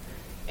room.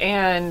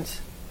 And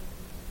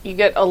you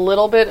get a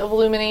little bit of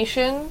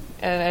illumination.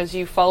 And as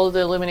you follow the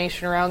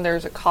illumination around,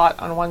 there's a cot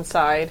on one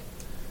side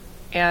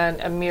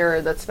and a mirror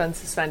that's been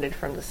suspended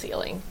from the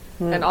ceiling.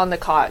 And on the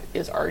cot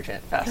is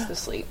Argent, fast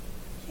asleep.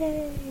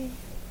 Yay.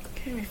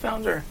 Okay, we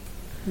found her.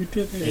 We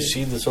did it. Is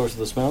she the source of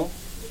the smell?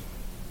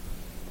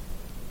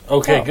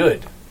 Okay,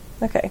 good.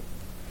 Okay.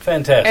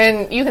 Fantastic.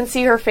 And you can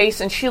see her face,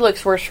 and she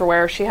looks worse for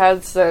wear. She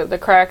has the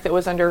crack that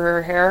was under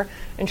her hair,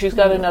 and she's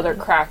got another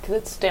crack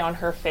that's down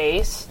her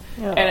face,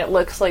 and it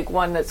looks like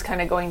one that's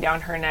kind of going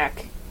down her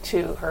neck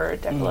to her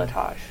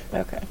décolletage.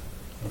 Okay.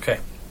 Okay.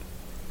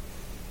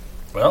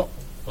 Well,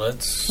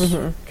 let's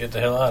get the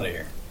hell out of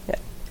here.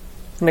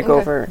 I'm gonna go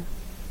Okay. over,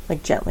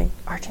 like, gently.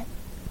 Argent.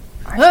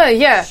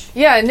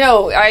 Yeah,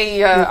 no,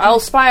 I'll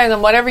spy on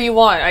them, whatever you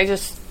want. I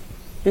just...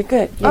 You're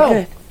good. You're Oh.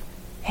 good.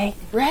 Hey,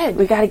 Red,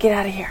 we gotta get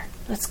out of here.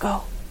 Let's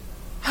go.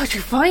 how'd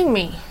you find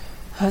me?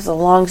 That's a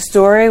long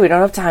story. We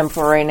don't have time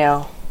for right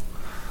now.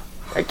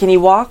 Can you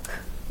walk?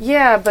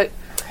 Yeah, but...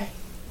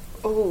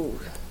 Oh,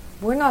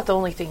 we're not the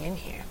only thing in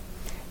here.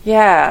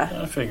 Yeah.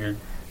 I figured.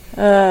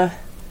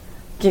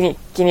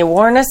 Can you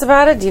warn us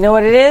about it? Do you know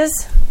what it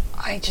is?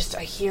 I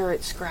hear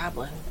it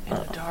scrabbling in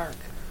the dark.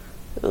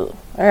 Ooh.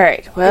 All right.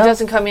 It Well.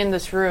 doesn't come in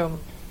this room,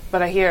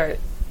 but I hear it.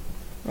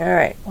 All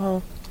right.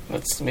 Well,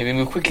 Let's maybe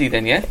move quickly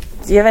then, yeah?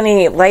 do you have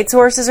any light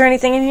sources or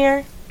anything in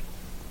here?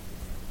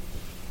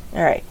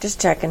 All right. Just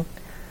checking.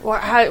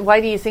 Why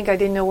do you think I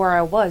didn't know where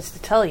I was to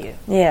tell you?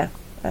 Yeah.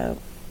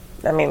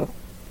 I mean,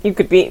 you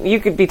could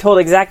be told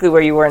exactly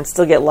where you were and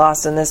still get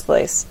lost in this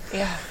place.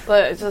 Yeah,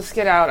 but let's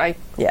get out.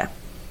 Yeah.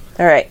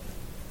 All right. Oh.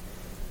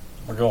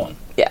 We're going.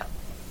 Yeah.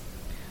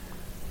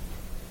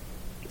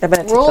 I'm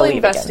gonna take Roll the lead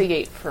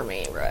investigate for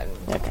me, Red.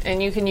 Okay.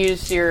 And you can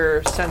use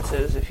your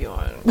senses if you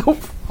want.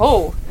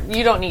 Oh,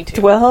 you don't need to.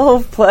 again.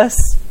 12 plus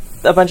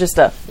a bunch of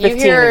stuff. 15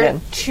 you hear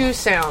again. 2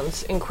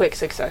 sounds in quick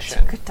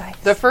succession. Good dice.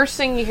 The first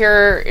thing you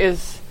hear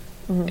is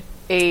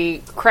a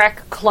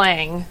crack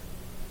clang,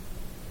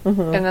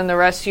 and then the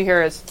rest you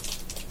hear is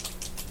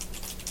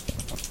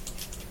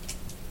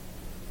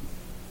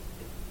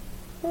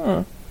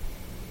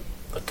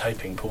The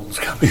typing pool's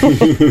coming.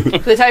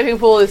 the typing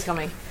pool is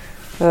coming.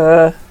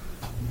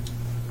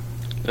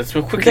 Let's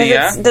move quickly,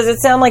 Does yeah?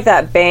 it sound like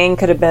that bang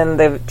could have been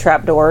the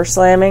trapdoor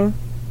slamming?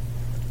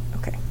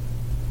 Okay.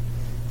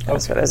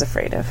 That's what I was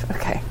afraid of.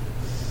 Okay.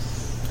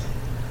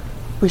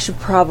 We should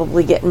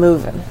probably get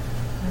moving.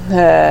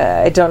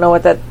 I don't know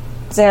what that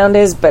sound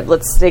is, but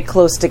let's stay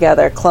close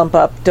together. Clump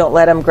up. Don't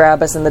let them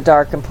grab us in the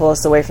dark and pull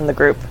us away from the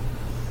group.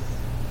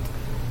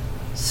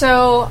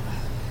 So,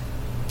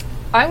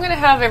 I'm going to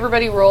have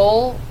everybody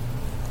roll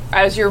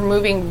as you're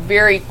moving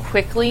very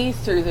quickly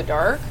through the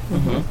dark.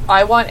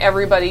 I want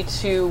everybody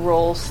to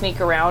roll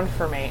sneak around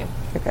for me.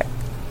 Okay.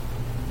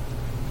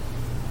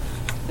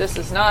 This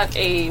is not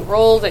a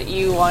roll that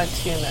you want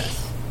to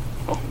miss.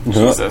 Oh,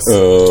 Jesus.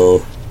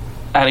 Oh.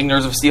 Adding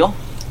Nerves of Steel.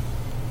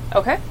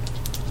 Okay.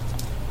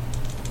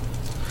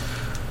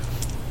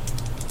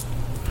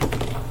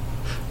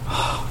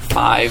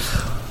 Five.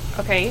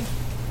 Okay.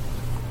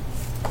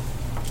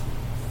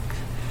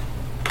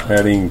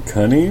 Adding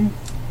cunning.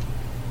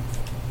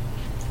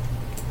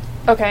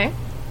 Okay.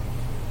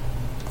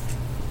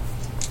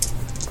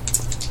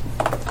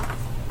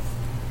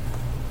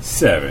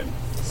 Seven.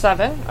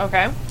 7.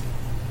 Okay.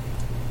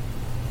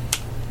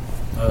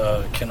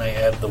 Can I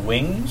add the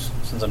wings,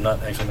 since I'm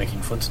not actually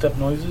making footstep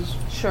noises?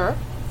 Sure.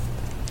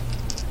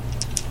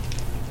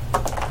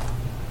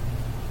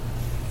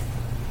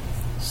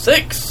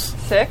 6!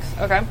 6.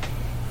 Okay.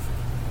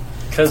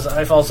 Because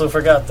I've also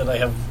forgot that I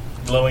have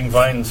glowing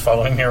vines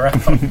following me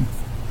around.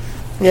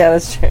 Yeah,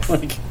 that's true.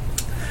 Like,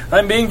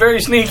 I'm being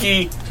very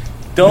sneaky.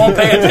 Don't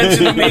pay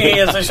attention to me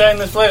as I shine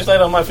this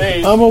flashlight on my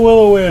face. I'm a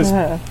will-o-wisp.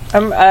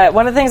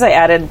 One of the things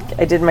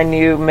I did my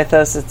new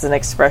mythos. It's an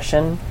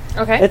expression.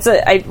 Okay. It's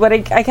I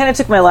kind of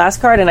took my last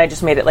card and I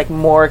just made it like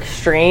more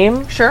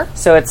extreme. Sure.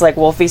 So it's like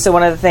wolfy. So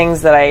one of the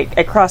things that I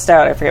crossed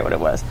out, I forget what it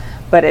was,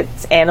 but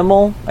it's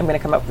animal. I'm going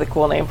to come up with a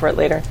cool name for it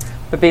later.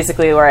 But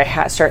basically, where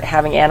I start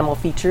having animal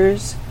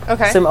features.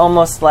 Okay. So I'm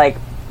almost like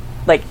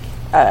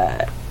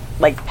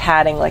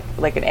padding,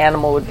 like an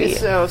animal would be.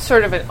 So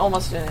sort of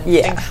almost an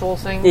Yeah. instinctual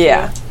thing.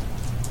 Yeah. too.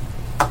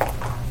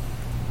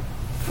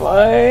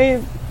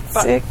 5,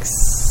 6.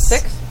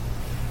 6.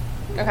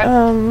 Okay.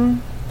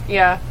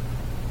 Yeah.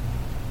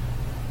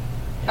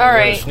 All What a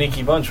right.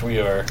 sneaky bunch we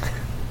are.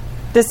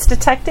 Does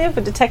detective?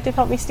 Would detective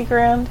help me sneak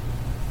around?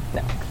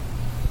 No.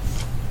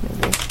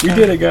 We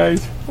did it,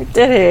 guys. We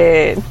did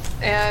it.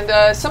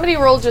 And somebody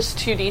roll just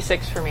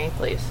 2d6 for me,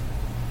 please.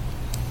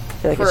 I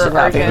feel like For it should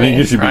not be I Argent. think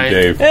it should be Right.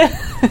 Dave. Do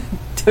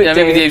it, Yeah,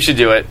 maybe Dave. Dave should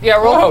do it. Yeah,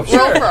 roll, Oh, sure.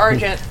 roll for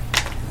Argent.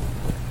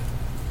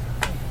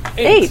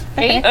 8.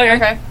 8?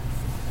 Okay.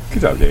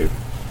 Good job, Dave.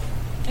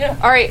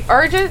 All right,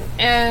 Argent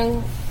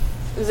and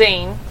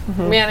Zane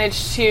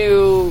managed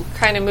to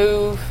kind of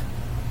move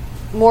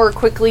more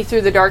quickly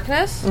through the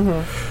darkness,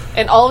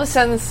 and all of a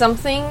sudden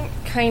something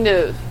kind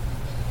of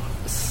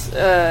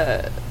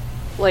that's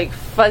like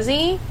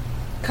fuzzy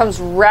comes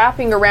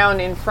wrapping around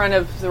in front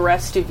of the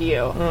rest of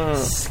you,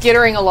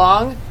 skittering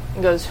along,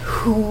 and goes,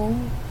 "Who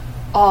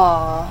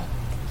are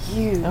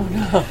you?"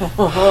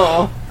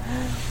 Oh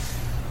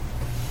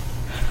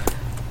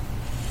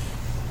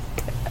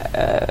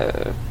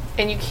no.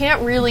 And you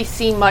can't really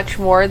see much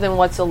more than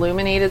what's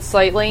illuminated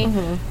slightly.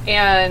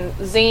 And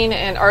Zane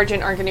and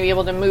Argent aren't going to be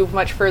able to move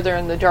much further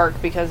in the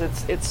dark because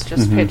it's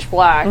just pitch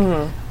black.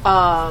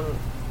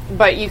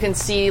 But you can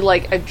see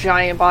like a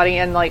giant body,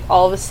 and like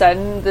all of a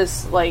sudden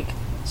this like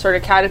sort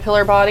of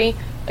caterpillar body,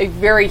 a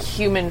very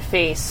human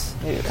face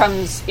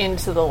comes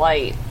into the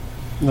light,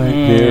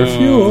 Nightmare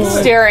fuel.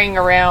 staring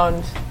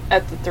around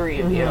at the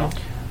three of you.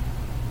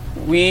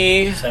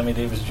 We Sammy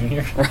Davis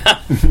Jr.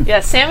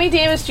 Yeah, Sammy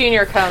Davis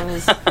Jr.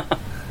 comes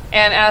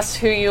and asks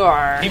who you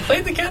are. He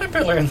played the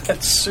caterpillar in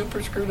that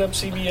super screwed up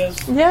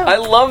CBS. Yeah. I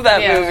love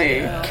that Yeah.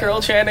 movie.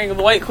 Carol Channing,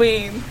 the White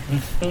Queen.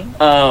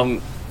 All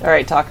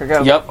right, Talker,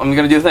 go. Yep, I'm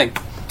gonna do the thing.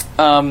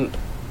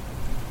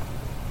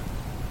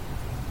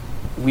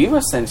 We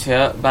were sent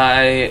here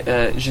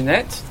by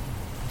Jeanette.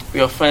 We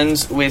are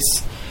friends with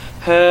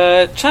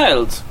her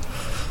child,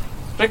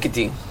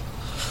 Rickety.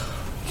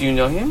 Do you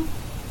know him?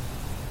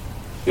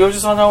 We were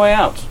just on our way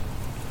out.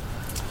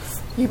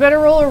 You better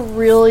roll a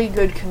really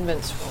good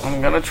convince roll.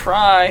 I'm gonna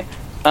try.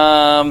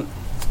 I'm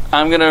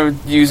gonna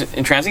use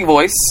entrancing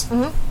voice,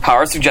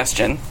 power of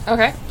suggestion.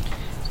 Okay.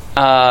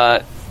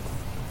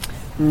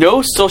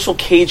 No social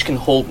cage can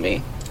hold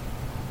me,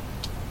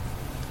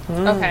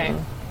 Okay.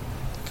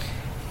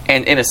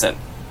 and innocent.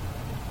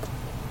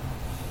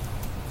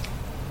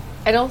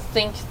 I don't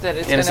think that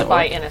it's going to Innocent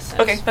buy one? innocence.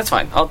 Okay, that's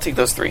fine. I'll take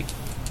those 3.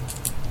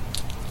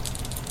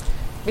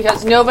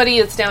 Because nobody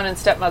that's down in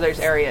Stepmother's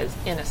area is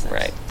innocent.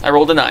 Right. I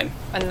rolled a 9.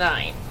 A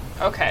 9.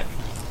 Okay.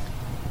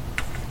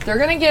 They're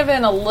going to give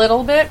in a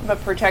little bit,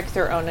 but protect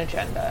their own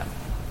agenda.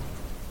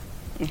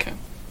 Okay.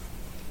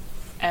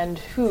 And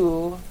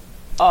who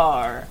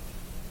are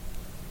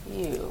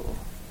you?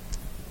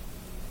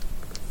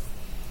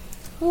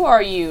 Who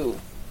are you?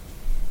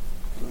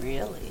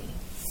 Really?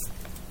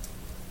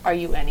 Are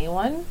you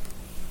anyone?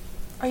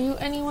 Are you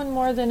anyone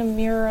more than a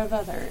mirror of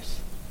others?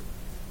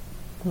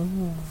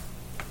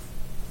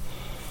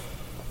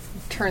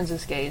 Turns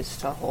his gaze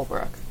to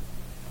Holbrook.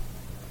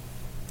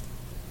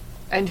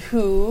 And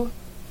who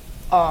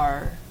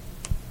are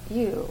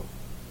you?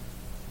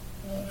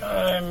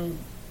 I'm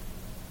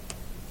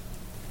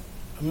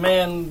a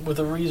man with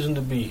a reason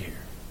to be here.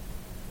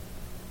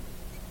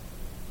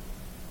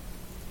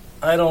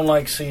 I don't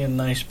like seeing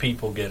nice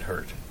people get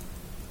hurt.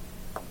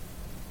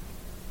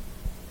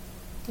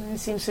 He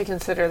seems to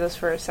consider this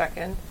for a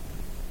second.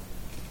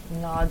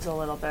 Nods a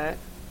little bit.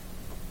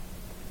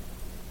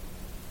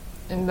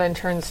 And then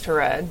turns to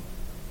Red.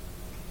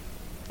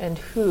 And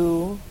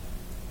who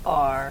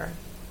are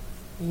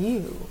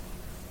you?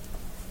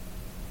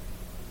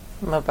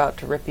 I'm about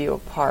to rip you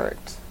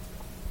apart.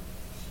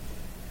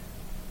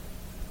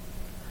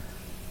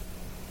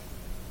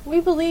 We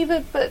believe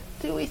it, but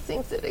do we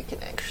think that it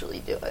can actually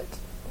do it?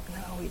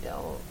 No, we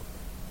don't.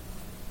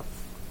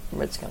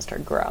 Red's gonna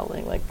start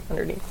growling like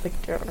underneath.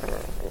 Like,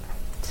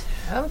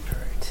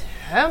 Temper,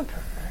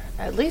 temper.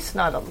 At least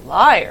not a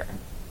liar.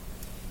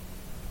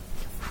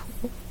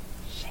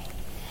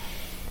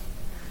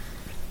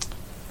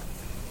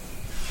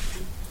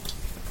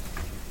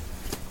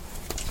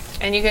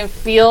 And you can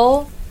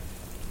feel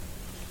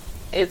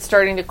it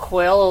starting to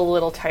coil a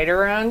little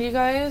tighter around you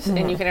guys,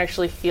 and you can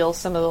actually feel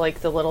some of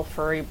the little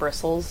furry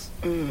bristles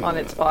on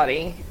its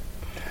body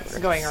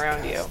going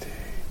around you.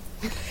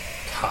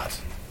 Hot.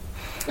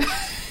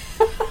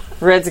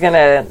 Red's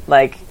gonna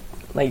like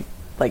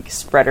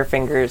spread her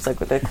fingers like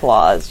with her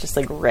claws, just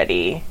like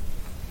ready.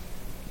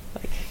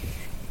 Like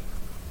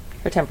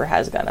her temper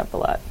has gone up a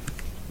lot.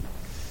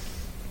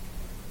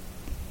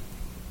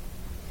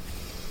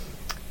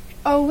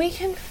 Oh, we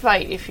can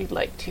fight if you'd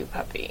like to,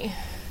 puppy.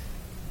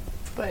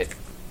 But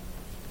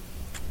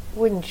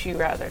wouldn't you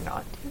rather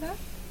not do that?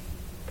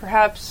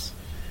 Perhaps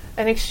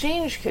an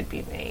exchange could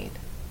be made.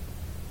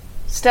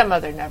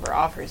 Stepmother never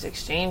offers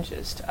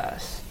exchanges to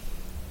us,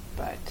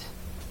 but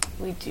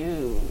we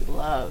do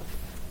love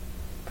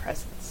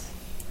presents.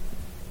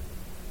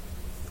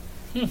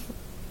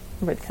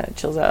 Red kind of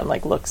chills out and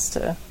like looks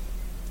to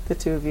the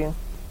two of you.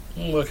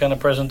 What kind of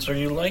presents are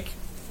you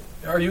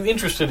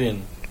interested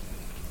in?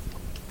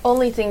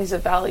 Only things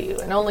of value,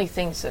 and only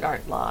things that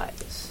aren't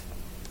lies.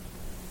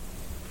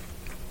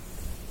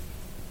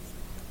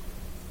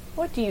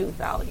 What do you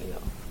value?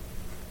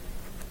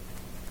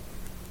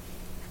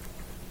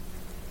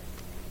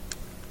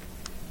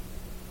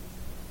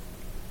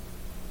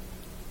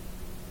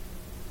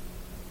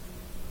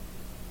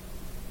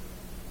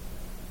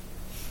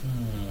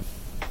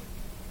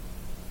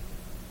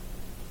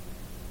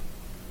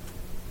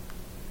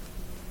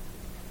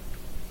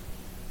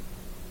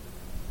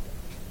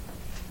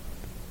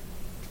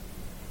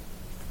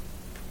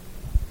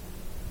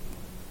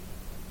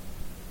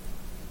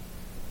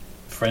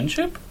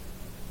 Friendship?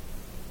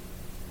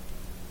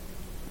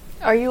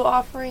 Are you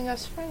offering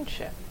us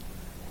friendship?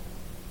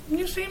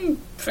 You seem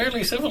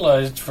fairly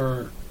civilized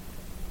for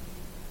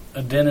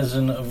a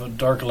denizen of a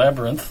dark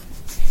labyrinth.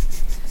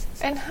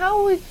 And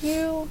how would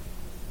you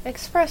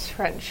express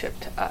friendship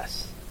to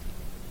us?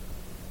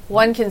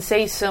 One can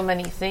say so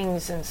many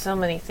things, and so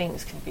many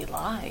things can be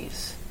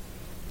lies.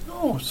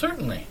 Oh,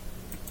 certainly.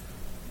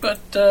 But,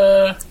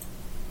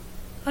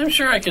 I'm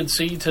sure I could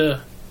see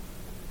to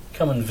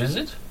come and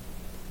visit.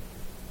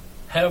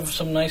 Have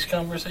some nice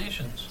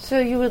conversations. So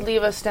you would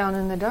leave us down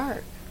in the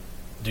dark?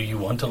 Do you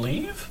want to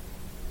leave?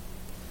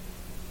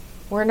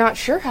 We're not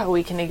sure how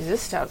we can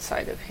exist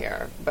outside of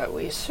here, but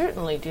we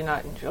certainly do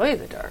not enjoy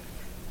the dark.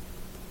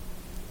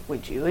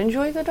 Would you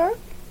enjoy the dark?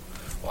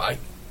 Well,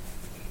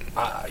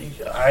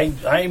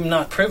 I'm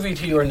not privy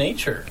to your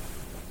nature.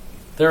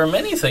 There are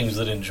many things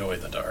that enjoy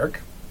the dark.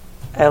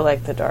 I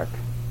like the dark.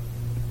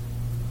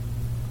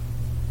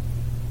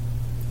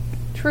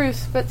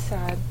 Truth, but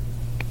sad.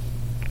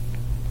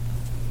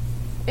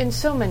 In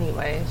so many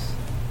ways.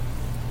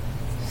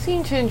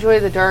 Seem to enjoy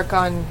the dark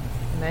on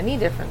many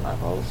different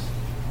levels.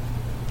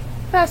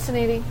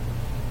 Fascinating.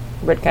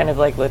 But kind of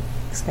like looks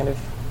kind of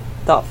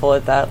thoughtful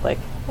at that, like,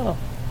 oh,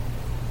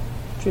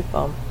 truth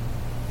bomb.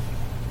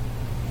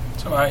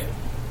 So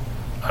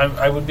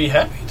I would be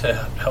happy to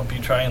help you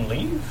try and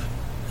leave.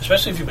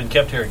 Especially if you've been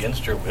kept here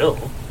against your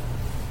will.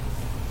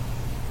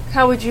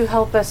 How would you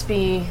help us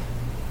be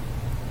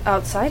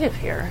outside of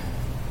here?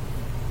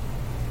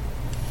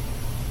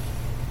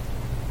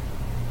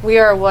 We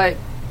are what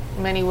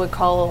many would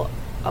call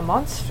a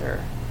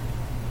monster.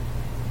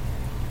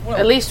 Well,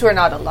 At least we're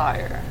not a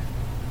liar.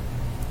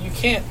 you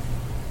can't...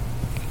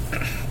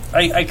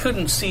 I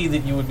couldn't see that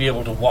you would be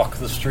able to walk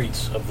the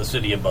streets of the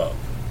city above.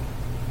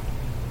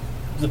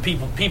 The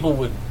people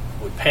would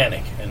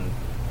panic, and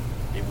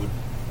it would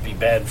be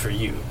bad for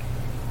you.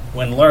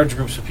 When large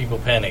groups of people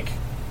panic,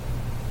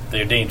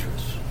 they're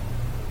dangerous.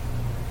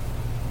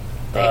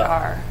 They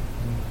are.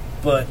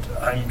 But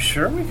I'm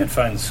sure we could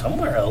find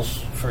somewhere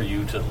else for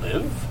you to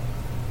live.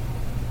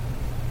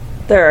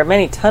 There are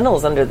many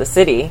tunnels under the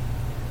city.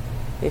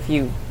 If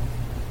you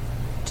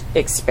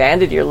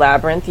expanded your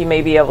labyrinth, you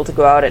may be able to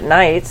go out at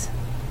night.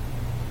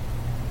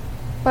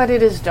 But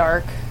it is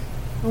dark.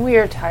 We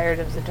are tired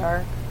of the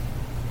dark.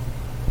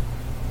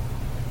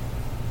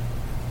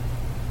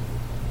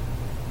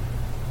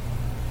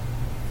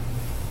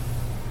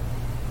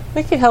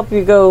 We could help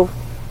you go.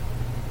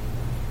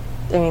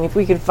 I mean, if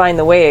we could find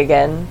the way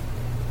again.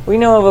 We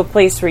know of a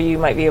place where you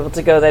might be able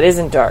to go that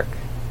isn't dark.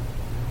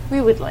 We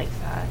would like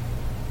that.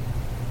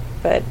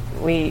 But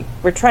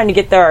we're trying to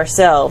get there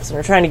ourselves, and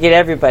we're trying to get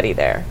everybody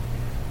there.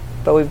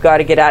 But we've got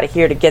to get out of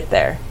here to get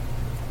there.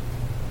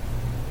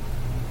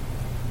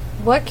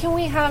 What can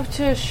we have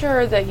to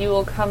assure that you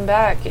will come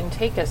back and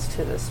take us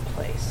to this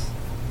place?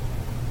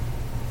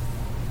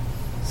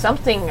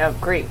 Something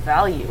of great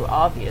value,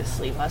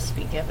 obviously, must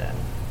be given.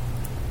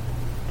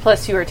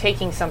 Plus, you are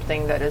taking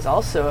something that is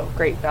also of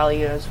great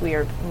value, as we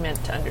are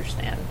meant to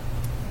understand.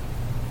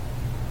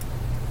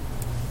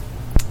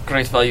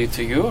 Great value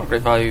to you or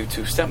great value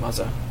to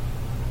stepmother?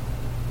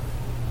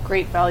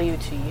 Great value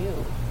to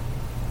you.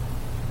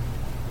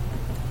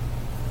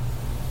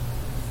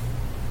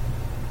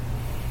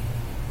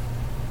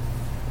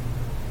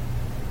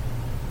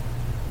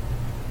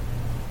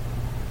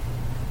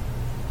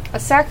 A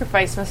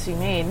sacrifice must be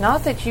made.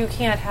 Not that you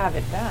can't have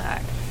it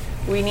back.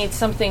 We need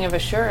something of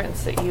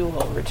assurance that you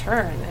will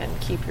return and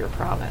keep your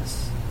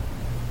promise.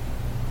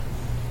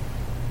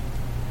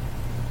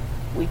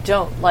 We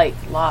don't like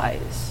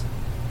lies.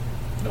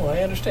 No, I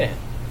understand.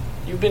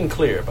 You've been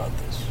clear about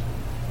this.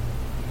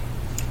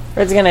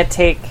 Red's gonna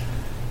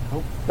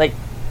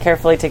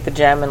carefully take the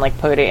gem and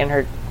put it in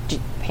her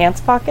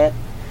pants pocket.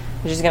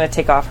 And she's gonna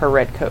take off her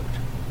red coat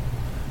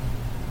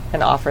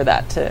and offer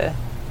that to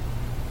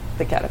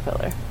the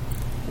caterpillar.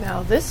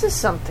 Now, this is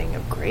something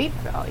of great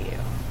value.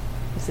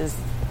 This is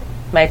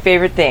my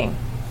favorite thing.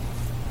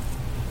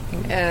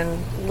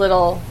 And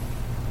little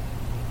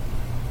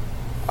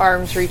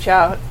arms reach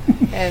out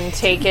and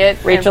take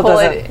it Rachel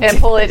and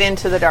pull it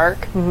into the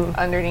dark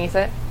underneath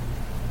it.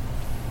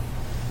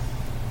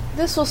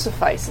 This will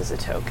suffice as a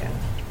token.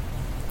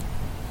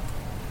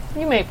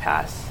 You may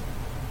pass.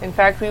 In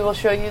fact, we will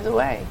show you the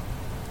way.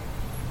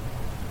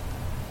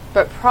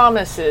 But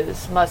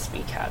promises must be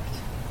kept.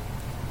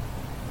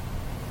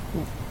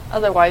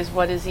 Otherwise,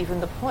 what is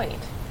even the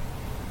point?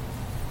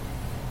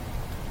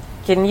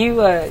 Can you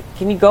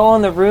go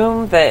in the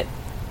room that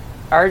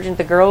Argent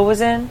the girl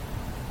was in?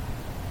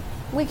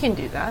 We can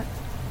do that.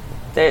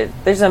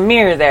 There's a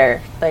mirror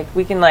there.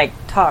 We can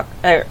talk.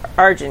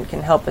 Argent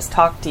can help us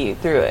talk to you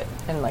through it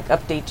and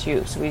update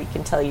you, so we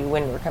can tell you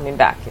when we're coming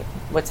back and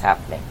what's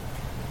happening.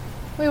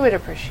 We would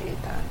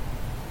appreciate that.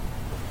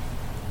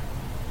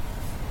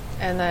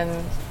 And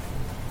then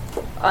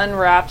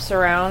unwraps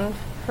around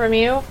from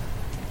you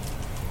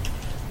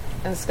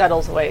and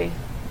scuttles away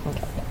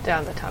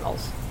down the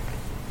tunnels.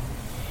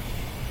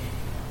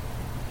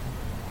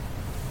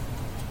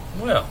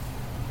 Well,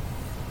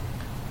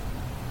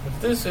 if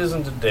this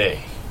isn't a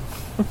day.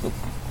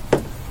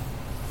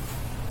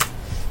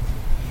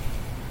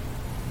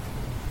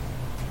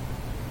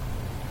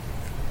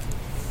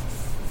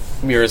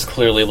 Mira is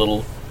clearly a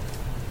little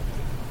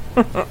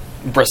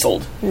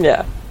bristled.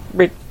 Yeah.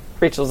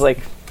 Rachel's like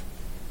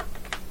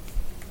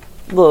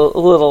a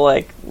little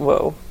like,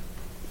 whoa.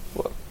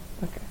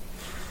 Okay.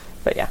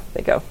 But yeah,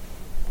 they go.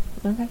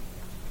 Okay.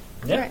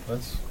 Yeah, Alright.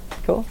 let's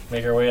Cool.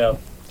 make our way out.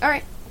 All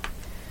right.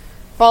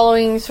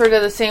 Following sort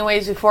of the same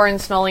ways before and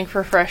smelling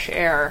for fresh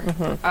air,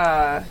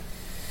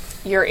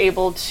 you're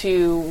able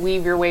to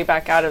weave your way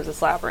back out of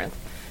this labyrinth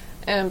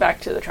and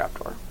back to the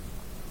trapdoor,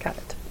 Got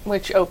it.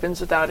 which opens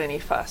without any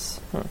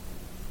fuss. All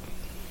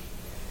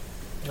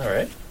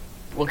right.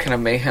 What kind of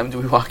mayhem do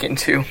we walk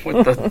into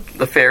with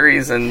the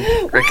fairies and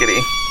Rickety?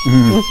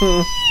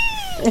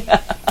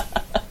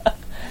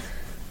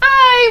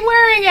 I'm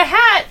wearing a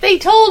hat. They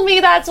told me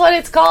that's what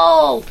it's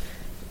called.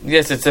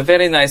 Yes, it's a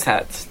very nice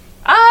hat.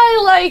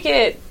 I like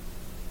it.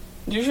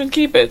 You should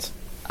keep it.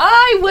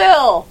 I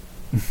will.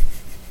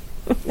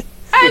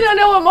 I don't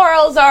know what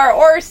morals are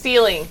or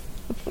stealing.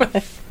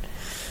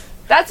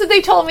 That's what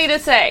they told me to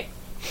say.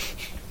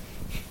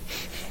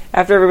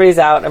 After everybody's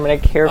out, I'm going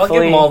to I'll carefully...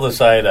 give them all the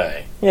side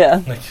eye.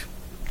 Yeah.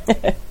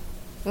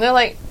 And they're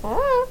like,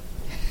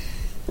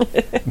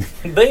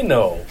 They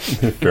know.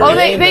 oh,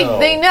 they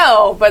know.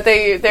 know, but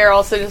they're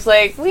also just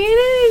like, we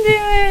didn't do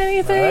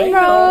anything I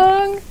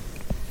wrong.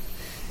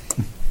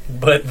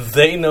 But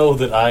they know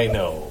that I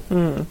know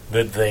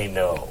that they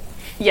know.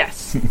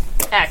 Yes,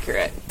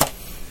 accurate.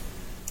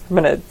 I'm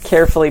going to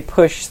carefully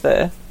push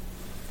the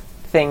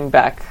thing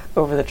back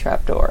over the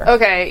trapdoor.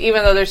 Okay,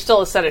 even though there's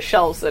still a set of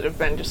shelves that have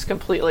been just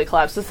completely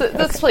collapsed.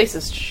 This place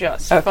is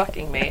just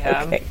fucking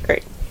mayhem. Okay,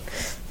 great.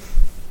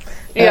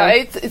 Yeah,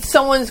 it's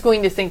someone's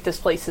going to think this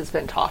place has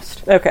been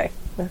tossed. Okay.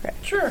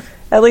 Sure.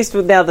 At least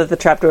now that the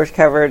trapdoor's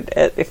covered,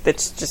 if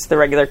it's just the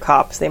regular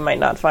cops, they might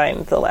not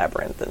find the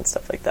labyrinth and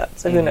stuff like that.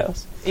 So who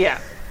knows? Yeah.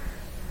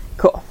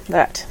 Cool.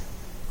 That.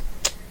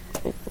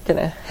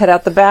 Gonna head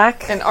out the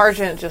back. And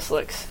Argent just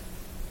looks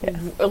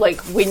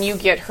like when you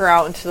get her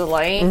out into the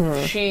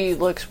light, she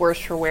looks worse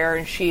for wear,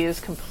 and she is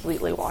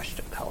completely washed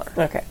of color,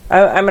 Okay.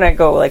 I'm gonna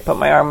go put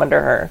my arm under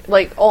her.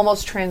 like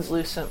almost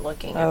translucent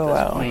looking at Oh, this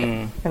wow.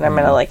 point. And I'm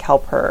gonna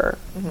help her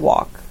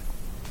walk.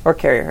 Or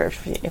carry her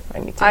if I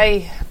need to.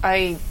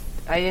 I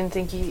didn't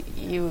think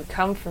you would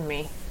come from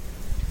me.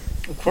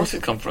 Of course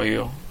it come from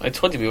you. I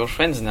told you we were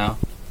friends now.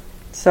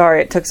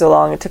 Sorry it took so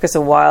long. It took us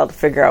a while to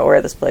figure out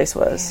where this place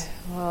was.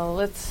 Well,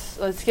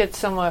 let's get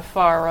somewhere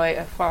far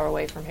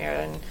away from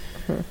here.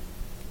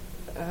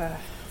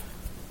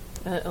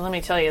 And let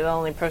me tell you, the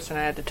only person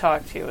I had to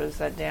talk to was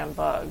that damn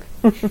bug.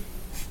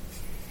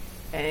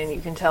 And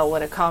you can tell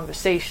what a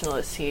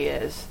conversationalist he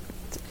is.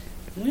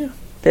 Yeah.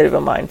 Bit of a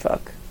mindfuck.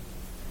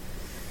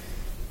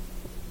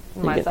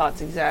 My get-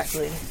 thoughts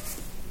exactly.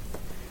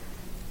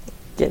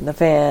 Get in the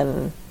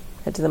van,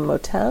 head to the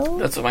motel.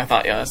 That's what I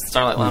thought, yeah. It's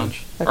Starlight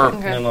Lounge. Okay. Or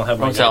And then I'll have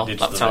my motel, guy ditch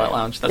not the Starlight van.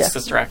 Lounge. That's Yeah.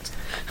 Sister Act.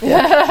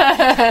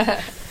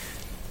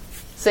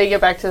 So you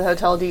get back to the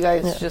hotel. Do you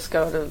guys just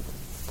go to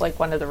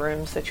one of the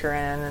rooms that you're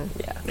in? And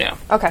Yeah.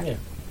 okay.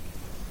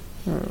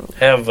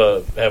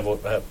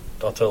 Yeah.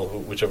 I'll tell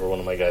whichever one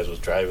of my guys was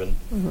driving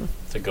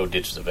to go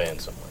ditch the van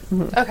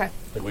somewhere. Okay.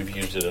 Like we've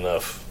used it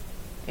enough.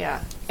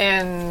 Yeah.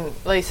 And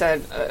like I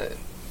said,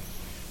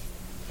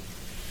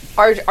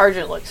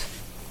 Argent looks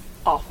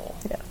awful.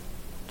 Yeah.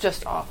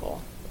 Just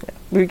awful.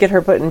 We get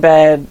her put in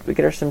bed. We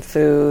get her some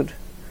food.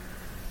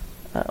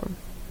 Could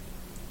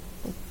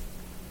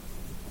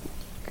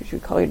you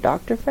call your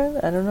doctor friend?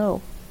 I don't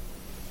know.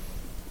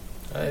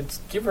 I'd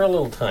give her a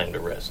little time to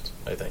rest,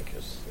 I think.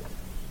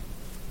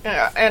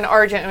 Yeah, and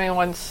Argent, I mean,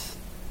 once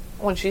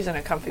she's in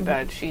a comfy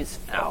bed, she's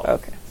out.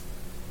 Okay.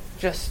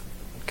 Just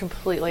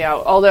completely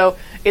out. Although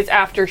it's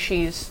after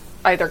she's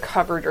either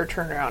covered or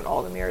turned around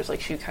all the mirrors.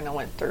 Like she kind of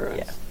went through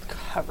and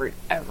covered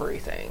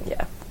everything.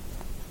 Yeah.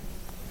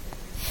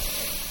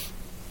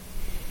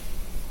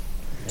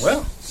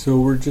 Well, So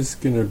we're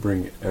just gonna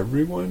bring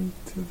everyone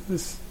to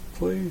this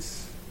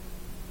place?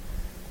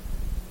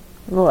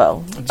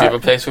 Well, Do you have a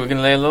place where we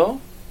can lay low?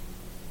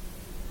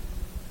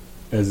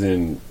 As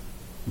in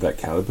that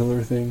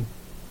caterpillar thing?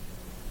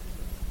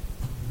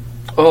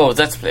 Oh,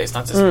 that's place,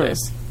 not this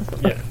place.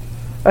 yeah.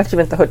 I actually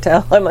meant the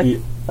hotel. I'm like, Yeah.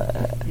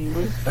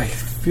 I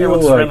feel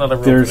Let's rent another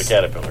like room for the there's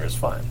caterpillar is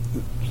fine.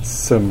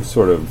 some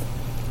sort of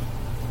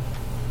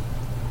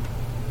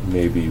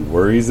maybe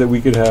worries that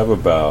we could have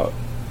about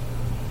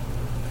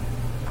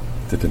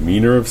the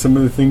demeanor of some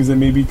of the things that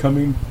may be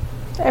coming.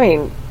 I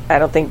mean, I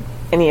don't think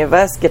any of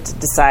us get to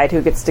decide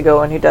who gets to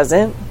go and who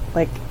doesn't.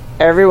 Like,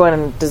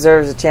 everyone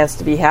deserves a chance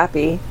to be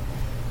happy.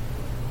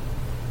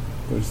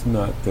 But it's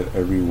not that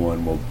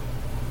everyone will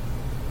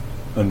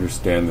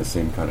understand the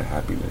same kind of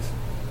happiness.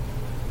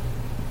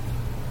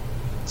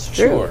 It's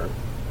true. Sure.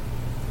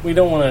 We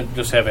don't want to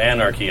just have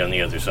anarchy on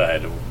the other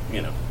side,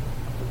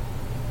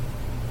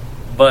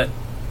 But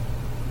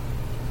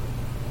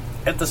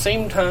at the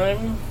same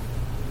time,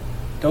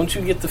 don't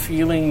you get the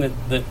feeling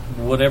that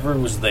whatever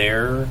was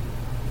there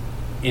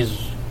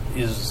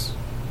is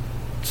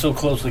so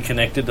closely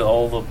connected to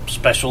all the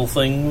special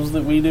things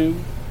that we do?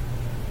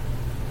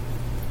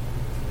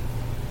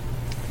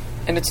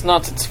 And it's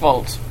not its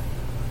fault.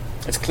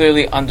 It's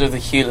clearly under the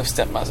heel of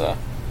stepmother.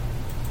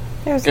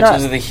 There's Get not.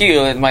 under the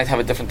heel, it might have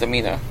a different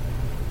demeanor.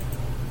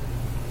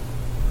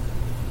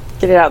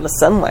 Get it out in the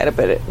sunlight a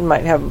bit. It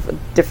might have a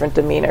different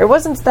demeanor. It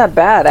wasn't that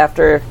bad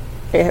after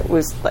it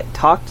was like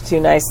talked to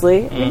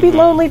nicely. It'd be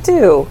lonely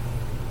too.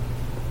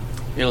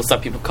 You'll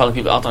stop people calling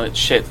people out on its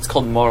shit. It's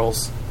called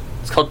morals.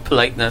 It's called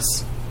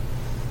politeness.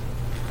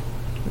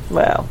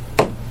 Well,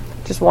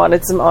 just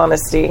wanted some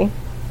honesty.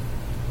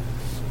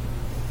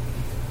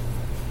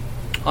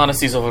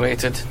 Honesty's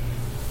overrated.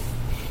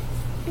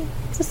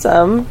 To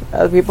some,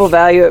 other people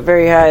value it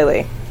very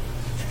highly.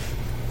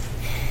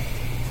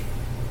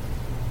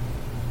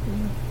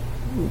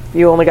 If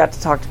you only got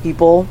to talk to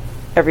people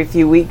every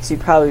few weeks,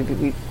 you'd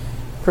probably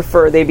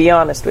prefer they be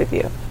honest with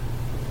you.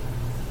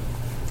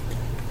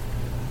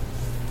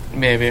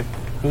 Maybe.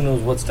 Who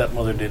knows what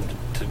stepmother did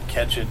to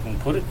catch it and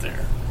put it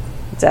there?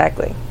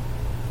 Exactly.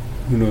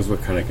 Who knows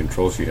what kind of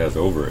control she has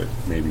over it?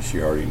 Maybe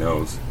she already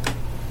knows.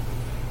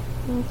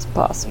 It's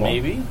possible.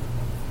 Maybe.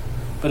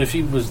 But if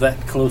she was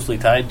that closely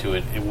tied to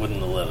it, it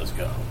wouldn't have let us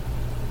go.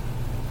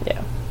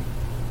 Yeah.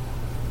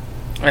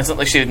 And it's not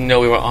like she didn't know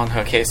we were on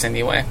her case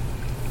anyway.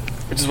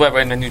 Which is why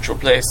we're in a neutral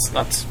place,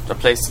 not a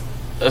place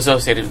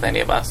associated with any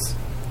of us.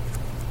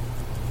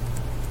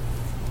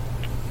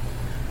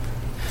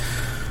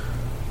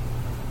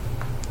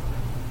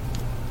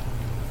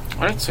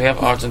 Alright, so we have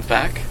Argent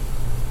back.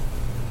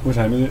 What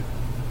time is it?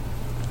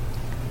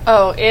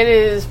 Oh, it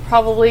is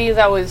probably,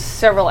 that was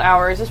several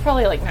hours. It's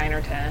probably like 9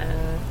 or 10-ish.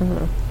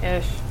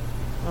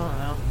 I don't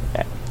know.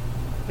 Okay.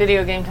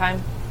 Video game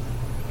time.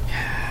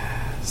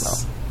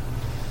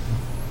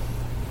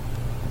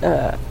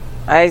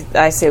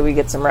 I say we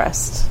get some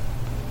rest.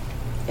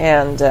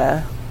 And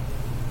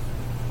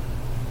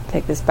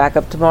take this back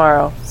up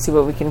tomorrow. See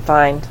what we can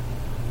find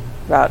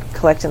about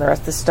collecting the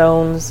rest of the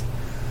stones.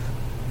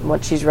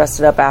 Once she's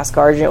rested up, ask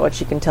Argent what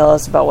she can tell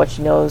us about what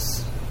she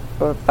knows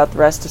about the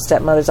rest of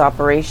Stepmother's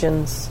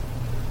operations.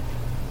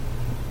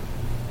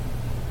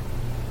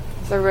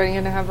 Is everybody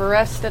going to have a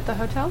rest at the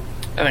hotel?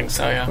 I think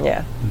so, yeah.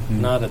 Yeah.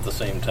 Not at the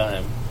same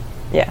time.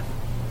 Yeah.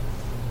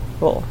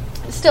 Cool.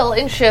 Still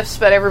in shifts,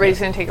 but everybody's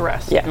going to take a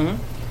rest. Yeah. All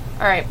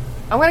right.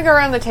 I'm going to go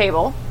around the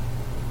table.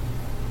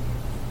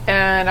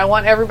 And I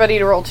want everybody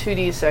to roll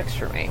 2d6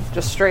 for me.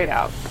 Just straight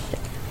out.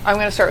 I'm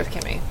going to start with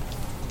Kimmy.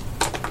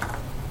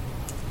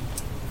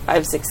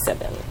 5, 6,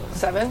 7.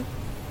 7.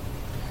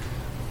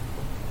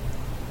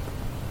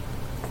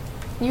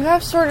 You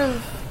have sort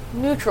of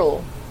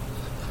neutral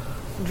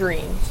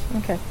dreams,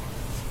 Okay.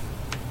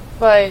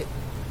 but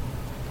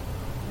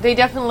they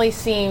definitely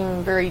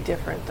seem very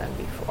different than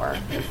before.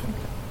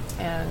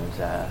 And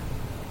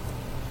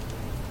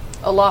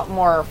a lot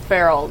more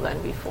feral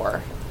than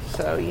before.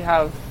 So you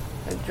have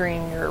a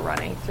dream you're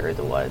running through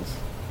the woods.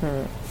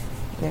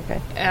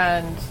 Okay.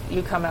 And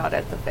you come out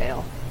at the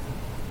Vale.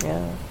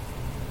 Yeah.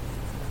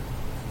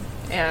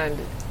 And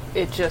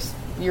it just,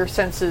 your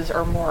senses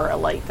are more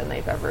alight than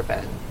they've ever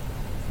been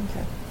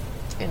Okay.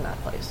 in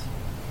that place.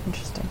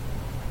 Interesting.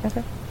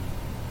 Okay.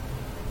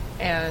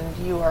 And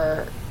you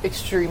are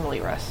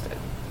extremely rested.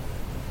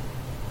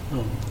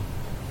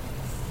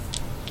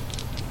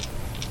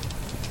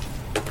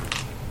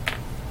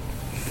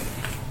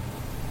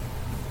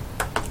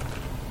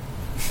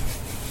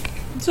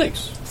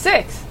 Six.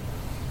 6.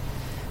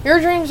 Your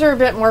dreams are a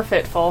bit more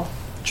fitful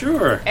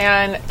Sure.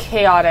 and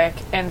chaotic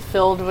and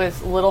filled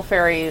with little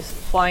fairies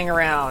flying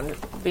around,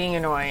 being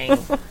annoying.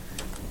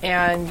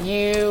 And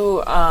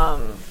you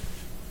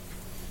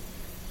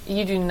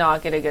do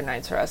not get a good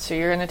night's rest. So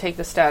you're going to take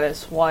the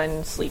status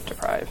 1 sleep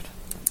deprived.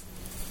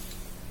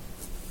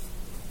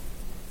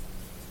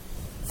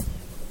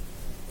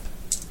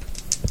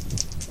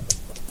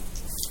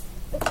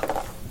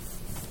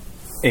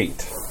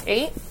 Eight.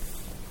 8.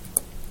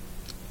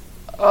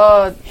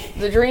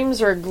 The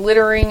dreams are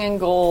glittering in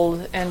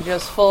gold and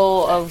just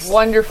full of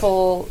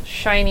wonderful,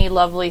 shiny,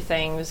 lovely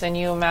things. And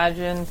you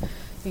imagine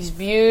these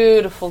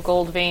beautiful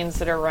gold veins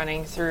that are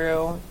running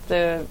through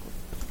the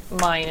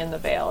mine in the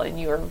Vale, and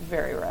you are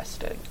very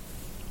rested.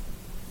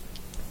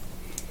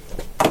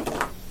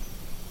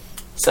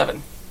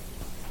 7.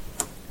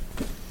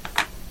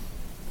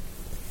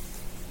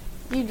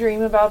 You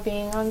dream about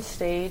being on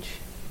stage,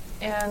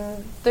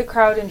 and the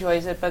crowd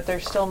enjoys it, but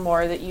there's still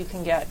more that you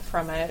can get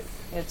from it.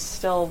 It's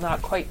still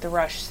not quite the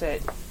rush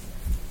that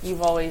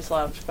you've always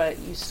loved, but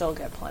you still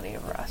get plenty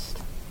of rest.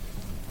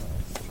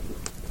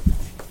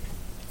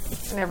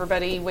 And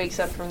everybody wakes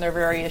up from their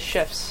various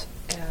shifts,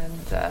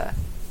 and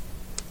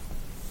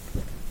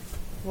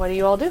what do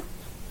you all do?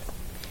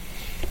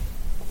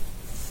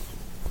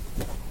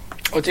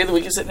 What day of the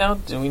week is it now?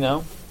 Do we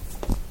know?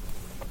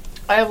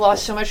 I have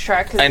lost so much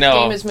track because I the know.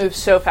 game has moved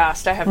so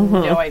fast. I have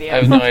no idea. I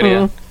have no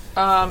idea.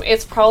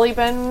 It's probably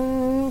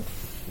been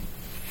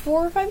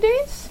 4 or 5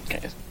 days.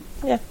 Okay.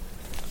 Yeah.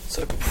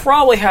 So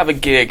probably have a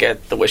gig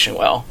at the Wishing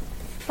Well.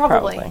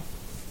 Probably.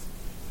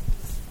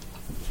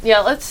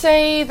 Yeah, let's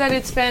say that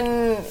it's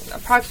been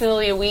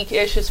approximately a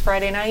week-ish. Is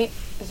Friday night.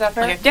 Is that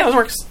fair? Okay. Yeah, it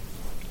works.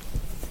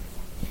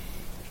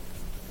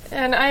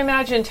 And I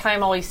imagine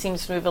time always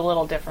seems to move a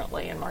little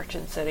differently in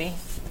Marchand City.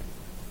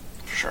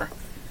 For sure.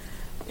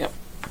 Yep.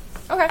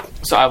 Okay.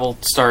 So I will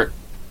start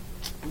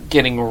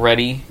getting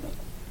ready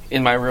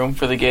in my room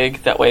for the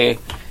gig. That way,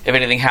 if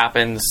anything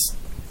happens,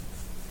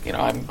 you know,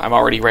 I'm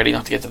already ready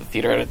not to get to the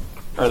theater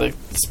or the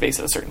space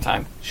at a certain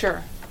time.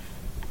 Sure.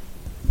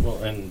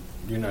 Well, and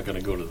you're not going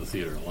to go to the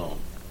theater alone.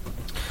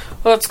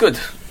 Well, that's good.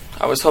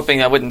 I was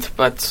hoping I wouldn't,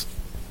 but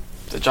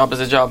the job is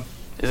a job.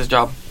 Is a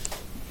job.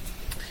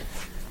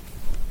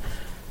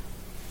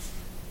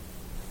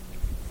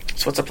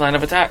 So what's the plan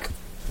of attack?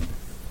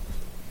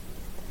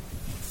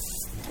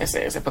 I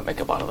say as I put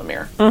makeup on in the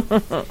mirror.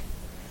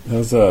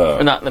 How's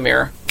Or not in the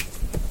mirror.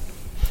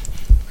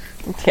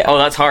 Yeah. Oh,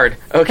 that's hard.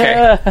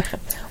 Okay.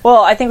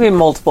 Well, I think we have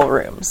multiple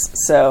rooms,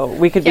 so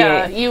we could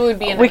Yeah, be. you would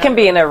be in We can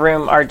be in a a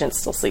room. Argent's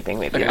still sleeping.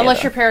 Maybe Okay.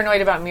 Unless you're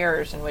paranoid about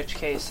mirrors, in which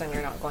case, then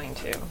you're not going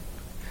to.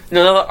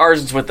 No, now that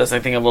Arjun's with us, I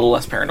think I'm a little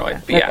less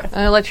paranoid. But yeah.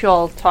 I'll let you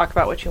all talk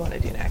about what you want to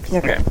do next.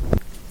 Okay.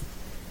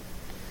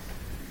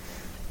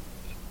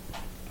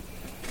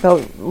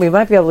 Well, we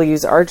might be able to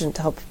use Argent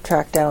to help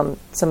track down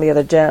some of the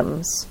other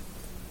gems,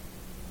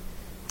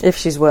 if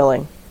she's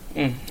willing.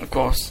 Of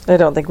course. I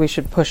don't think we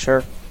should push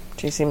her.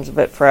 She seems a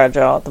bit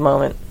fragile at the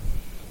moment.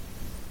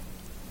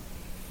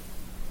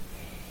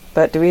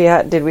 But did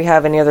we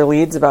have any other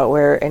leads about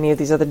where any of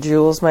these other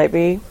jewels might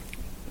be?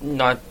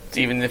 Not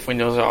even if we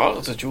know there are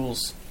lots of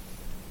jewels.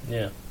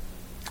 Yeah.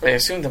 I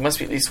assume there must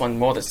be at least one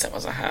more that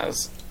Stepmother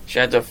has. She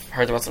had to have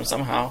heard about them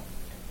somehow.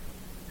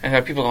 And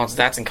her people aren't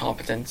that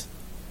incompetent.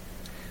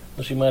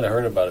 Well, she might have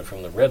heard about it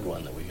from the red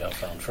one that we got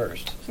found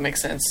first. That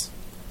makes sense.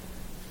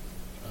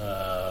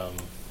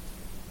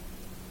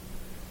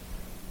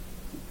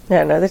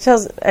 Yeah, no, that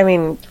tells. I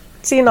mean,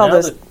 seeing all Now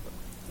those. that-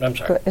 I'm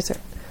sorry. Is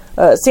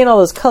there, seeing all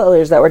those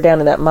colors that were down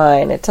in that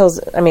mine, it tells.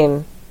 I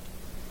mean,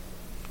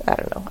 I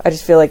don't know. I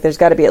just feel like there's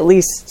got to be at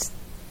least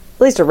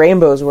a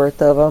rainbow's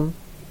worth of them.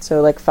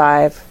 So like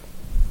 5,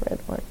 red,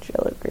 orange,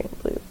 yellow, green,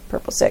 blue,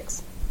 purple,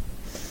 6.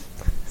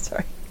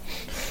 Sorry.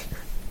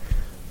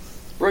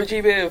 Roy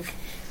G. Biv.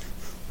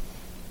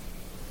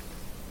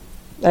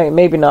 I mean,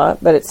 maybe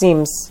not, but it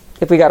seems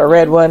if we got a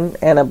red one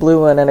and a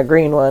blue one and a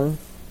green one.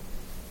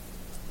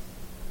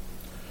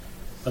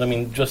 But I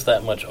mean, just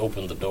that much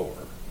opened the door.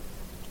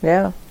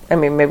 Yeah. I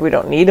mean, maybe we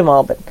don't need them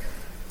all, but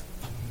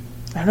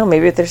I don't know.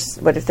 Maybe if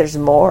there's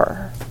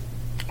more.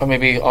 Or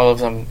maybe all of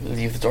them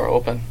leave the door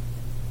open.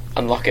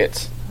 Unlock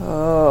it.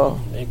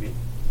 Oh. Maybe.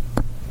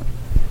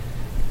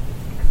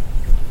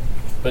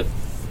 But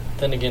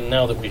then again,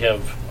 now that we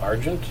have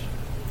Argent,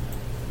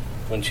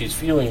 when she's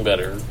feeling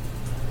better,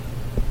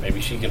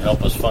 maybe she can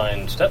help us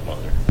find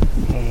Stepmother.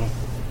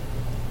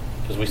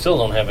 Because we still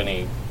don't have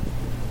any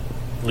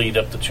lead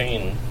up the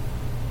chain.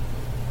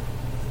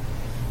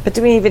 But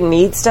do we even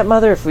need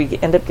Stepmother if we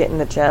end up getting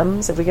the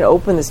gems? If we can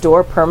open this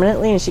door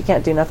permanently and she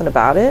can't do nothing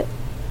about it?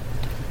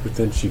 But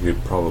then she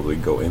could probably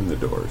go in the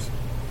doors.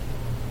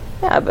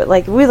 Yeah, but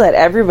like if we let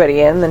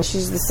everybody in, then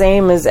she's the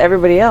same as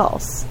everybody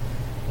else.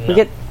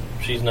 No,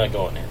 she's not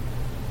going in.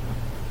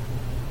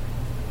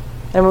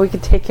 I mean, we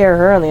could take care of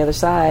her on the other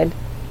side.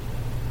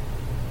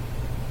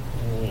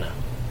 No.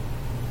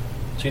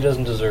 She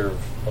doesn't deserve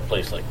a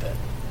place like that.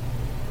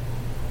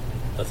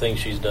 The things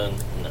she's done,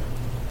 no.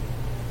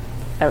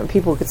 I mean,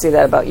 people could say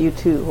that about you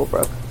too,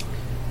 Holbrook.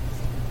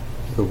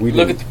 But we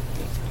Look didn't.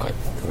 at... Go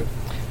ahead.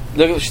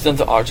 Look at what she's done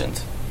to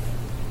Argent.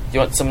 You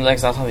want some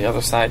legs out on the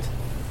other side?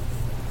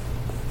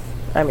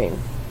 I mean,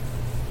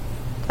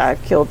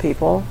 I've killed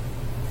people.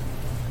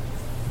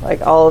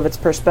 Like, all of its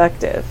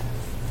perspective.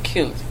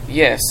 Killed,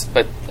 yes,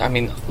 but, I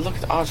mean, look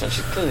at Argent.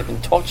 She's clearly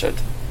been tortured.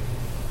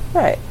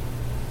 Right.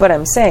 But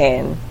I'm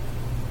saying,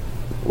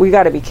 we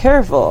gotta be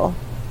careful.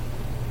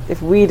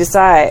 If we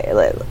decide,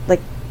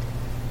 like,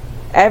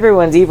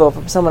 everyone's evil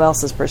from someone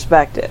else's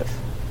perspective.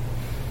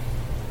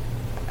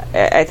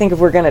 I think if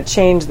we're going to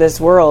change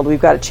this world, we've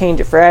got to change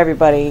it for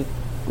everybody,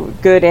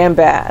 good and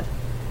bad.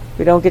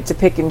 We don't get to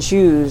pick and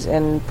choose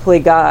and play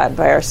God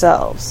by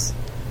ourselves.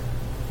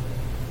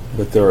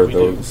 But there are We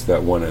those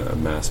that want to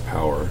amass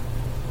power.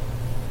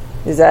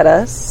 Is that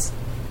us?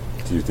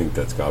 Do you think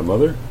that's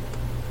Godmother?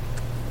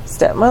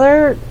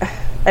 Stepmother?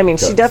 I mean,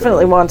 she Got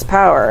definitely some. wants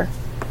power.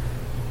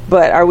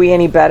 But are we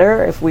any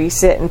better if we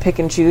sit and pick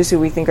and choose who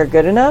we think are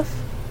good enough?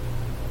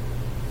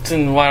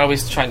 Then why are we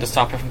trying to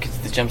stop her from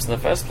getting the gems in the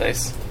first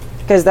place?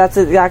 Because that's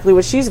exactly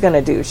what she's going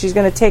to do. She's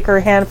going to take her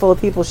handful of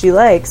people she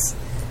likes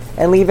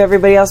and leave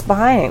everybody else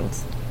behind.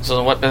 So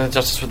then what better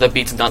justice would there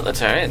be to not let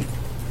her in?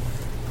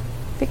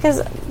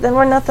 Because then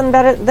we're nothing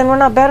better. Then we're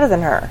not better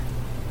than her.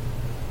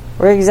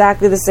 We're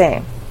exactly the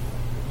same.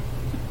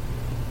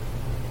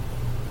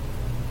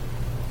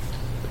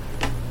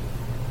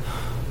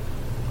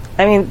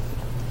 I mean,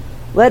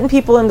 letting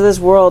people into this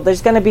world,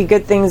 there's going to be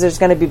good things, there's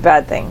going to be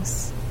bad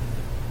things.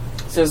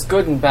 So there's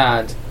good and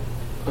bad,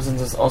 but then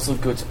there's also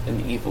good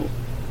and evil.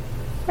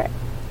 Right.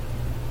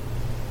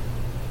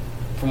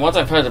 From what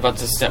I've heard about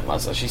this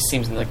stepmother, she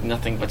seems like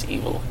nothing but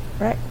evil.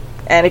 Right.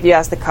 And if you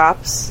ask the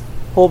cops,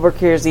 Holbrook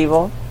here is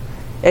evil.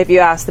 If you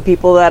ask the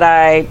people that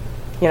I,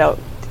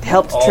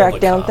 help to All track the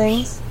down cops.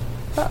 things.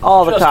 Not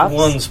all the Just cops.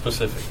 one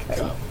specific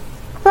cop.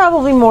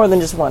 Probably more than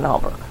just one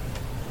Hallbrook.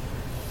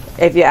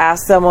 If you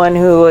ask someone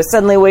who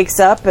suddenly wakes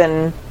up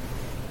and,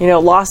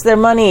 lost their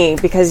money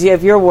because you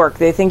have your work,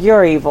 they think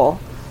you're evil.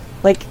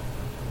 Like,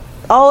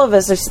 all of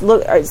us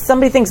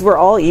somebody thinks we're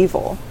all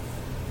evil.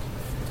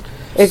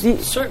 If you,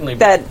 Certainly.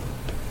 that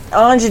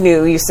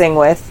ingenue you sing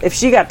with, if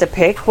she got to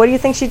pick, what do you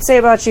think she'd say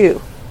about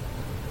you?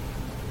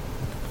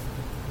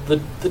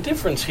 The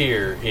difference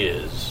here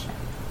is...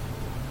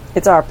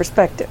 It's our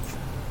perspective.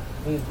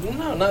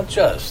 No, not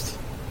just.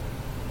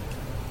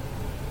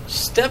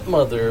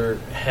 Stepmother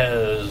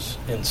has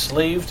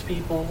enslaved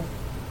people,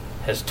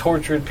 has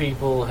tortured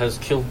people, has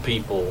killed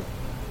people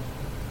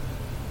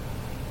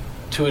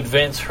to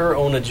advance her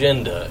own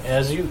agenda.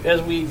 As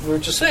we were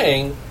just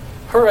saying,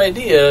 her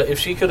idea, if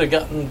she could have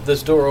gotten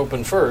this door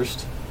open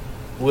first,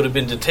 would have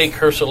been to take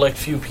her select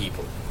few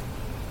people.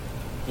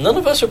 None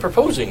of us are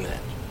proposing that.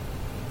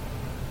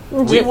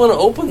 We want to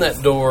open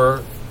that door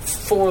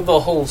for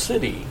the whole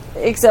city,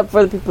 Except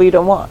for the people you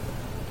don't want.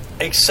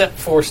 except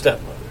for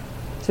stepmother.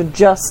 So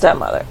just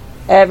stepmother.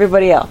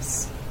 Everybody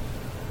else.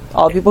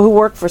 All the people who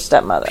work for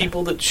stepmother.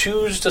 People that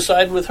choose to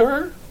side with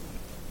her,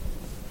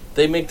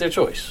 they make their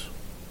choice.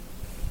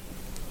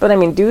 But I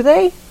mean, do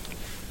they?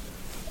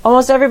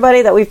 Almost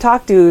everybody that we've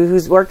talked to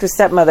who's worked with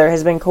stepmother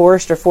has been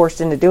coerced or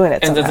forced into doing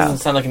it And somehow. that doesn't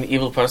sound like an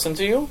evil person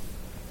to you?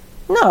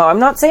 No, I'm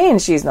not saying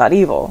she's not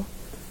evil.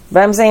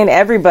 But I'm saying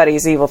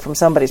everybody's evil from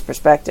somebody's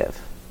perspective.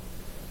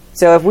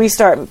 So if we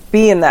start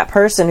being that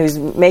person who's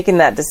making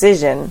that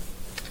decision,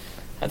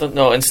 I don't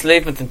know.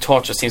 Enslavement and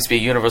torture seems to be a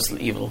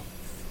universal evil.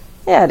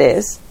 yeah, it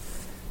is.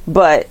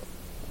 But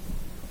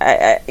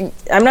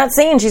I'm not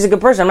saying she's a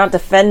good person. I'm not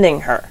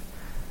defending her.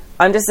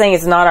 I'm just saying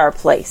it's not our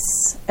place.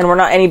 And we're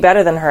not any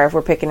better than her if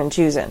we're picking and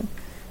choosing.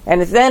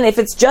 And if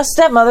it's just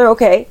stepmother,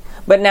 okay.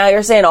 But now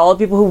you're saying all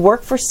the people who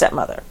work for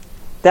stepmother.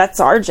 That's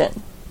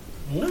Argent.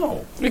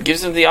 No. It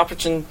gives them the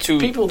option to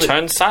People that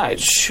turn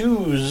sides.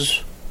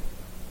 choose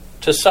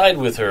to side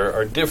with her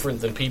are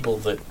different than people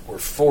that were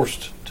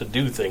forced to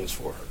do things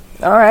for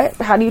her. All right.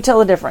 How do you tell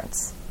the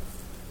difference?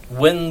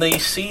 When they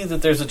see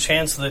that there's a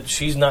chance that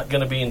she's not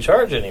going to be in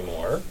charge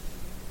anymore,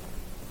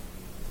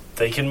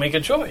 they can make a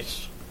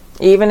choice.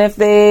 Even if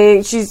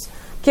she's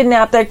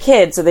kidnapped their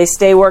kid, so they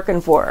stay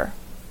working for her.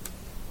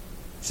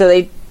 So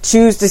they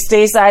choose to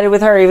stay sided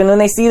with her even when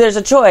they see there's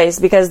a choice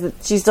because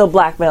she's still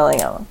blackmailing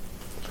them.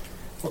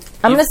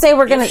 I'm going to say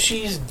If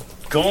she's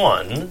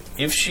gone,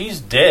 if she's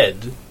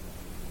dead,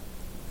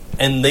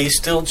 and they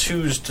still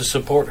choose to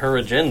support her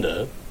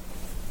agenda,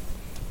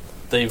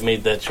 they've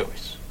made that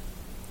choice.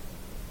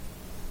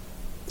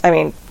 I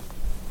mean,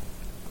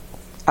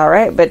 all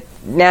right, but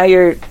now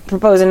you're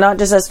proposing not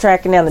just us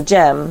tracking down the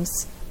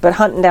gems, but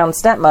hunting down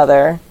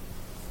stepmother.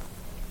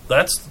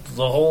 That's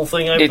the whole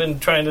thing I've been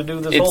trying to do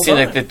this It whole seems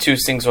time. like the two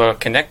things were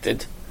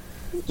connected.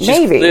 She's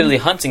Maybe. clearly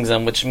hunting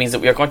them, which means that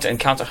we are going to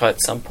encounter her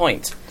at some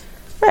point.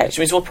 Right. Which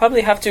means we'll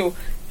probably have to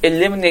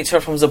eliminate her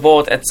from the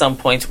board at some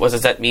point, whether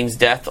that means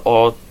death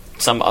or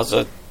some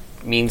other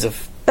means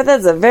of... But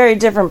that's a very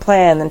different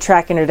plan than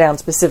tracking her down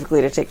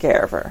specifically to take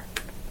care of her.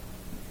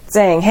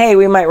 Saying, hey,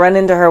 we might run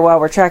into her while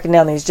we're tracking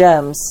down these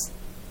gems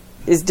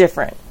is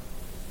different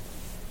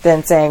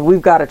than saying,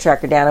 we've got to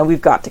track her down and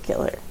we've got to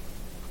kill her.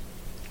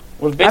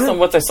 Well, based on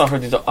what I saw her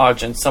do to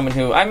Argent, someone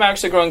who I'm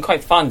actually growing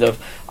quite fond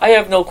of, I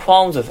have no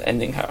qualms with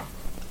ending her.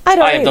 I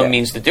don't I have no either.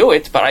 means to do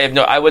it, but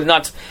I would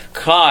not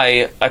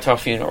cry at her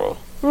funeral.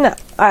 No,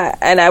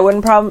 and I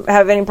wouldn't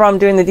have any problem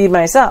doing the deed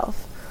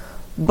myself.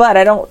 But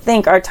I don't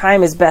think our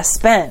time is best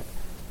spent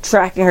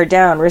tracking her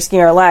down, risking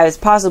our lives,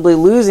 possibly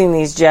losing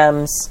these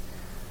gems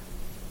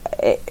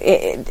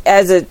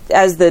as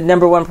the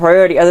number one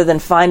priority other than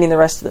finding the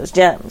rest of those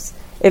gems.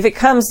 If it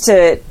comes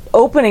to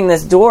opening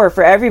this door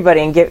for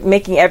everybody and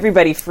making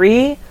everybody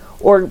free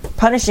or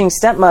punishing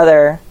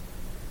stepmother,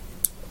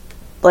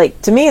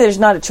 like, to me, there's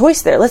not a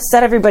choice there. Let's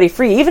set everybody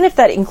free, even if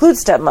that includes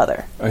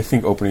stepmother. I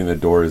think opening the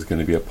door is going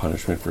to be a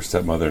punishment for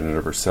stepmother in and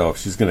of herself.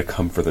 She's going to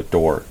come for the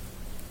door.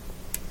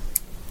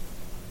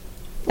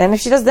 And if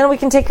she does, then we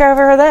can take care of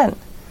her then.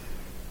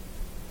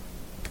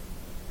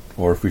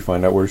 Or if we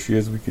find out where she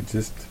is, we could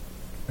just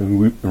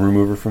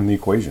remove her from the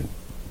equation.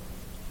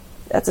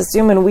 That's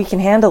assuming we can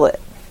handle it.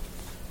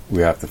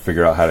 We have to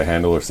figure out how to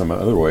handle her some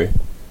other way.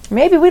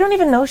 Maybe we don't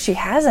even know she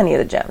has any of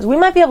the gems. We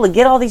might be able to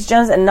get all these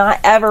gems and not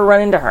ever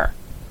run into her.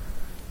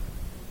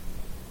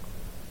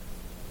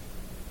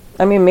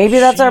 I mean, maybe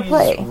that's our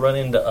play. She's run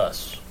into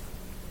us.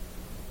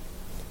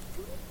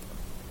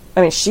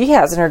 I mean, she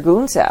has in her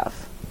goon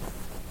staff.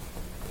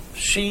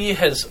 She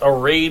has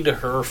arrayed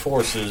her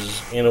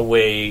forces in a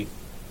way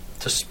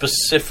to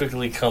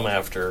specifically come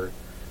after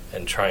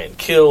and try and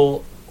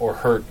kill or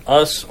hurt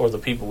us or the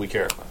people we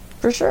care about.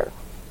 For sure.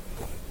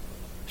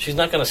 She's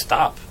not going to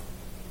stop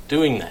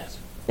doing that.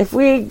 If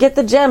we get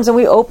the gems and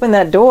we open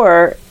that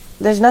door,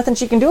 there's nothing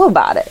she can do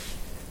about it.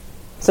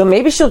 So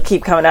maybe she'll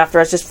keep coming after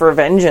us just for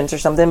vengeance or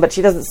something, but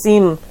she doesn't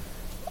seem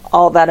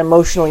all that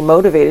emotionally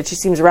motivated. She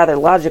seems rather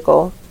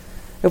logical.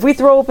 If we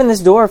throw open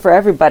this door for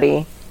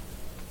everybody,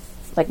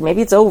 Like,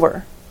 maybe it's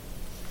over.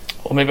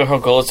 Or maybe her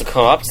goal is to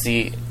corrupt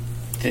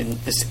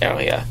this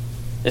area,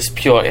 this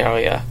pure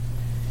area.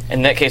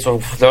 In that case, we're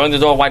throwing the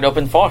door wide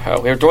open for her.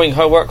 We're doing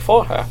her work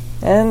for her.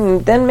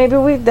 And then maybe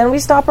we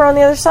stop her on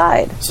the other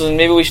side. So then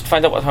maybe we should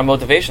find out what her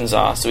motivations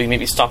are, so we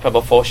maybe stop her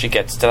before she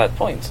gets to that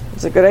point.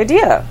 It's a good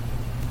idea.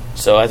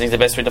 So I think the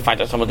best way to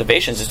find out her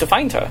motivations is to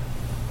find her.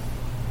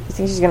 You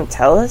think she's going to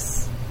tell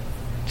us?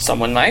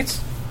 Someone might.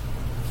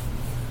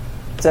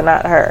 So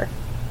not her.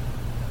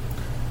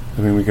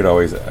 I mean, we could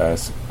always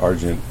ask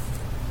Argent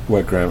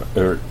what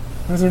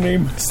what's her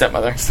name?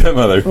 Stepmother.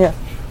 Stepmother. Yeah.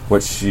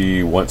 What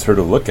she wants her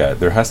to look at.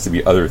 There has to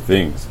be other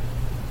things.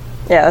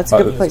 Yeah, that's a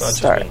good It's place Not to just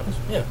start. Windows.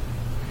 Yeah.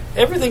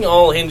 Everything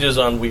all hinges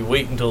on we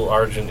wait until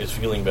Argent is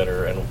feeling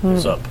better and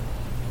is up.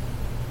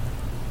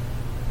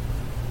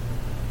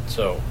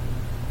 So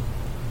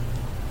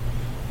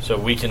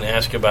we can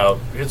ask about,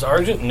 because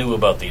Argent knew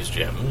about these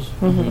gems.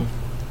 Mm-hmm.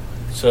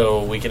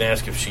 So we can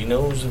ask if she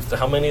knows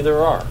how many there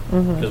are,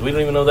 because we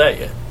don't even know that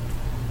yet.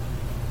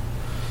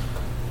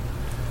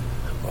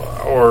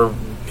 Or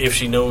if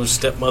she knows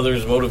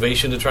Stepmother's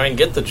motivation to try and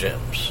get the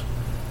gems,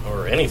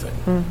 or anything.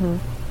 Mm-hmm.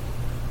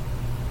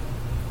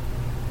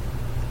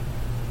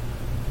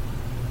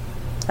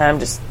 I'm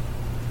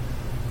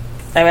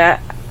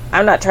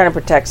not trying to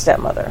protect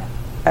Stepmother.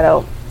 I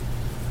don't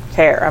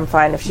care. I'm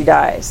fine if she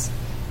dies.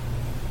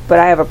 But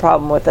I have a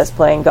problem with us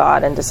playing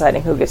God and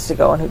deciding who gets to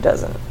go and who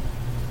doesn't.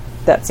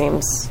 That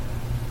seems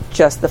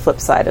just the flip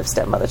side of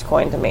Stepmother's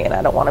coin to me, and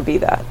I don't want to be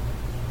that.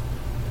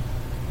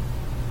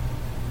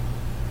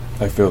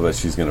 I feel that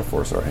she's going to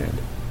force our hand.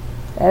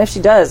 And if she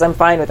does, I'm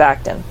fine with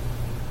Acton.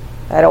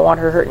 I don't want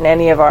her hurting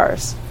any of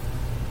ours.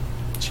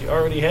 She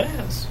already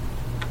has.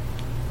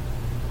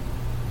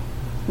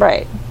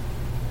 Right.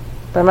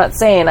 But I'm not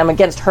saying I'm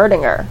against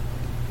hurting her.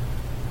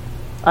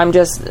 I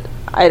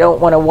don't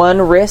want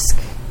to, risk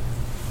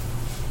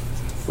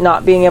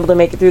not being able to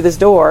make it through this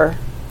door.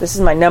 This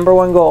is my number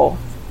one goal.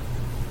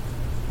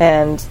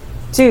 And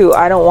 2,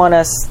 I don't want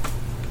us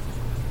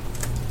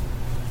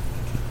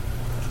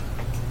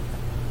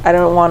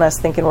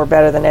thinking we're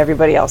better than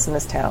everybody else in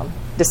this town.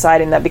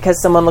 Deciding that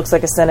because someone looks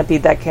like a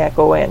centipede, that can't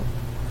go in.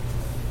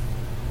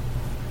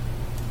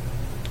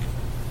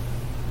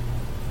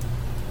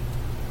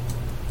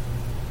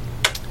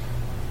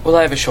 Well,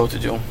 I have a show to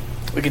do.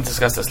 We can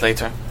discuss this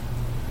later.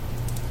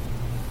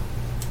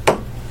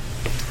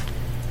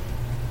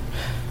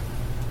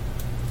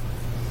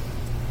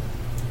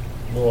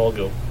 We'll all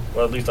go.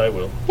 Well, at least I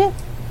will. Yeah.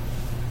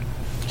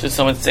 Should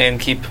someone stay and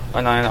keep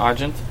an eye on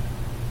Argent?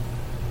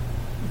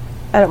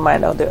 I don't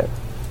mind, I'll do it.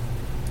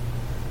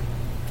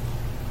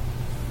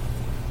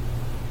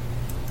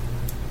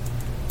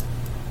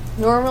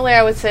 Normally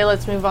I would say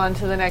let's move on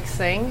to the next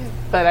thing,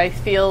 but I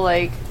feel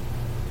like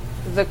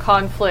the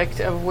conflict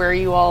of where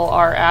you all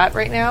are at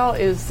right now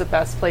is the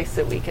best place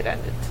that we could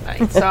end it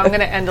tonight. So I'm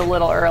going to end a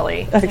little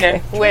early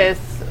Okay.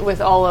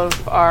 with all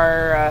of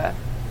our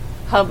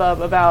hubbub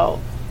about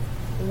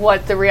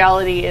what the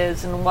reality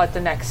is and what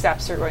the next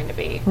steps are going to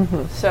be.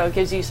 So it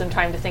gives you some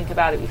time to think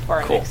about it before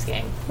our Cool. next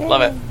game.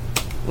 Love it.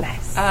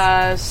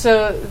 Nice.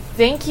 So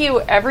thank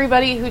you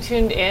everybody who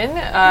tuned in.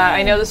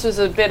 I know this was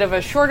a bit of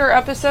a shorter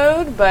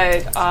episode,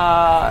 but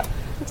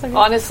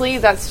honestly,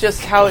 that's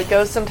just how it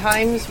goes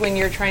sometimes when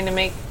you're trying to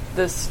make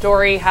the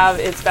story have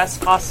its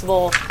best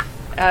possible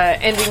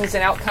endings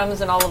and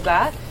outcomes and all of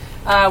that.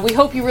 We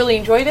hope you really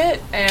enjoyed it,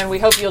 and we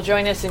hope you'll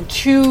join us in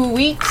 2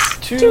 weeks.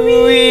 2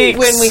 weeks.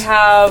 When we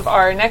have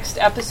our next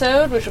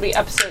episode, which will be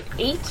episode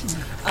 8.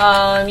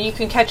 You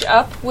can catch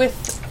up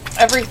with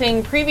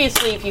everything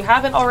previously if you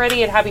haven't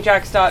already at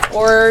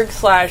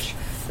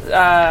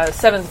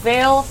happyjacks.org/Seventh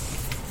Veil.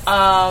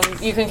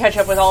 You can catch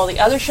up with all the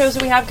other shows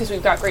that we have because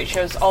we've got great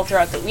shows all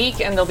throughout the week,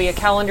 and there'll be a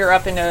calendar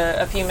up in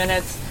a few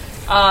minutes.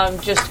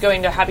 Just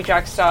going to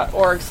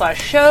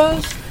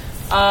happyjacks.org/shows.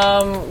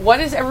 What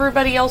is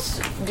everybody else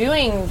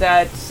doing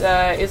that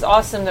is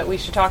awesome that we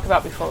should talk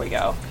about before we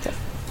go?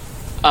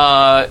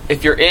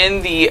 If you're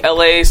in the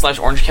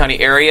LA/Orange County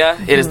area,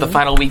 it is the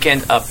final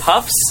weekend of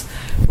Puffs,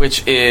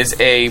 which is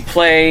a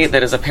play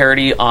that is a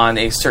parody on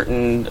a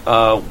certain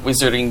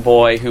wizarding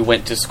boy who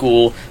went to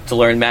school to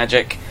learn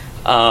magic.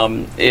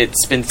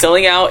 It's been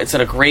selling out. It's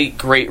had a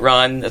great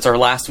run. It's our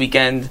last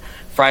weekend.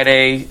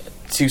 Friday,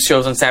 2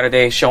 shows on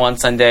Saturday, show on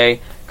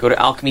Sunday. Go to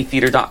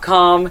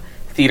alchemytheater.com,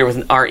 theater with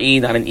an R-E,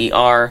 not an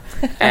E-R,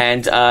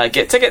 and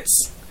get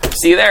tickets.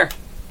 See you there.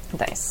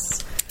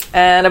 Nice.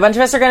 And a bunch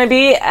of us are going to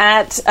be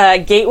at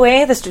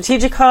Gateway, the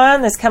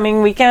Strategicon, this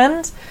coming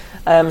weekend.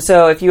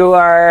 So if you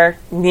are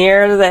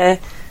near the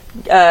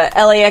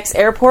LAX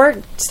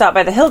airport, stop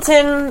by the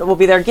Hilton. We'll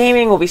be there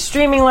gaming. We'll be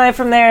streaming live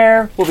from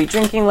there. We'll be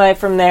drinking live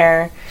from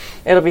there.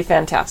 It'll be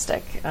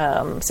fantastic.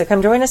 So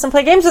come join us and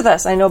play games with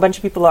us. I know a bunch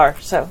of people are.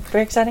 So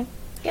very exciting.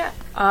 Yeah.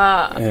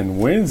 And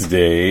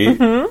Wednesday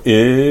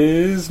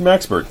is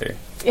Mac's birthday.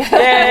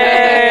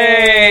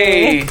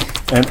 Yay!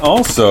 And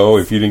also,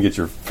 if you didn't get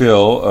your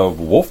fill of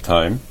Wolf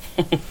Time,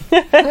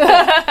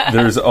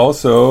 there's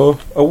also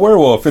a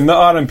werewolf in the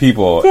Autumn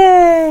People.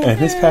 Yay! And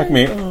his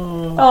packmate.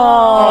 Oh,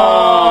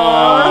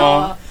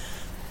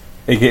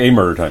 AKA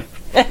murder time.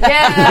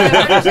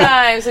 Yeah, murder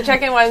time. So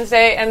check in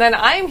Wednesday, and then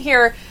I'm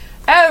here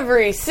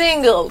every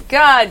single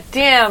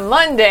goddamn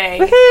Monday.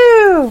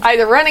 Woohoo!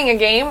 Either running a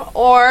game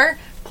or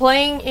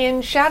playing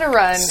in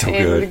Shadowrun So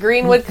in good. the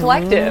Greenwood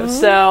Collective.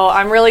 So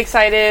I'm really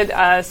excited.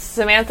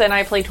 Samantha and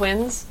I play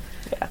twins,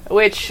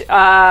 which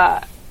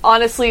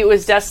honestly it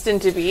was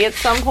destined to be at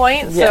some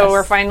point. Yes. So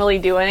we're finally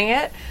doing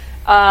it.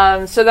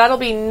 So that'll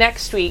be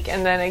next week,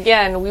 and then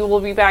again we will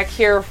be back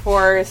here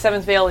for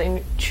Seventh Veil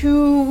in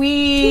 2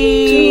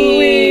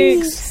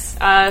 weeks.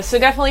 So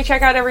definitely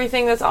check out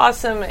everything. That's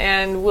awesome,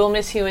 and we'll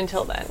miss you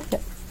until then.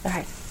 All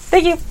right.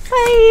 Thank you.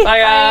 Bye. Bye,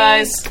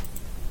 guys.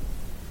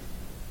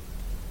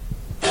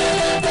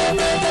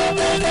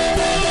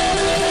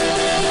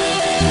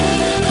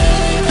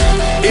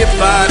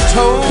 If I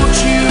told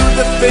you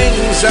the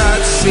things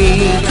I'd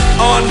seen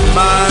on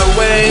my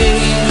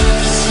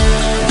ways,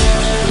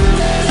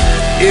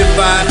 if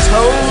I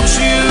told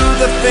you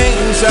the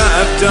things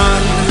I've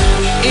done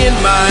in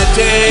my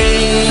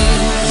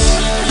days,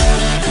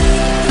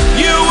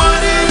 you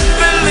wouldn't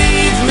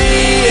believe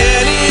me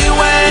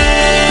anyway.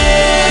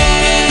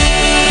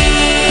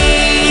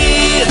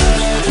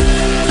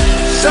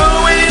 So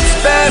it's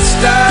best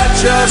I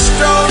just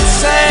don't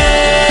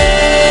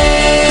say.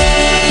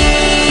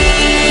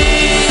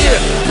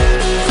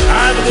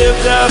 I've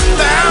lived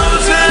 1,000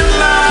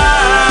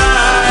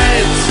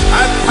 lives,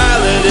 I've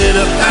piloted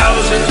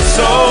 1,000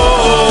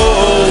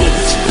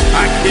 souls,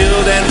 I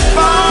killed and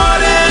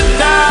fought and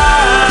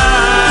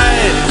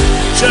died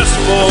just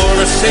for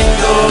a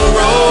single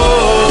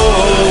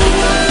role.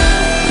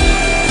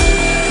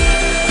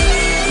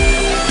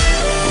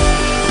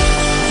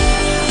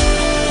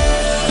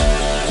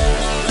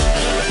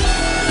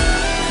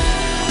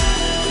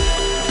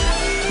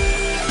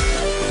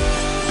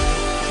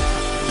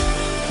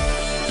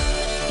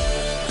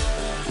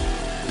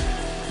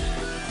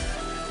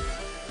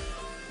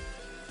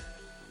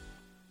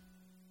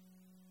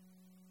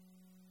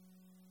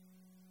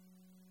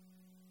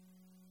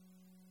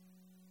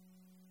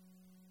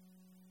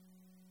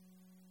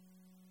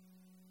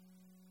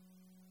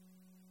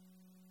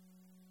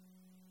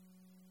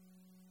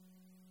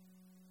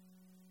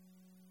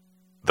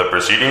 The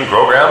preceding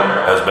program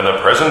has been a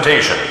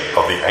presentation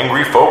of the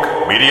Angry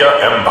Folk Media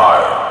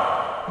Empire.